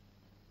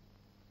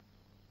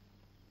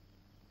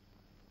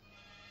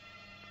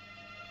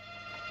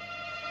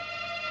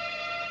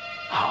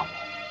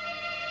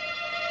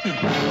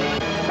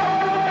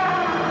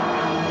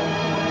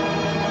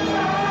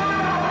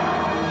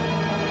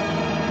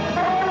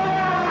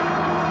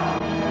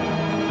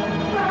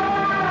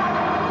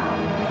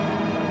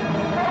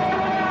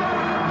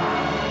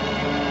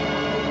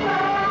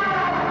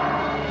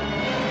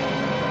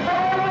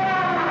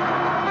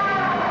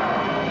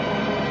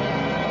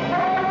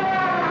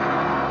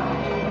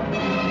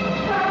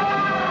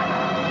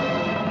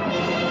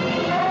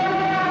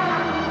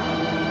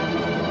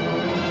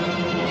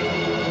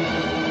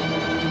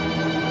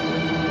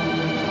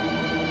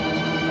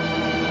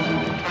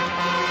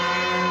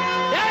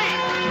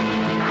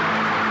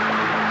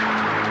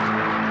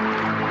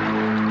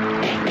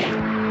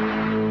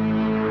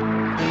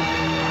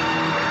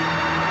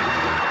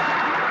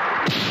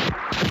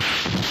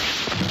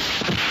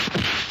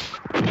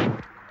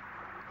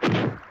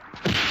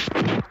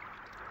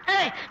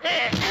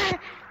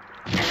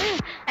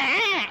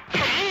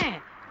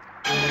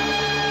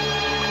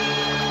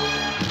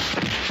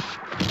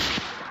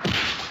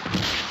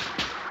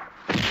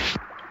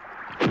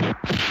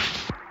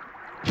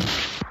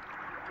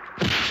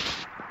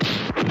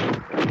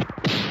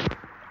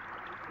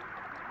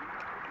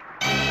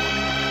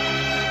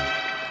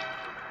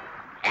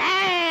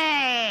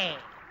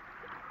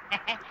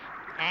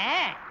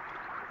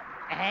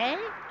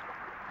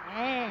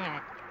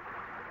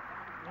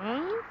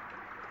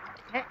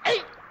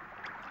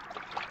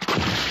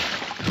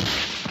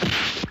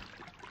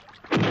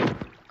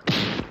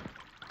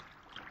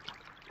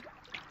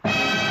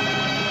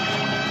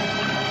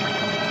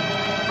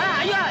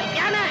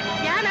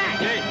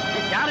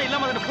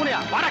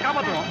வாடா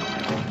காப்பாத்துவோம்.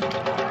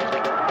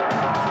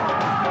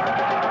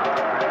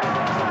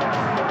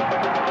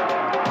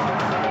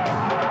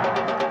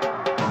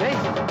 டேய்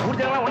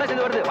ஊர்ஜனலாம் ஒண்ணா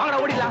சேர்ந்து வருது.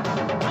 வாங்கடா ஓடிடலாம்.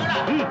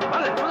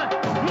 வாங்க.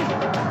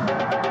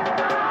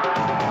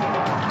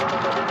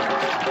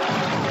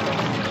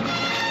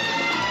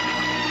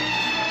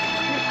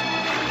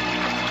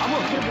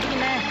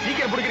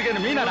 சீக்கிரம்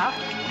பிடிக்கிறேன் மீனாடா.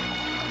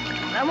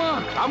 ராமு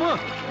ராமு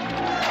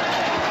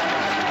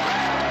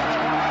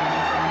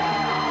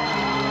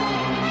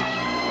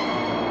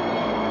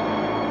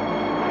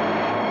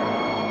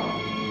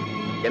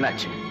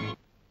என்னாச்சு?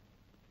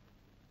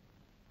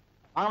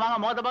 வாங்க வாங்க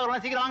முகத்தை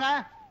பார்க்கறோம், சீக்கிரம் வாங்க.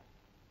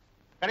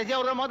 கடைசியா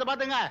ஒரு முகத்தை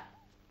பாத்துங்க.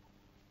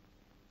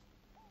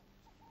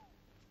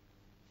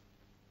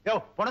 யோ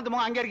பொணத்து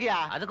முகம் அங்க இருக்கியா?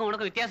 அதுக்கும்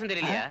உனக்கு வித்தியாசம்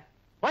தெரியலையா?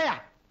 போயா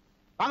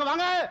வாங்க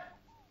வாங்க.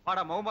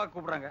 வாடா முகமா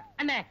கூப்பிடுறாங்க.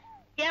 அண்ணே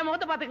என்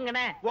முகத்தை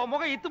பாத்துக்கங்கண்ணே. உன்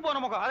முகம் இத்து போன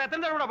முகம். அதை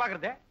எத்தனை தடவை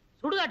பாக்குறது?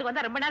 சுடுகாட்டுக்கு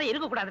வந்தா ரொம்ப நேரம்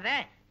இருக்க கூடாதுண்ணே.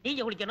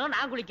 நீங்க குளிக்கணும்,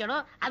 நான்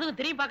குளிக்கணும், அதுவும்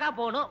திரும்பி பார்க்க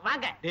போகணும்.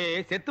 வாங்க.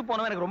 டேய் செத்து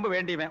போனவன் எனக்கு ரொம்ப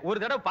வேண்டியவன். ஒரு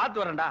தடவை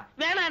பார்த்து வரேன்டா.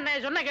 வேணாம் அண்ணே,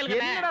 சொன்னா கேளுங்க.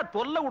 என்னடா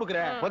தொல்லை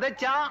கொடுக்குற?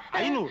 புதைச்சா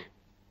 500,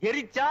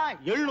 எரிச்சா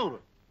 700,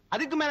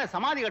 அதுக்கு மேல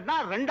சமாதி கட்டினா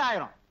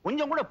 2000.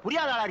 கொஞ்சம் கூட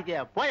புரியாத ஆளா இருக்கிய.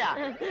 போயா.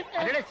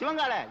 அடடே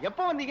சிவங்கால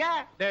எப்ப வந்தீங்க?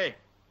 டேய்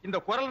இந்த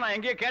குரல் நான்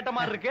எங்கேயோ கேட்ட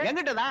மாதிரி இருக்கு.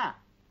 எங்கிட்ட தான்.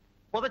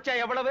 புதைச்சா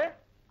எவ்வளவு?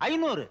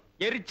 500,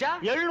 எரிச்சா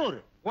 700.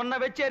 உன்னை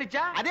வச்சு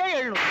எரிச்சா அதே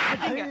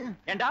 700.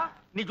 ஏண்டா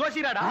நீ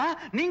ஜோசியராடா?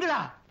 நீங்களா?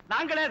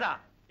 நாங்களேதான்.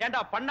 ஏண்டா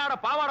பண்ணாட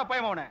பாவாட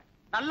பயமவன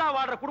நல்லா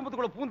வாடுற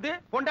குடும்பத்துக்குள்ள பூந்து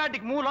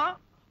பொண்டாட்டிக்கு மூலம்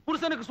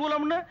புருஷனுக்கு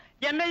சூலம்னு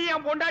என்னையும்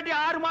என் பொண்டாட்டி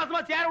 6 மாசமா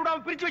சேர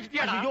விடாம பிரிச்சு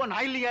வச்சிட்டியாடா? ஐயோ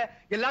நான் இல்லையே,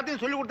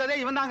 எல்லாத்தையும் சொல்லி கொடுத்ததே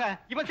இவன் தாங்க.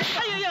 இவன்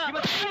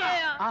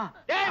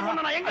டேய்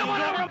பொண்ணு நான் எங்க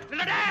போறேன்?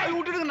 இல்லடே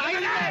விட்டுடுங்க. நான்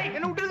இல்ல,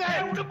 என்ன விட்டுடுங்க.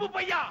 உடுப்பு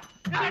பையா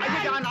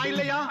நான்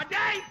இல்லையா?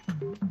 டேய்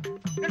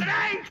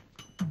டேய்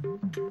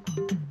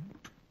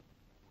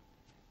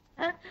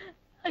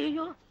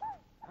ஐயோ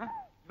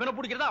இவனை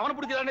பிடிக்கிறதா அவனை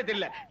பிடிக்கிறதானே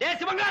தெரியல. டேய்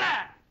சிவங்கால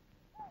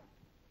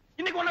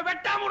இன்னைக்கு உன்னை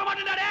வெட்டாம விட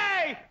மாட்டேன்டா.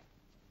 டேய்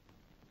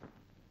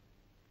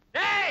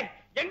டேய்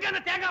எங்க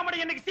அந்த தேங்காய்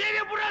மடை? எனக்கு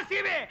சீவே புறா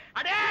சீவே.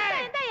 அடே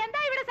எந்த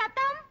இவட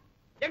சத்தம்?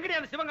 எங்கடி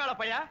அந்த சிவங்கால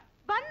பையா?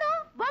 வந்து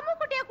பொம்மை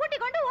குட்டியை கூட்டி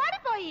கொண்டு ஓடி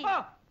போய்.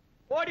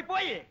 ஓடி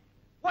போய்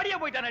ஓடியே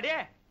போயிட்டானே.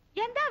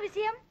 எந்த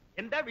விஷயம்?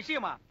 எந்த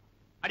விஷயமா?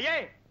 அடியே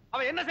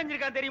அவன் என்ன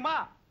செஞ்சிருக்கான் தெரியுமா?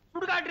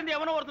 சுடுகாட்டு இருந்து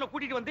எவனோ ஒருத்தனை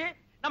கூட்டிட்டு வந்து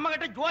நம்ம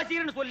கிட்ட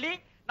ஜோசியர்னு சொல்லி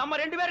நம்ம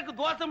 2 பேருக்கு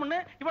தோசம்னு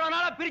இவ்வளவு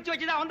நாளா பிரிச்சு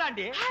வச்சுதான்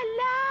வந்தாண்டி.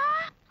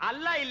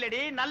 அல்ல இல்லடி,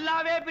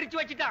 நல்லாவே பிரிச்சு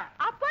வச்சிட்டான்.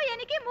 அப்போ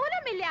எனக்கு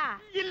மூலம் இல்ல.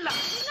 இல்ல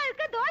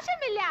உங்களுக்கு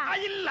தோஷம் இல்ல.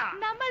 இல்ல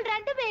நம்ம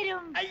 2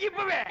 பேரும்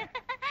இப்பவே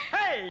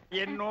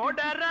என்னோட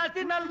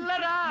ராசி நல்ல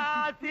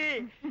ராசி,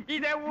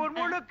 இதை ஊர்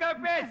முழுக்க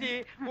பேசி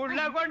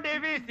உள்ள கொண்டு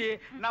வீசி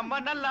நம்ம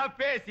நல்லா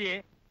பேசி.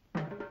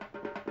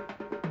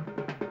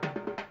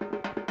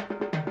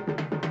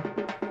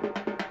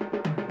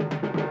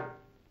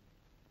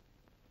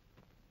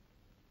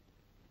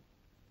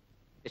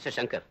 மிஸ்டர்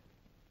சங்கர்,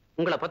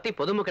 உங்களை பத்தி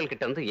பொதுமக்கள்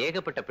கிட்ட இருந்து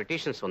ஏகப்பட்ட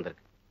பெட்டிஷன்ஸ்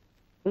வந்திருக்கு.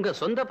 உங்க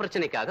சொந்த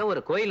பிரச்சனைக்காக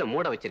ஒரு கோயிலை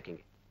மூட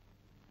வச்சிருக்கீங்க.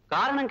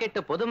 காரணம் கேட்ட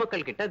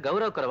பொதுமக்கள் கிட்ட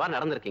கௌரவ குறைவா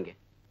நடந்திருக்கீங்க.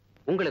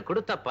 உங்களுக்கு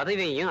கொடுத்த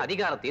பதவியையும்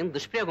அதிகாரத்தையும்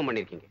துஷ்பிரயோகம்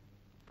பண்ணிருக்கீங்க.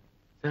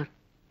 சார்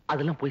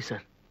அதெல்லாம் போய்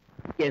சார்.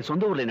 என்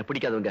சொந்த ஊர்ல என்ன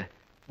பிடிக்காதவங்க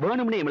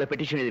வேணும்னே எங்களை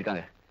பெட்டிஷன்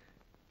எழுதிருக்காங்க.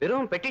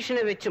 வெறும்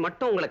பெட்டிஷனை வச்சு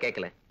மட்டும் உங்களை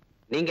கேட்கல,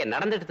 நீங்க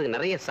நடந்துட்டதுக்கு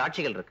நிறைய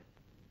சாட்சிகள் இருக்கு.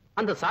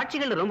 அந்த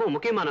சாட்சிகள் ரொம்ப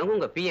முக்கியமானவங்க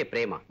உங்க PA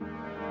பிரேமா.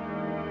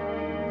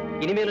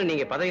 இனிமேலும்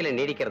நீங்க பதவியில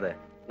நீடிக்கிறத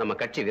நம்ம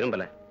கட்சி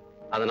விரும்பல.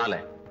 அதனால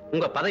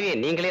உங்க பதவியை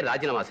நீங்களே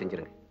ராஜினாமா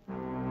செஞ்சிருங்க.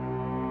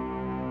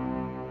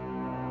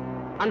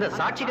 அந்த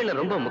சாட்சிகள்ல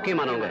ரொம்ப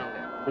முக்கியமானவங்க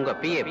உங்க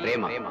PA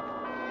பிரேமா.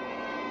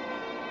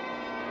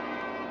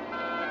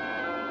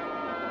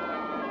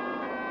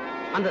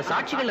 அந்த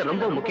சாட்சிகள்ல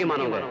ரொம்ப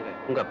முக்கியமானவங்க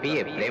உங்க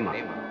PA பிரேமா.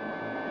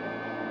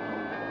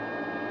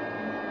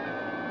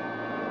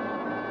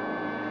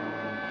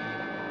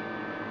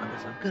 அந்த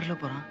சங்கர்ல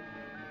போறான்.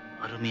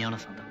 அருமையான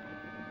சந்தர்ப்பம்.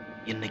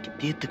 இன்னைக்கு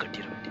தீர்த்து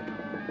கட்டிட வேண்டியது.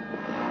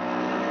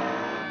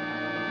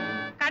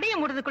 கடையை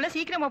மூடுறதுக்குள்ள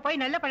சீக்கிரமா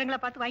போய் நல்ல பழங்களை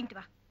பார்த்து வாங்கிட்டு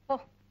வா. போ.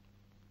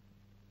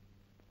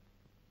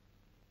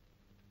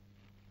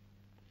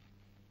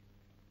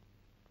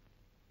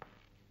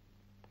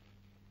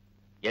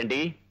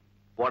 ஏண்டி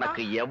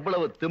உனக்கு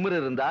எவ்வளவு திமிரு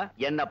இருந்தா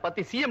என்ன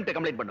பத்தி CM கிட்ட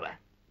கம்ப்ளைண்ட் பண்ணுவேன்?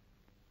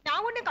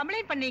 நான் ஒண்ணு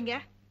கம்ப்ளைண்ட் பண்ணீங்க.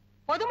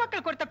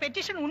 பொதுமக்கள் கொடுத்த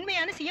பெட்டிஷன்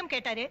உண்மையான CM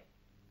கேட்டாரு.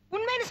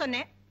 உண்மைன்னு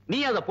சொன்னேன். நீ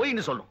அதை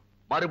போயின்னு சொல்லும்.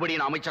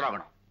 மறுபடியும் நான்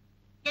அமைச்சராகணும்.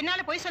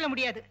 என்னால போய் சொல்ல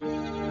முடியாது.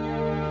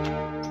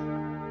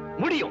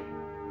 முடியும்.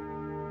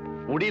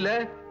 முடியல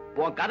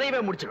உன் கதையவே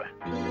முடிச்சிருவேன்.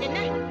 என்ன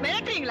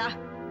மிரட்டுறீங்களா?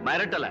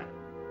 மிரட்டல,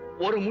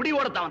 ஒரு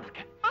முடிவோட தான்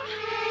வந்திருக்கேன்.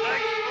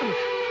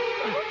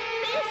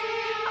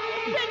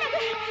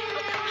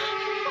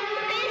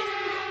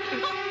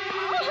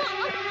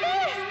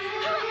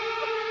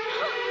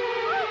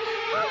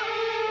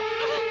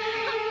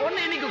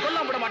 ஒண்ணு இன்னைக்கு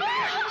சொல்ல விட மாட்டேன்.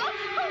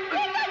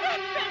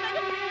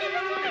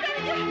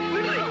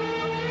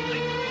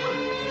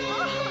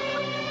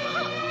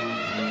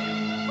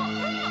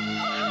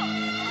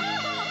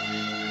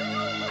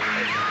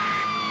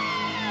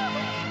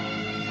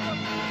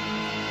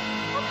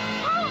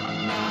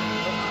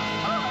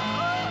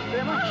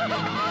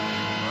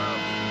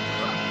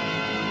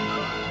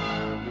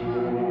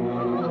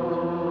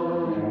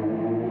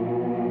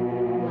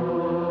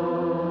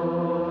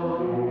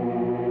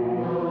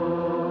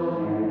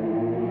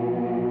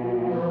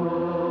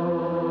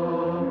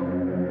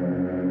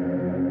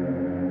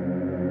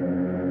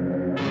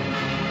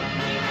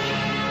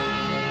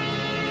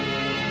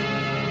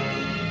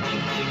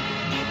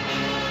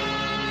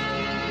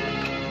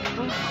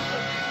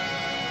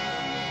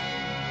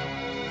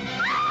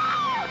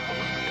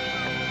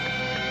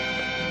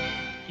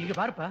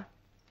 இங்க பாருப்பா,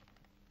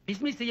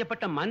 டிஸ்மிஸ்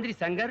செய்யப்பட்ட மந்திரி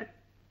சங்கர்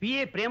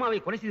பிஏ பிரேமாவை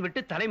கொலை செய்து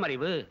விட்டு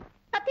தலைமறைவு.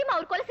 சத்தியமா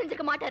அவர் கொலை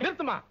செஞ்சிருக்க மாட்டாரு.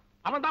 நிறுத்துமா,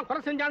 அவன் தான்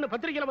கொலை செஞ்சான்னு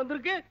பத்திரிகையில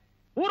வந்திருக்கு,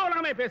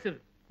 ஊர்வலகமே பேசுது.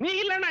 நீ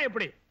இல்லன்னா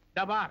எப்படி?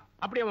 டபார்,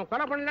 அப்படி அவன்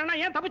கொலை பண்ணலன்னா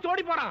ஏன் தப்பிச்சு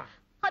ஓடி போறான்?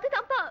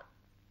 அதுதான்ப்பா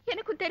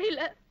எனக்கும்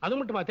தெரியல. அது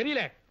மட்டுமா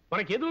தெரியல?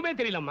 உனக்கு எதுவுமே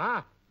தெரியலம்மா.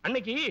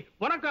 அன்னைக்கு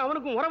உனக்கும்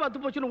அவனுக்கும் உறவு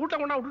அத்து போச்சுன்னு ஊட்ட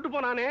கொண்டா விட்டுட்டு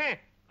போனானே,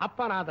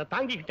 அப்ப நான் அதை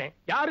தாங்கிக்கிட்டேன்.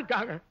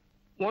 யாருக்காக?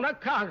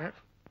 உனக்காக.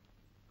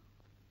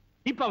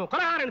 இப்ப அவன்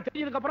கொலைகாரன்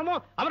தெரிஞ்சதுக்கு அப்புறமும்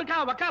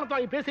அவருக்காக வக்காலத்து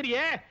வாங்கி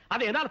பேசுறியே,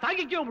 அதை என்னால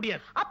தாங்கிக்கவே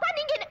முடியாது. அப்பா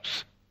நீங்க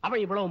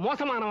அவன் இவ்வளவு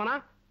மோசமானவனா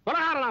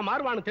கொலைகாரனா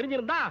மாறுவான்னு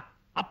தெரிஞ்சிருந்தா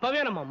அப்பவே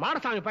நம்ம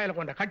மாடசாமி பயல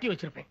கொண்ட கட்டி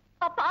வச்சிருப்பேன்.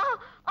 அப்பா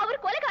அவர்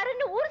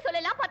கொலைகாரன்னு ஊர்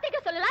சொல்லலாம்,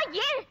 பத்திரிக்கை சொல்லலாம்,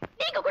 ஏன்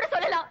நீங்க கூட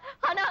சொல்லலாம்.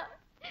 ஆனா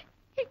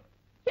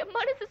என்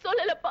மனசு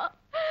சொல்லலப்பா.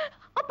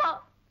 அப்பா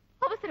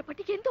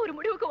அவசரப்பட்டு எந்த ஒரு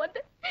முடிவுக்கு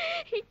வந்து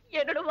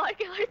என்னோட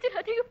வாழ்க்கை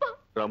அழிச்சிடாதீங்கப்பா.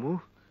 ராமு,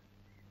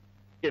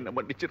 என்ன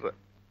மன்னிச்சிடுற.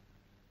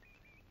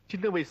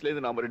 சின்ன வயசுல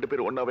இருந்து நாம 2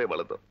 பேரும் ஒன்னாவே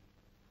வளர்ந்தோம்.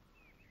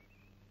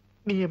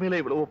 நீ என் மேல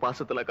இவ்வளவு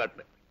பாசத்துல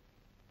காட்டின.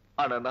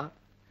 ஆனா நான்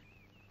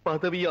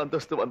பதவி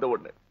அந்தஸ்து வந்த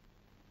உடனே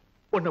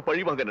உன்னை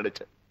பழி வாங்க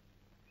நினைச்சேன்.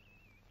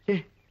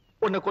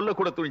 உன்னை கொல்ல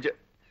கூட துணிஞ்ச.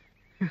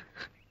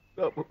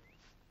 ராமு,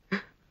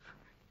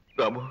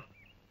 ராமு,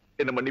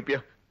 என்ன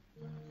மன்னிப்பியா?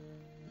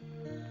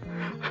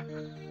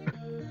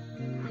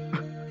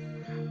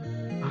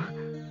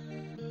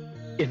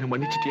 என்ன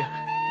மன்னிச்சிட்டியா?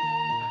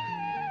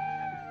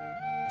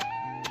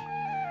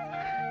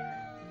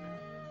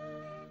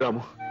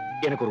 ராமு,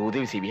 எனக்கு ஒரு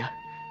உதவி செய்வியா?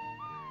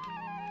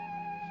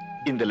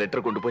 இந்த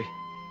லெட்டர் கொண்டு போய்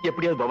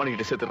எப்படியாவது பவானி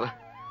கிட்ட சேர்த்துறா.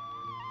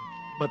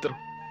 பத்திரம்.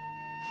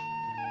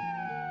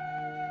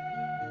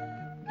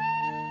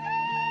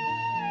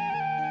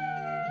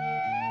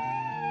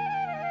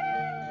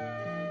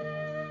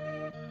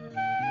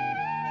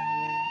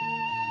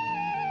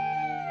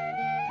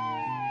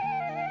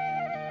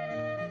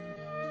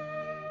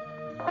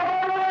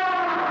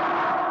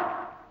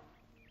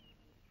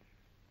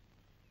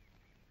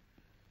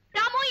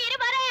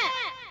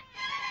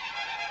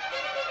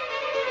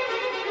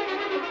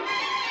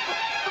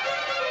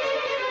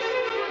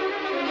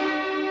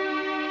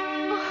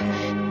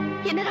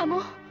 என்ன ராமு?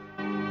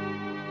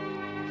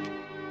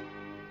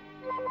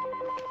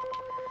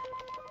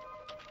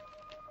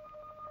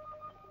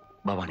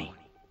 பவானி,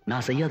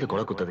 நான் செய்யாத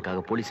கொலை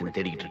குத்ததுக்காக போலீஸ் என்ன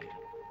தேடிக்கிட்டு இருக்கு.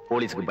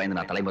 போலீஸுக்கு பயந்து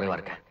நான் தலைமுறைவா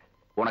இருக்கேன்.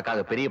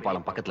 உனக்காக பெரிய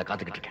பாலம் பக்கத்துல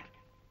காத்துக்கிட்டு இருக்கேன்.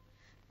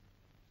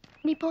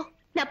 நீ போ,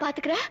 நான்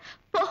பாத்துக்கிறேன்.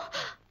 போ.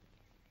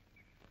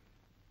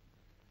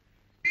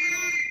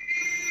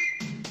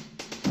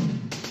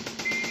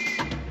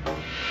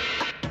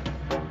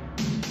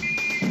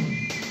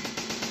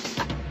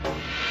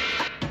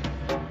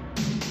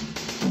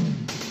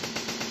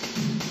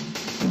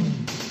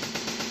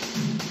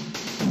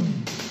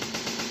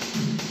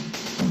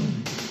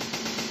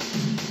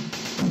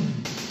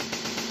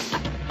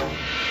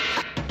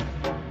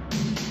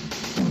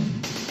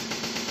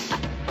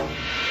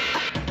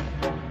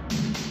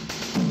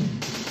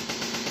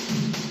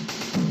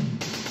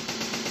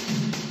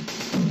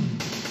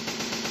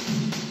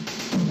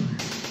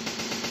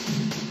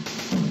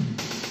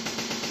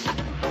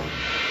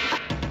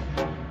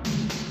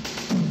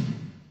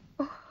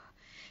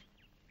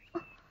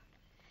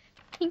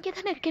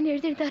 இங்கதானே இருக்கேன்னு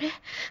எழுதியிருந்தாரு.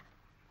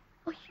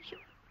 ஐயோ,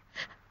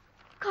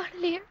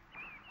 காணலையே.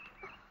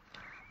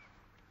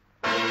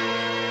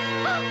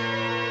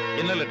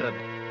 என்ன லெட்டர்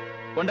அது?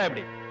 கொண்டா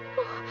எப்படி?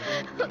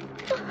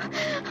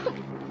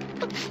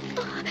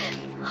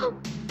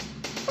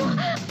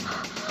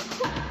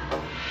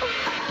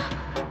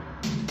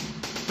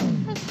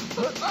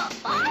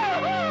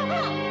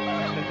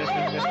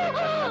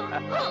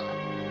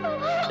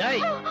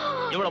 டேய்,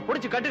 இவளை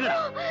புடிச்சு கட்டுங்கடா.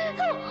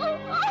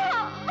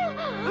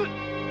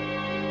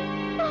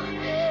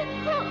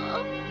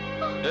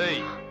 ஏய்,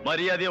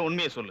 மரியாதையா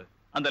உண்மையை சொல்லு.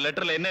 அந்த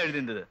லெட்டர்ல என்ன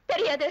எழுதியிருந்தது?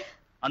 தெரியாது.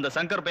 அந்த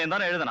சங்கர் பையன்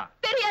தானே எழுதுனா?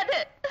 தெரியாது.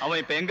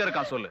 அவன் இப்ப எங்க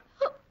இருக்கான் சொல்லு.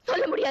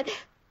 சொல்ல முடியாது.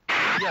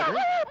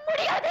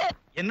 முடியாது.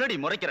 என்னடி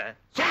முறைக்கிற?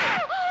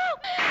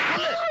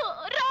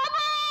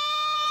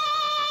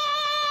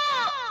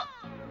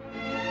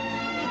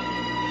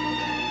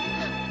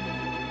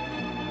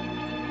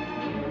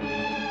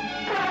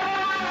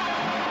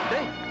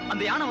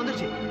 அந்த யானை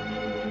வந்துருச்சு.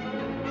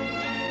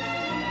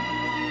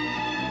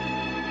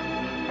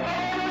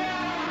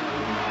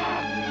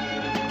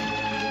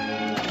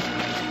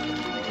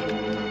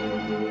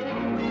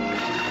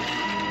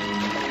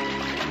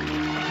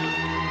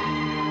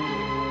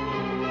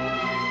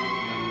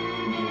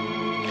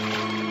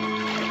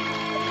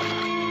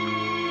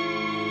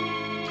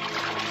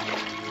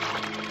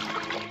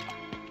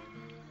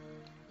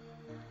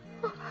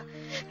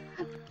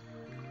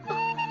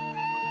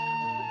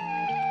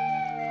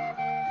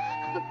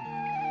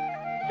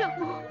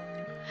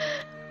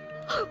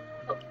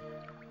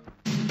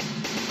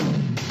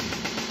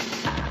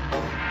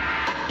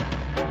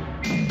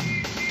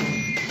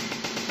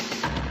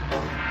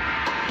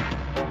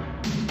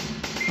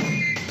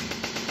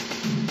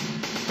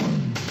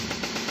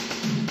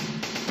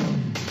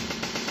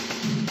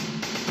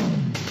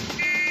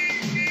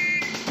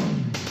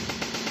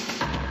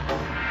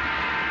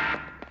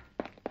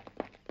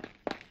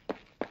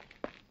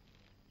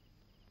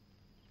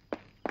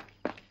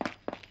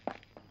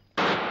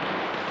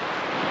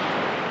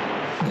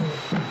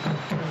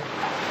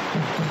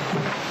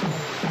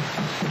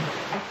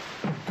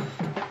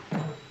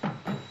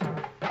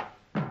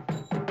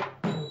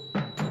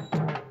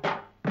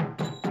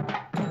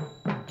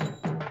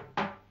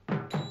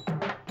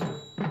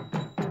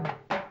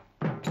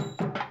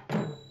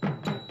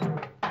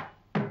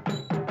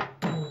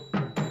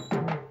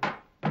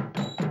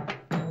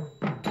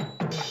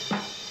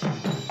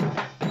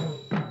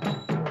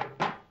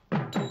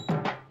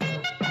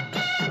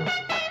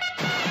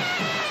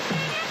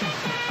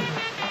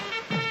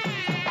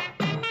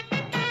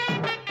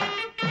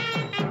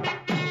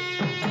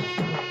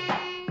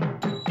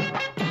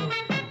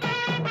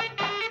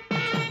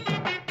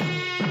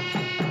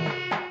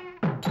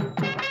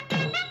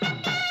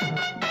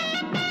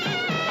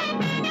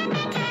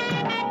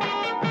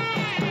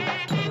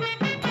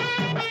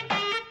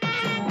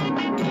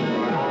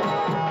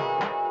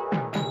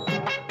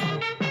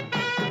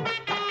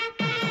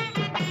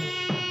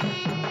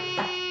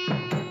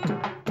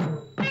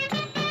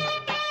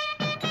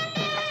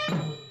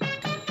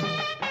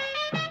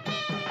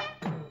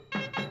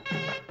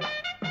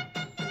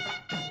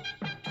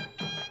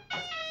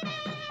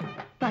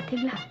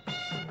 பாத்தீங்களா,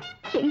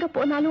 எங்க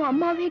போனாலும்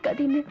அம்மாவே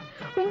கதின்னு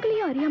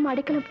உங்களையும் அறியாம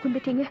அடைக்கலம்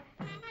புகுந்துட்டீங்க.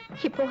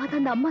 இப்போவாது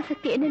அந்த அம்மா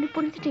சக்தி என்னன்னு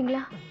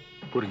புரிஞ்சுட்டீங்களா?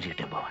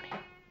 புரிஞ்சுக்கிட்டேன் பவானி.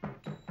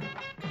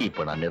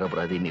 இப்ப நான்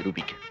நிரபராதி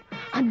நிரூபிக்க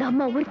அந்த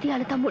அம்மா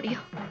உறுதியால தான்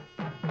முடியும்.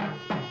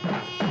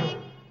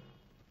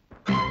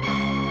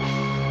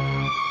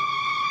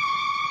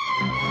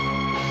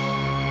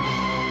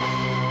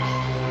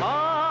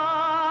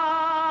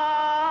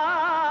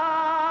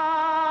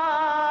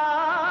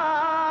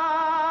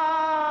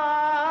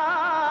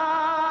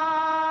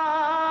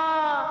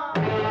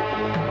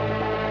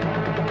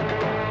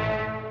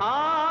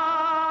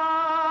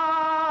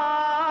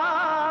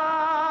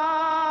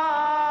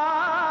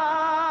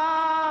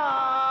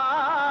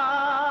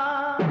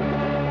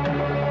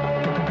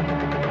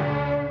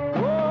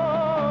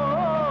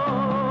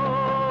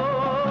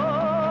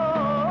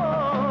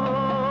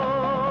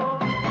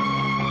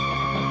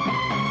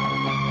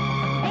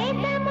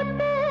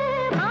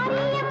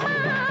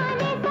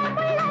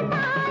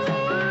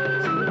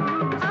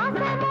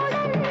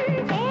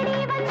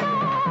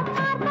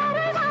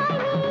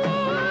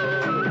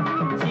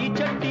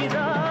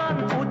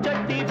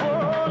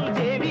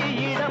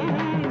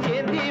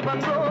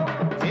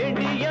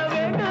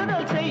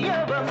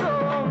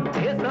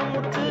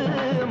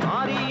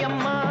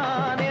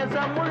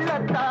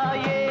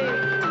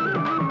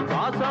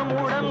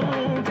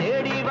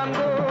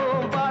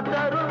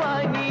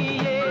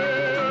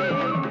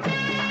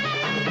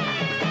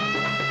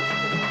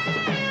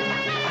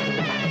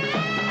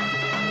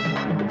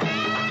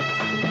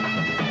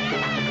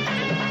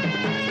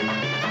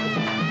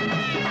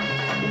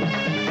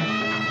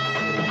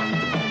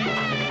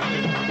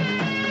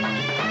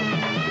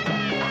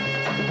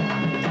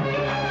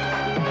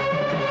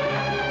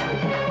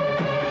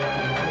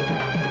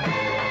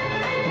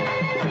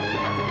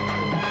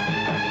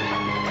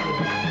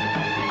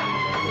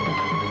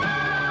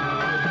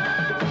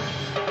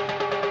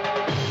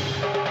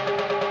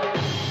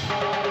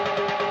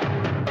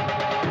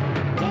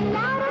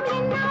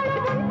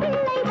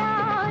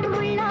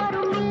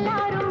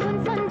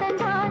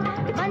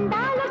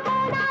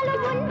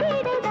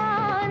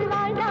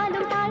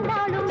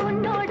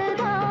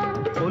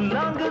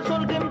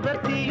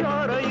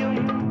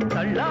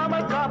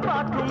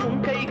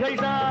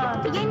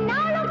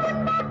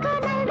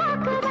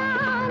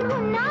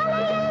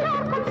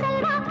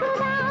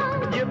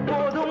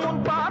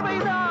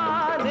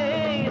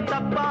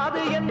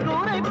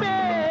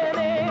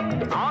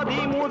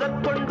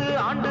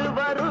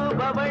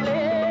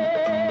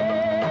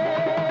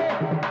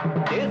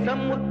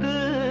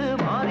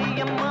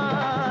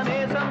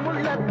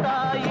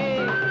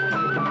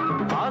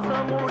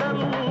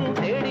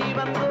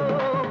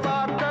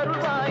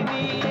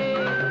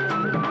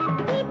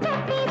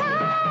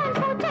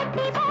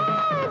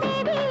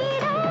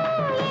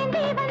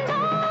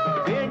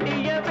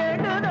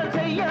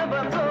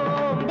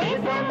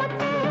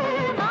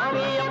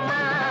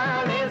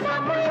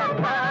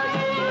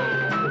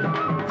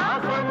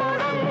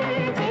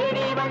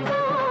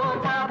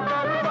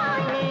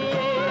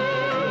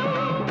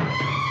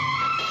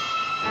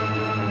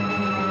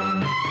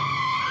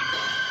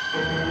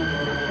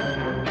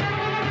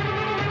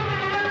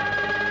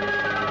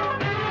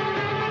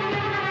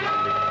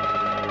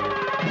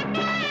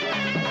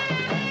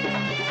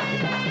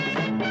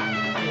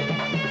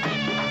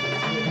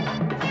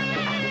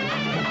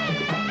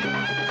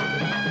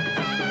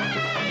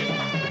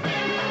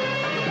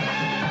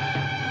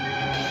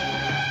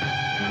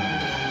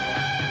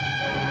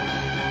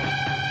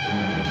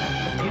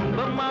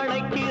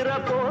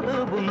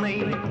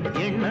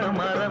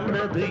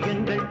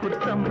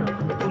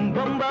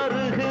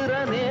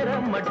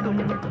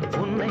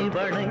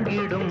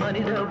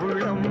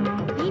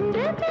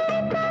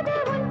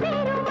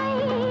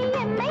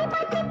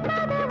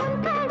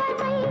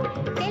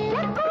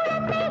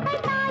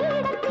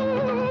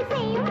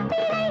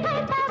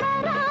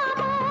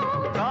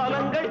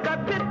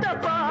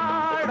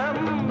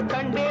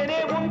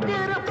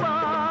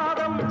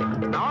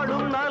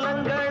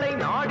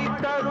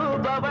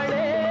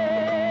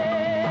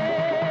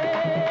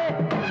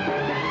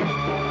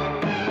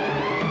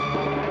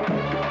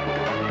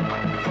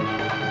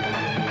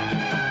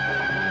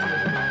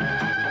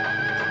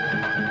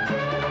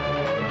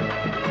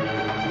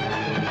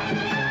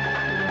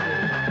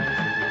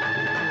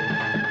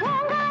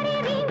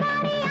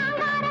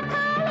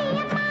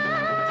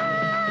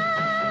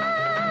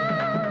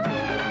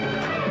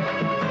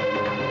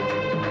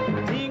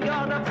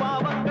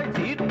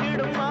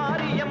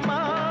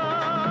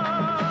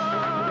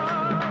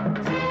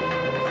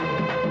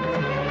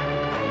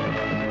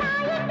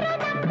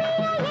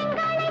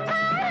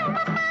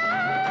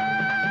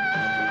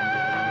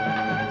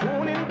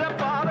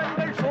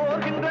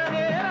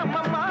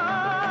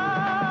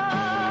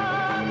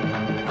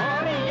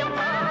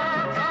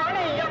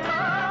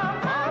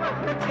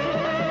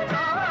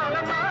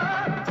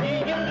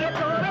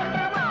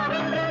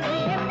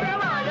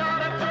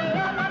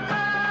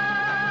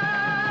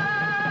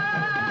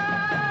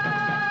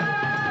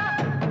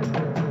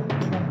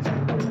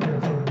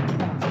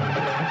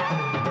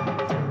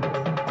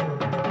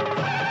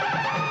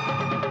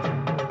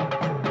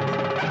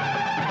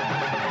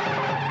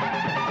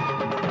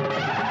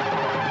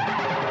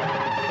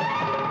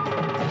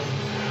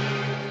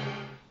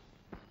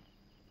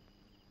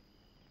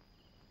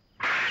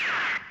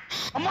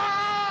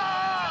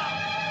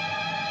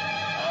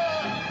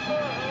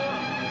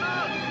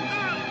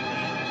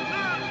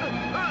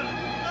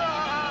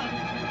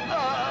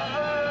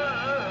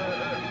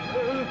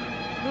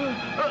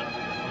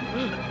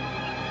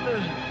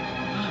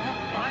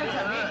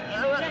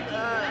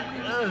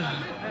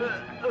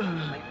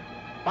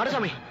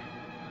 பாடசாமி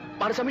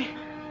பாடசாமி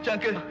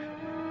சங்கர்,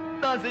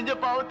 நான் செஞ்ச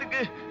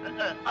பாவத்துக்கு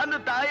அந்த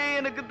தாயை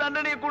எனக்கு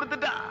தண்டனையை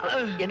கொடுத்துட்டா.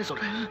 என்ன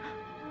சொல்ற?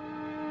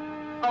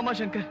 ஆமா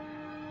சங்கர்,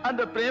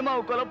 அந்த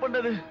பிரேமாவை கொலை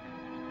பண்ணது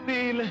நீ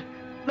இல்ல,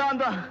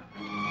 நான் தான்.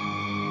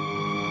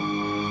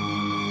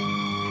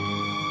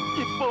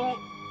 இப்பவும்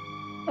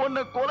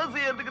உன்னை கொலை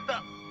செய்யறதுக்கு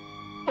தான்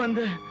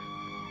வந்தேன்.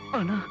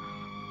 ஆனா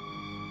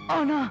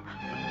ஆனா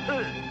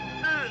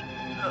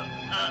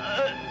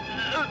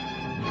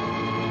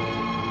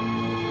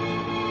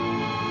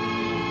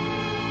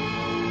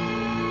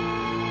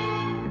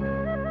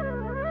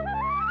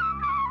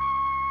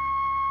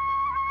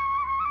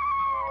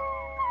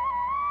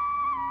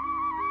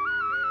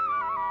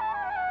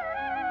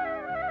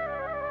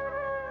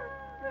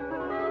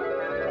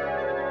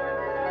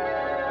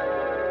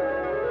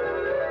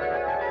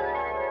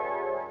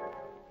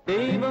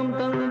தெய்வம்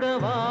தந்த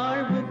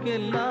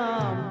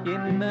வாழ்வுக்கெல்லாம்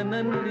என்ன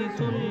நன்றி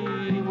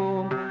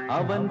சொல்வோம்.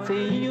 அவன்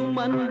செய்யும்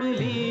அன்பு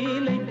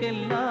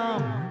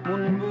லீலைக்கெல்லாம்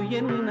முன்பு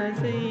என்ன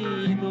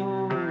செய்தோம்.